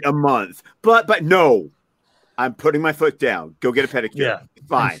can wait a month, but no, I'm putting my foot down. Go get a pedicure. Yeah,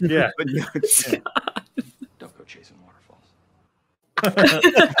 fine. Yeah, but Don't go chasing waterfalls.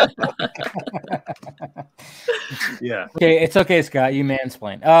 Yeah. Okay, it's okay, Scott. You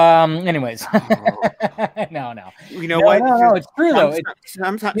mansplain. Anyways. No. You know what? No, it's true though.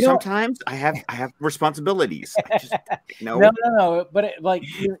 Sometimes I have responsibilities. No. But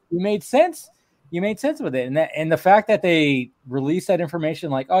you made sense. You made sense with it, and the fact that they released that information,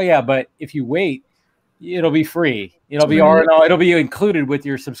 like, oh yeah, but if you wait, it'll be free. It'll be included with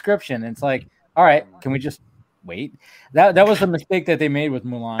your subscription. And it's like, all right, can we just wait? That was the mistake that they made with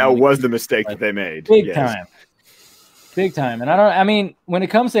Mulan. That was the mistake that they made. Big time. And I mean, when it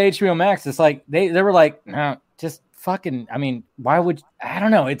comes to HBO Max, it's like they were like, no, just fucking. I mean, why would I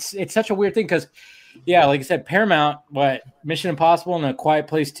don't know? It's such a weird thing because, yeah, like I said, Paramount, Mission Impossible and A Quiet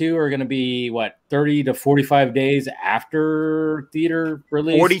Place 2 are going to be 30 to 45 days after theater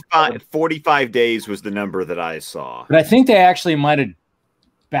release. 45 days was the number that I saw. But I think they actually might have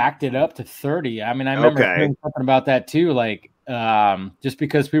backed it up to 30. I mean, I remember hearing something about that too. Like, just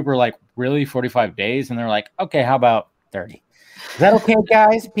because people were like, really 45 days? And they're like, okay, how about 30? Is that okay,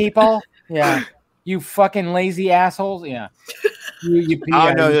 guys, people? Yeah. You fucking lazy assholes. Yeah.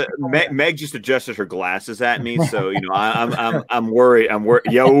 No, Meg just adjusted her glasses at me, so I'm worried. I'm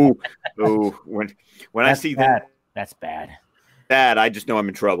worried. Yo, when I see that, that's bad. That I just know I'm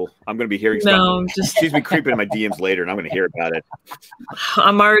in trouble. I'm going to be hearing stuff. She's been creeping in my DMs later, and I'm going to hear about it.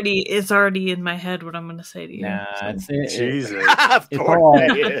 It's already in my head what I'm going to say to you. Nah, Jesus.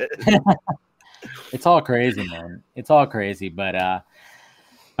 It's all crazy, man. It's all crazy, but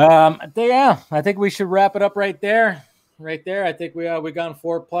yeah, I think we should wrap it up right there. Right there, I think we gone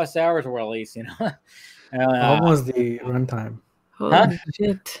 4+ hours, or at least almost the runtime. Holy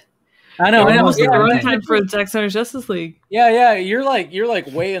shit! I know. Almost the runtime for Zack Snyder's Justice League. Yeah. You're like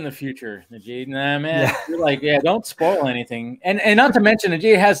way in the future, Najee. Nah, man. Yeah. You're like, don't spoil anything. And not to mention,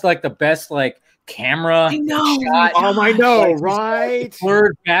 Najee has like the best camera. I know. Shot. I know, right?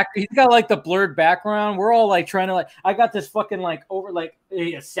 Blurred back. He's got like the blurred background. We're all like trying to I got this fucking over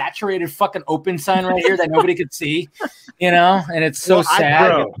a saturated fucking open sign right here that nobody could see, and it's so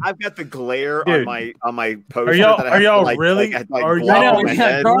sad. I've got the glare on my poster. Are y'all really? I have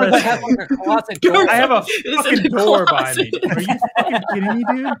a fucking door behind me. Are you fucking kidding me,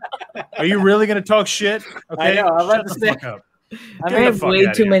 dude? Are you really gonna talk shit? Okay, I know. I'm about to say. I have way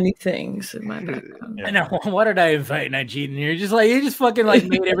too many things in my background. I know. What did I invite Najee in here? Just you just fucking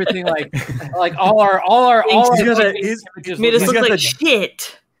made everything like all our he's made us look like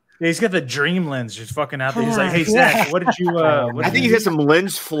shit. Yeah, he's got the dream lens just fucking out there. He's like, hey Zach, what did you I think he has some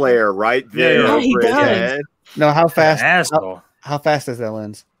lens flare right there. Yeah, he does. No, how fast how fast is that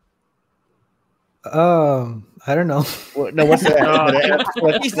lens? I don't know. What's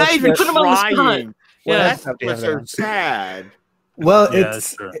that? He's not even trying. Yeah, that's so sad. Well,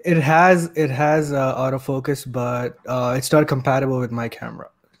 it has autofocus, but it's not compatible with my camera,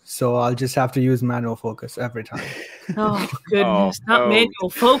 so I'll just have to use manual focus every time. Oh goodness, not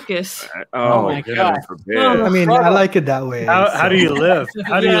manual focus. Oh my god! I mean, I like it that way. How do you live?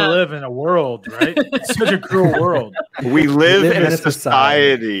 How do you live in a world, right? It's such a cruel world. We live in a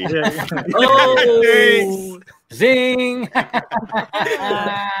society. Oh, zing!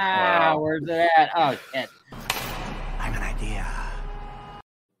 Wow. Where's it at? Oh shit! I'm an idea.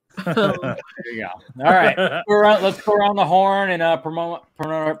 There you go. All right, let's go around the horn and promote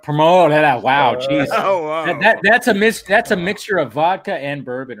that. Wow, jeez. Oh, wow. That's a mixture of vodka and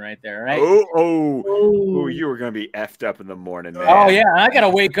bourbon right there, right? Oh, you were gonna be effed up in the morning, man. Oh yeah, I gotta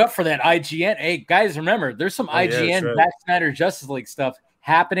wake up for that IGN. Hey guys, remember there's some IGN Zack Snyder Justice League stuff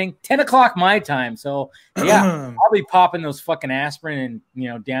happening 10 o'clock my time. So yeah, I'll be popping those fucking aspirin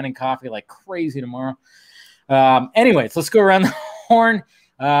and downing coffee like crazy tomorrow. Anyways, let's go around the horn.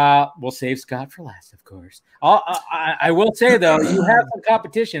 We'll save Scott for last, of course. I will say though, you have some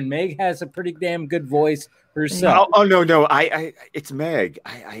competition. Meg has a pretty damn good voice herself. Oh no, it's Meg.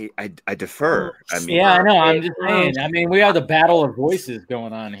 I defer. I mean, yeah, I know. I'm just saying. I mean, we have the battle of voices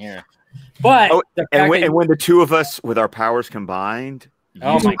going on here. But when the two of us with our powers combined.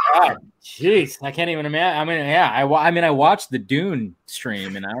 Oh my god, jeez! I can't even imagine. I mean, yeah, I watched the Dune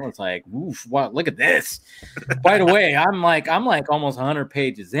stream and I was like, "Oof! What? Look at this!" By the way, I'm like almost 100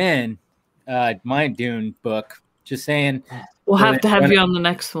 pages in my Dune book. Just saying. We'll have to have you on the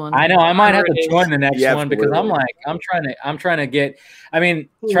next one. I know. I might have to join the next one because I'm trying to get. I mean,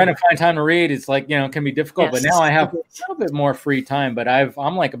 trying to find time to read. It's can be difficult. Yes, but now I have a little bit more free time. But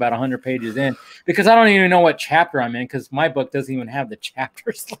I'm like about 100 pages in because I don't even know what chapter I'm in because my book doesn't even have the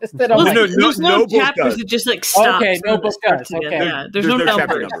chapters listed. There's no chapters. It just stops. Okay, no book does. Okay, yeah, there's no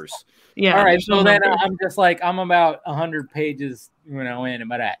chapter numbers. Yeah. All right. So then I'm just I'm about 100 pages, in.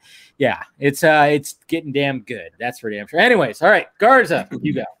 But yeah, it's getting damn good. That's for damn sure. Anyways, all right, Garza,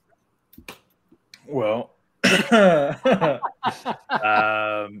 you go. Well, this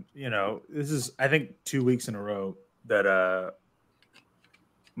is I think 2 weeks in a row that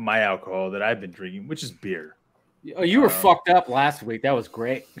my alcohol that I've been drinking, which is beer. Oh, you were fucked up last week. That was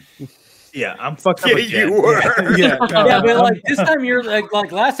great. Yeah, I'm fucked up. Yeah, again. you were. Yeah, but this time you're like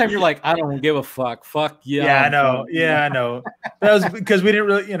last time you're like, I don't give a fuck. Fuck yeah. Yeah, I know. Yeah, I know. That was because we didn't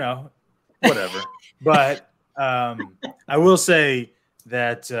really, whatever. But I will say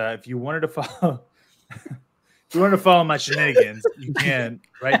that if you wanted to follow, my shenanigans, you can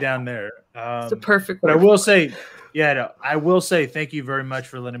right down there. It's a perfect. But I will say, I will say thank you very much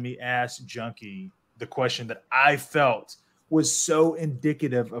for letting me ask Junkie the question that I felt was so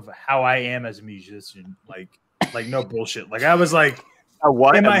indicative of how I am as a musician. Like no bullshit. Like I was like, a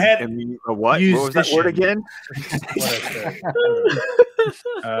what in my head? A what? What was that word again?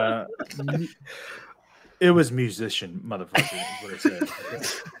 It was musician, motherfucker. Is what I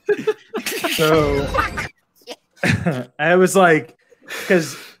said. So I was like,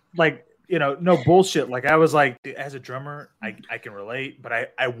 because no bullshit. Like I was like, as a drummer, I can relate, but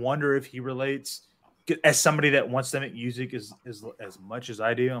I wonder if he relates as somebody that wants to make music as much as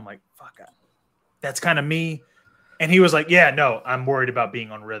I do. I'm like, fuck, that's kind of me. And he was like, yeah, no, I'm worried about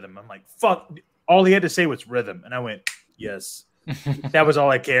being on rhythm. I'm like, fuck. All he had to say was rhythm, and I went, yes. That was all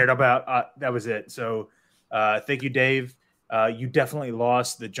I cared about. That was it. So, thank you, Dave. You definitely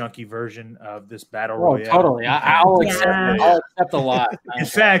lost the Junkie version of this battle royale. Totally. I'll accept a lot. In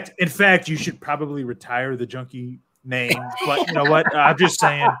fact, you should probably retire the Junkie name. But you know what? I'm just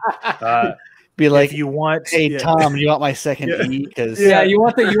saying. Be like, if you want, hey Tom, you want my second E? Because you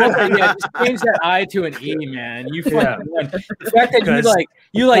want the just change that I to an E, man. You fucking won. The fact that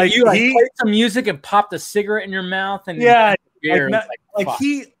you played some music and popped a cigarette in your mouth and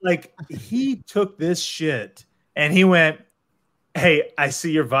he took this shit and he went, hey, I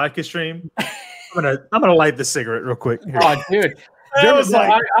see your vodka stream. I'm gonna light the cigarette real quick. Here. Oh, dude.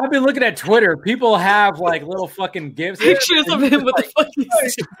 I've been looking at Twitter. People have like little fucking gifts. Pictures of him with the fucking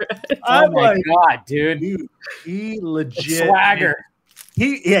cigarette. Oh my god, dude. He legit swagger.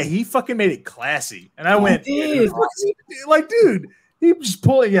 He fucking made it classy. And I went, like, dude, he just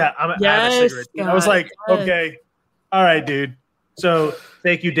pulling. Yeah, I'm a cigarette. God, I was like, okay, all right, dude. So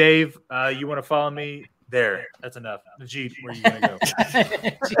thank you, Dave. You want to follow me? There. That's enough. Najee, where are you gonna go?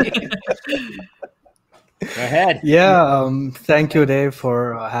 Go ahead. Yeah, thank you, Dave,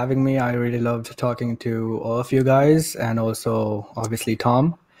 for having me. I really loved talking to all of you guys and also, obviously,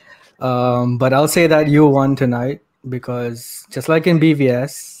 Tom. But I'll say that you won tonight because just like in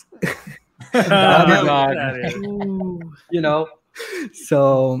BVS,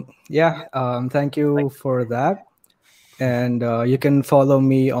 so yeah, thank you for that. And you can follow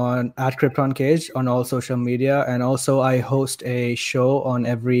me on @KryptonCage on all social media. And also I host a show on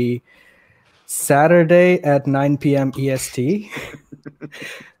every Saturday at 9 p.m. EST,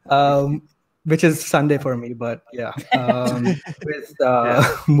 which is Sunday for me, but yeah, with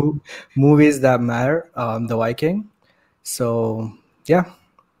movies that matter, The Viking. So yeah,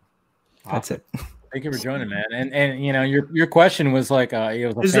 that's it. Thank you for joining, man. And your question was like,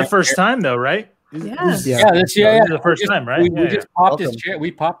 this is the first time though, right? Yes. Yeah, this is the first time, right? We just popped his chair.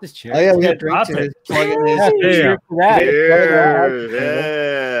 We popped his chair. Oh yeah, we got drinks. Yeah.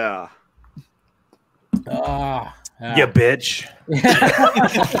 You bitch.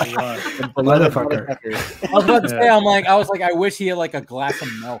 Motherfucker. I was about to say, I wish he had like a glass of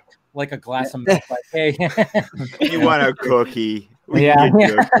milk. Like a glass of milk. Like, hey. You want a cookie?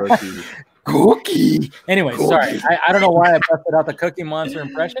 Cookie. Anyway, sorry. I don't know why I busted out the Cookie Monster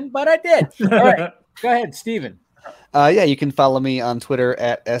impression, but I did. All right. Go ahead, Steven. You can follow me on Twitter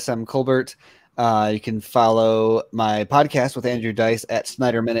at smcolbert. You can follow my podcast with Andrew Dice at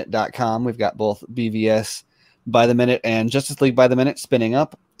SnyderMinute.com. We've got both BVS by the minute and Justice League by the minute spinning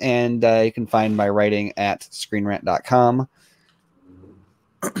up. And you can find my writing at ScreenRant.com.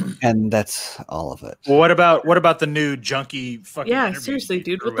 And that's all of it. Well, what about the new Junkie fucking interview seriously,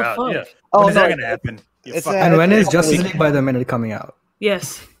 dude, what the fuck? Yeah. When is that gonna happen? And when is Justice League by the minute coming out?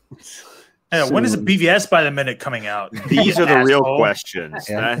 Yes. Yeah, when is the BVS by the minute coming out? These are the real questions.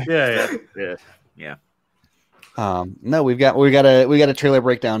 Yeah. No, we got a trailer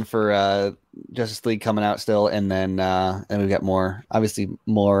breakdown for Justice League coming out still, and then we've got more. Obviously,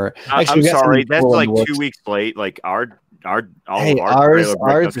 more. Actually, I'm sorry, that's like 2 weeks late. Like our ours came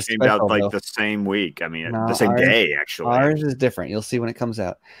out like the same week. I mean, the same day actually. Ours is different. You'll see when it comes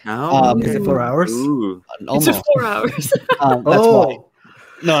out. Is it 4 hours? It's 4 hours. That's why.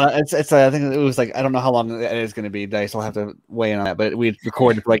 No, it's. I think it was like, I don't know how long it is going to be. Dice, I'll have to weigh in on that. But we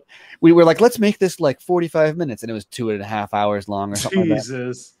recorded we were like, let's make this like 45 minutes, and it was 2.5 hours long or something.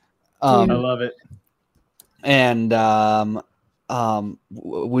 Jesus, like that. I love it. And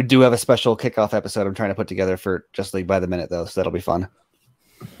we do have a special kickoff episode I'm trying to put together for Just League by the Minute, though, so that'll be fun.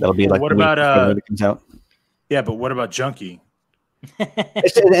 That'll be like what about when it comes out. Yeah, but what about Junkie?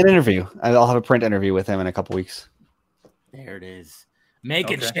 It's an interview. I'll have a print interview with him in a couple weeks. There it is.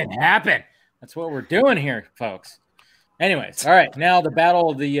 Making shit happen. That's what we're doing here, folks. Anyways, all right. Now the battle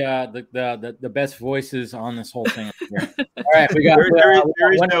of the best voices on this whole thing. All right, we got.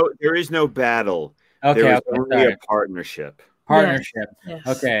 There is no battle. Okay, there is only a partnership. Yes.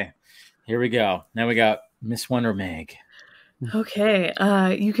 Okay, here we go. Now we got Miss Wonder Meg. Okay,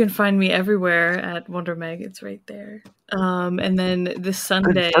 you can find me everywhere at Wonder Meg. It's right there. And then this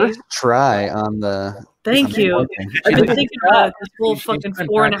Sunday. First try on the. Thank you. I've been thinking about this whole fucking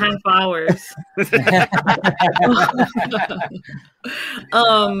 4.5 hours.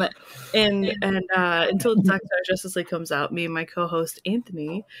 And until Zack Snyder Justice League comes out, me and my co-host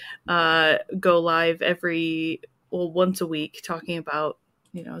Anthony go live once a week talking about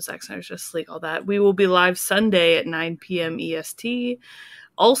Zack Snyder's Justice League, all that. We will be live Sunday at 9 p.m. EST.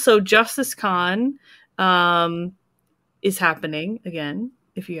 Also, Justice Con is happening again,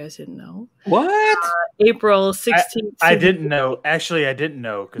 if you guys didn't know. What? April 16th. I didn't know. Actually, I didn't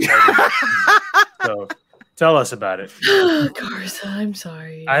know. So tell us about it. Garza, I'm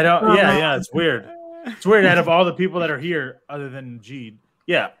sorry. I don't. Yeah, it's weird. It's weird out of all the people that are here, other than Jeed.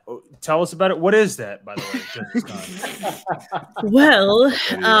 Yeah, tell us about it. What is that, by the way? Well,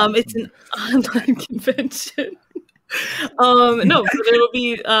 it's an online convention. So there will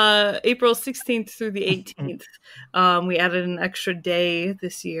be April 16th through the 18th. We added an extra day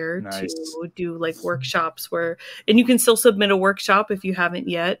this year to do like workshops and you can still submit a workshop if you haven't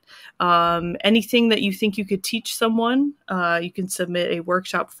yet. Anything that you think you could teach someone, you can submit a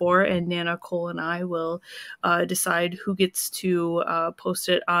workshop for, and Nana, Cole, and I will decide who gets to post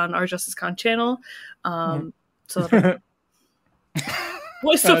it on our Justice Con channel.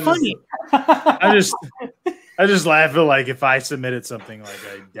 What's so funny? I just laugh at like if I submitted something, like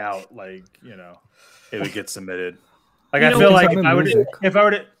I doubt it would get submitted. Like I feel like if I were to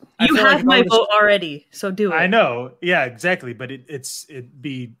you have my vote already, so do it. I know, yeah, exactly. But it'd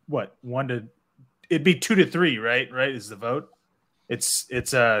be what it'd be 2 to 3, right? Right is the vote. It's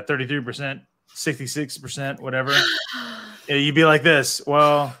 33%, 66%, whatever. Yeah, you'd be like this.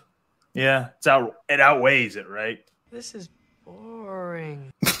 Well, yeah, it outweighs it, right? This is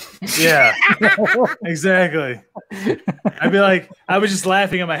boring. Yeah, exactly. I was just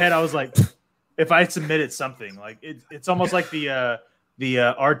laughing in my head. I was like, if I submitted something, like it's almost like the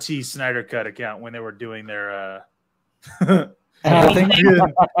RT Snyder Cut account when they were doing their their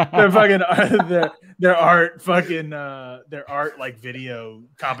art like video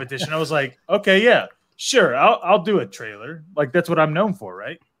competition. I was like, okay, yeah, sure, I'll do a trailer. Like that's what I'm known for,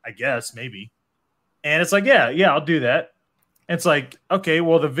 right? I guess maybe. And it's like, yeah, I'll do that. It's like, okay,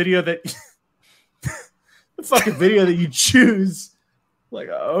 well, the video that the fucking video that you choose, like,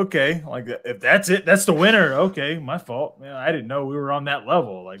 okay, like if that's it, that's the winner. Okay, my fault. Man, I didn't know we were on that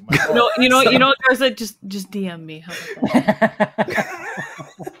level. Like, you know, guys, like just DM me. How about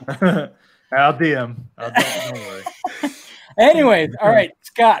that? I'll DM. Don't worry. Anyways, all right,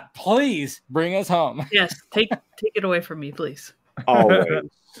 Scott, please bring us home. Yes, take it away from me, please. Always.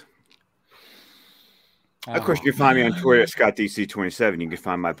 Of course, you can find me on Twitter at ScottDC27. You can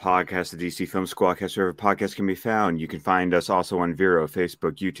find my podcast, the DC Film Squadcast, wherever podcasts can be found. You can find us also on Vero,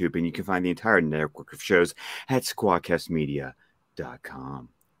 Facebook, YouTube, and you can find the entire network of shows at squadcastmedia.com.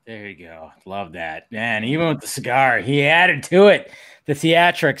 There you go. Love that. Man, even with the cigar, he added to it. The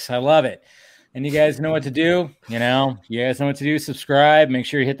theatrics. I love it. And you guys know what to do. You guys know what to do. Subscribe. Make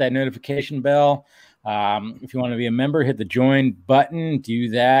sure you hit that notification bell. If you want to be a member, hit the join button, do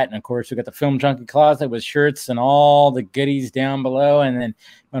that. And of course, we got the Film Junkie closet with shirts and all the goodies down below. And then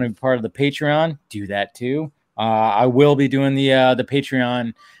if you want to be part of the Patreon, do that too. I will be doing the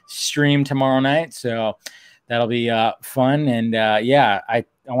Patreon stream tomorrow night, so that'll be fun. And I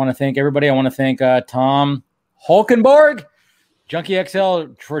want to thank everybody. I want to thank Tom Holkenborg, Junkie XL,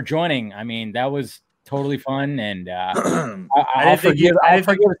 for joining. I mean, that was totally fun, and I'll forgive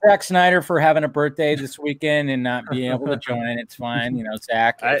Zack Snyder for having a birthday this weekend and not being able to join. It's fine,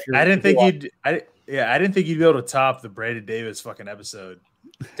 Zach. I didn't think you'd be able to top the Brandon Davis fucking episode,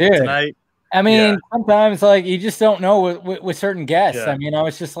 dude. Tonight. I mean, sometimes like you just don't know with certain guests. Yeah. I mean, I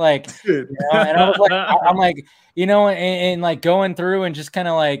was just like, and I was like, I'm like, and like going through and just kind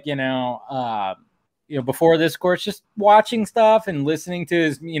of like, before this course, just watching stuff and listening to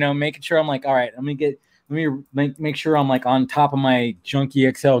his, making sure I'm like, all right, let me make sure I'm like on top of my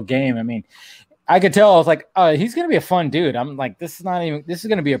Junkie XL game. I mean, I could tell I was like, oh, he's going to be a fun dude. I'm like, this is going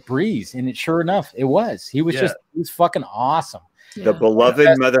to be a breeze. And sure enough, it was. He was he's fucking awesome. The beloved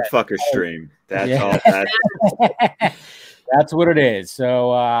motherfucker stream. That's all. That's what it is.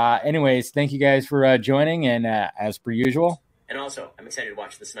 So anyways, thank you guys for joining. And as per usual. And also, I'm excited to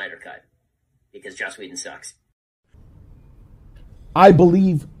watch the Snyder Cut. Because Joss Whedon sucks. I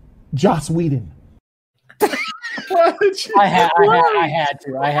believe Joss Whedon. I had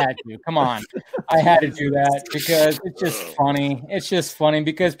to. Come on. I had to do that because it's just funny. It's just funny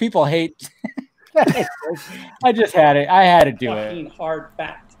because people hate. I just had it. I had to do it. Hard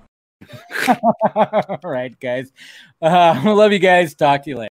fact. All right, guys. I love you guys. Talk to you later.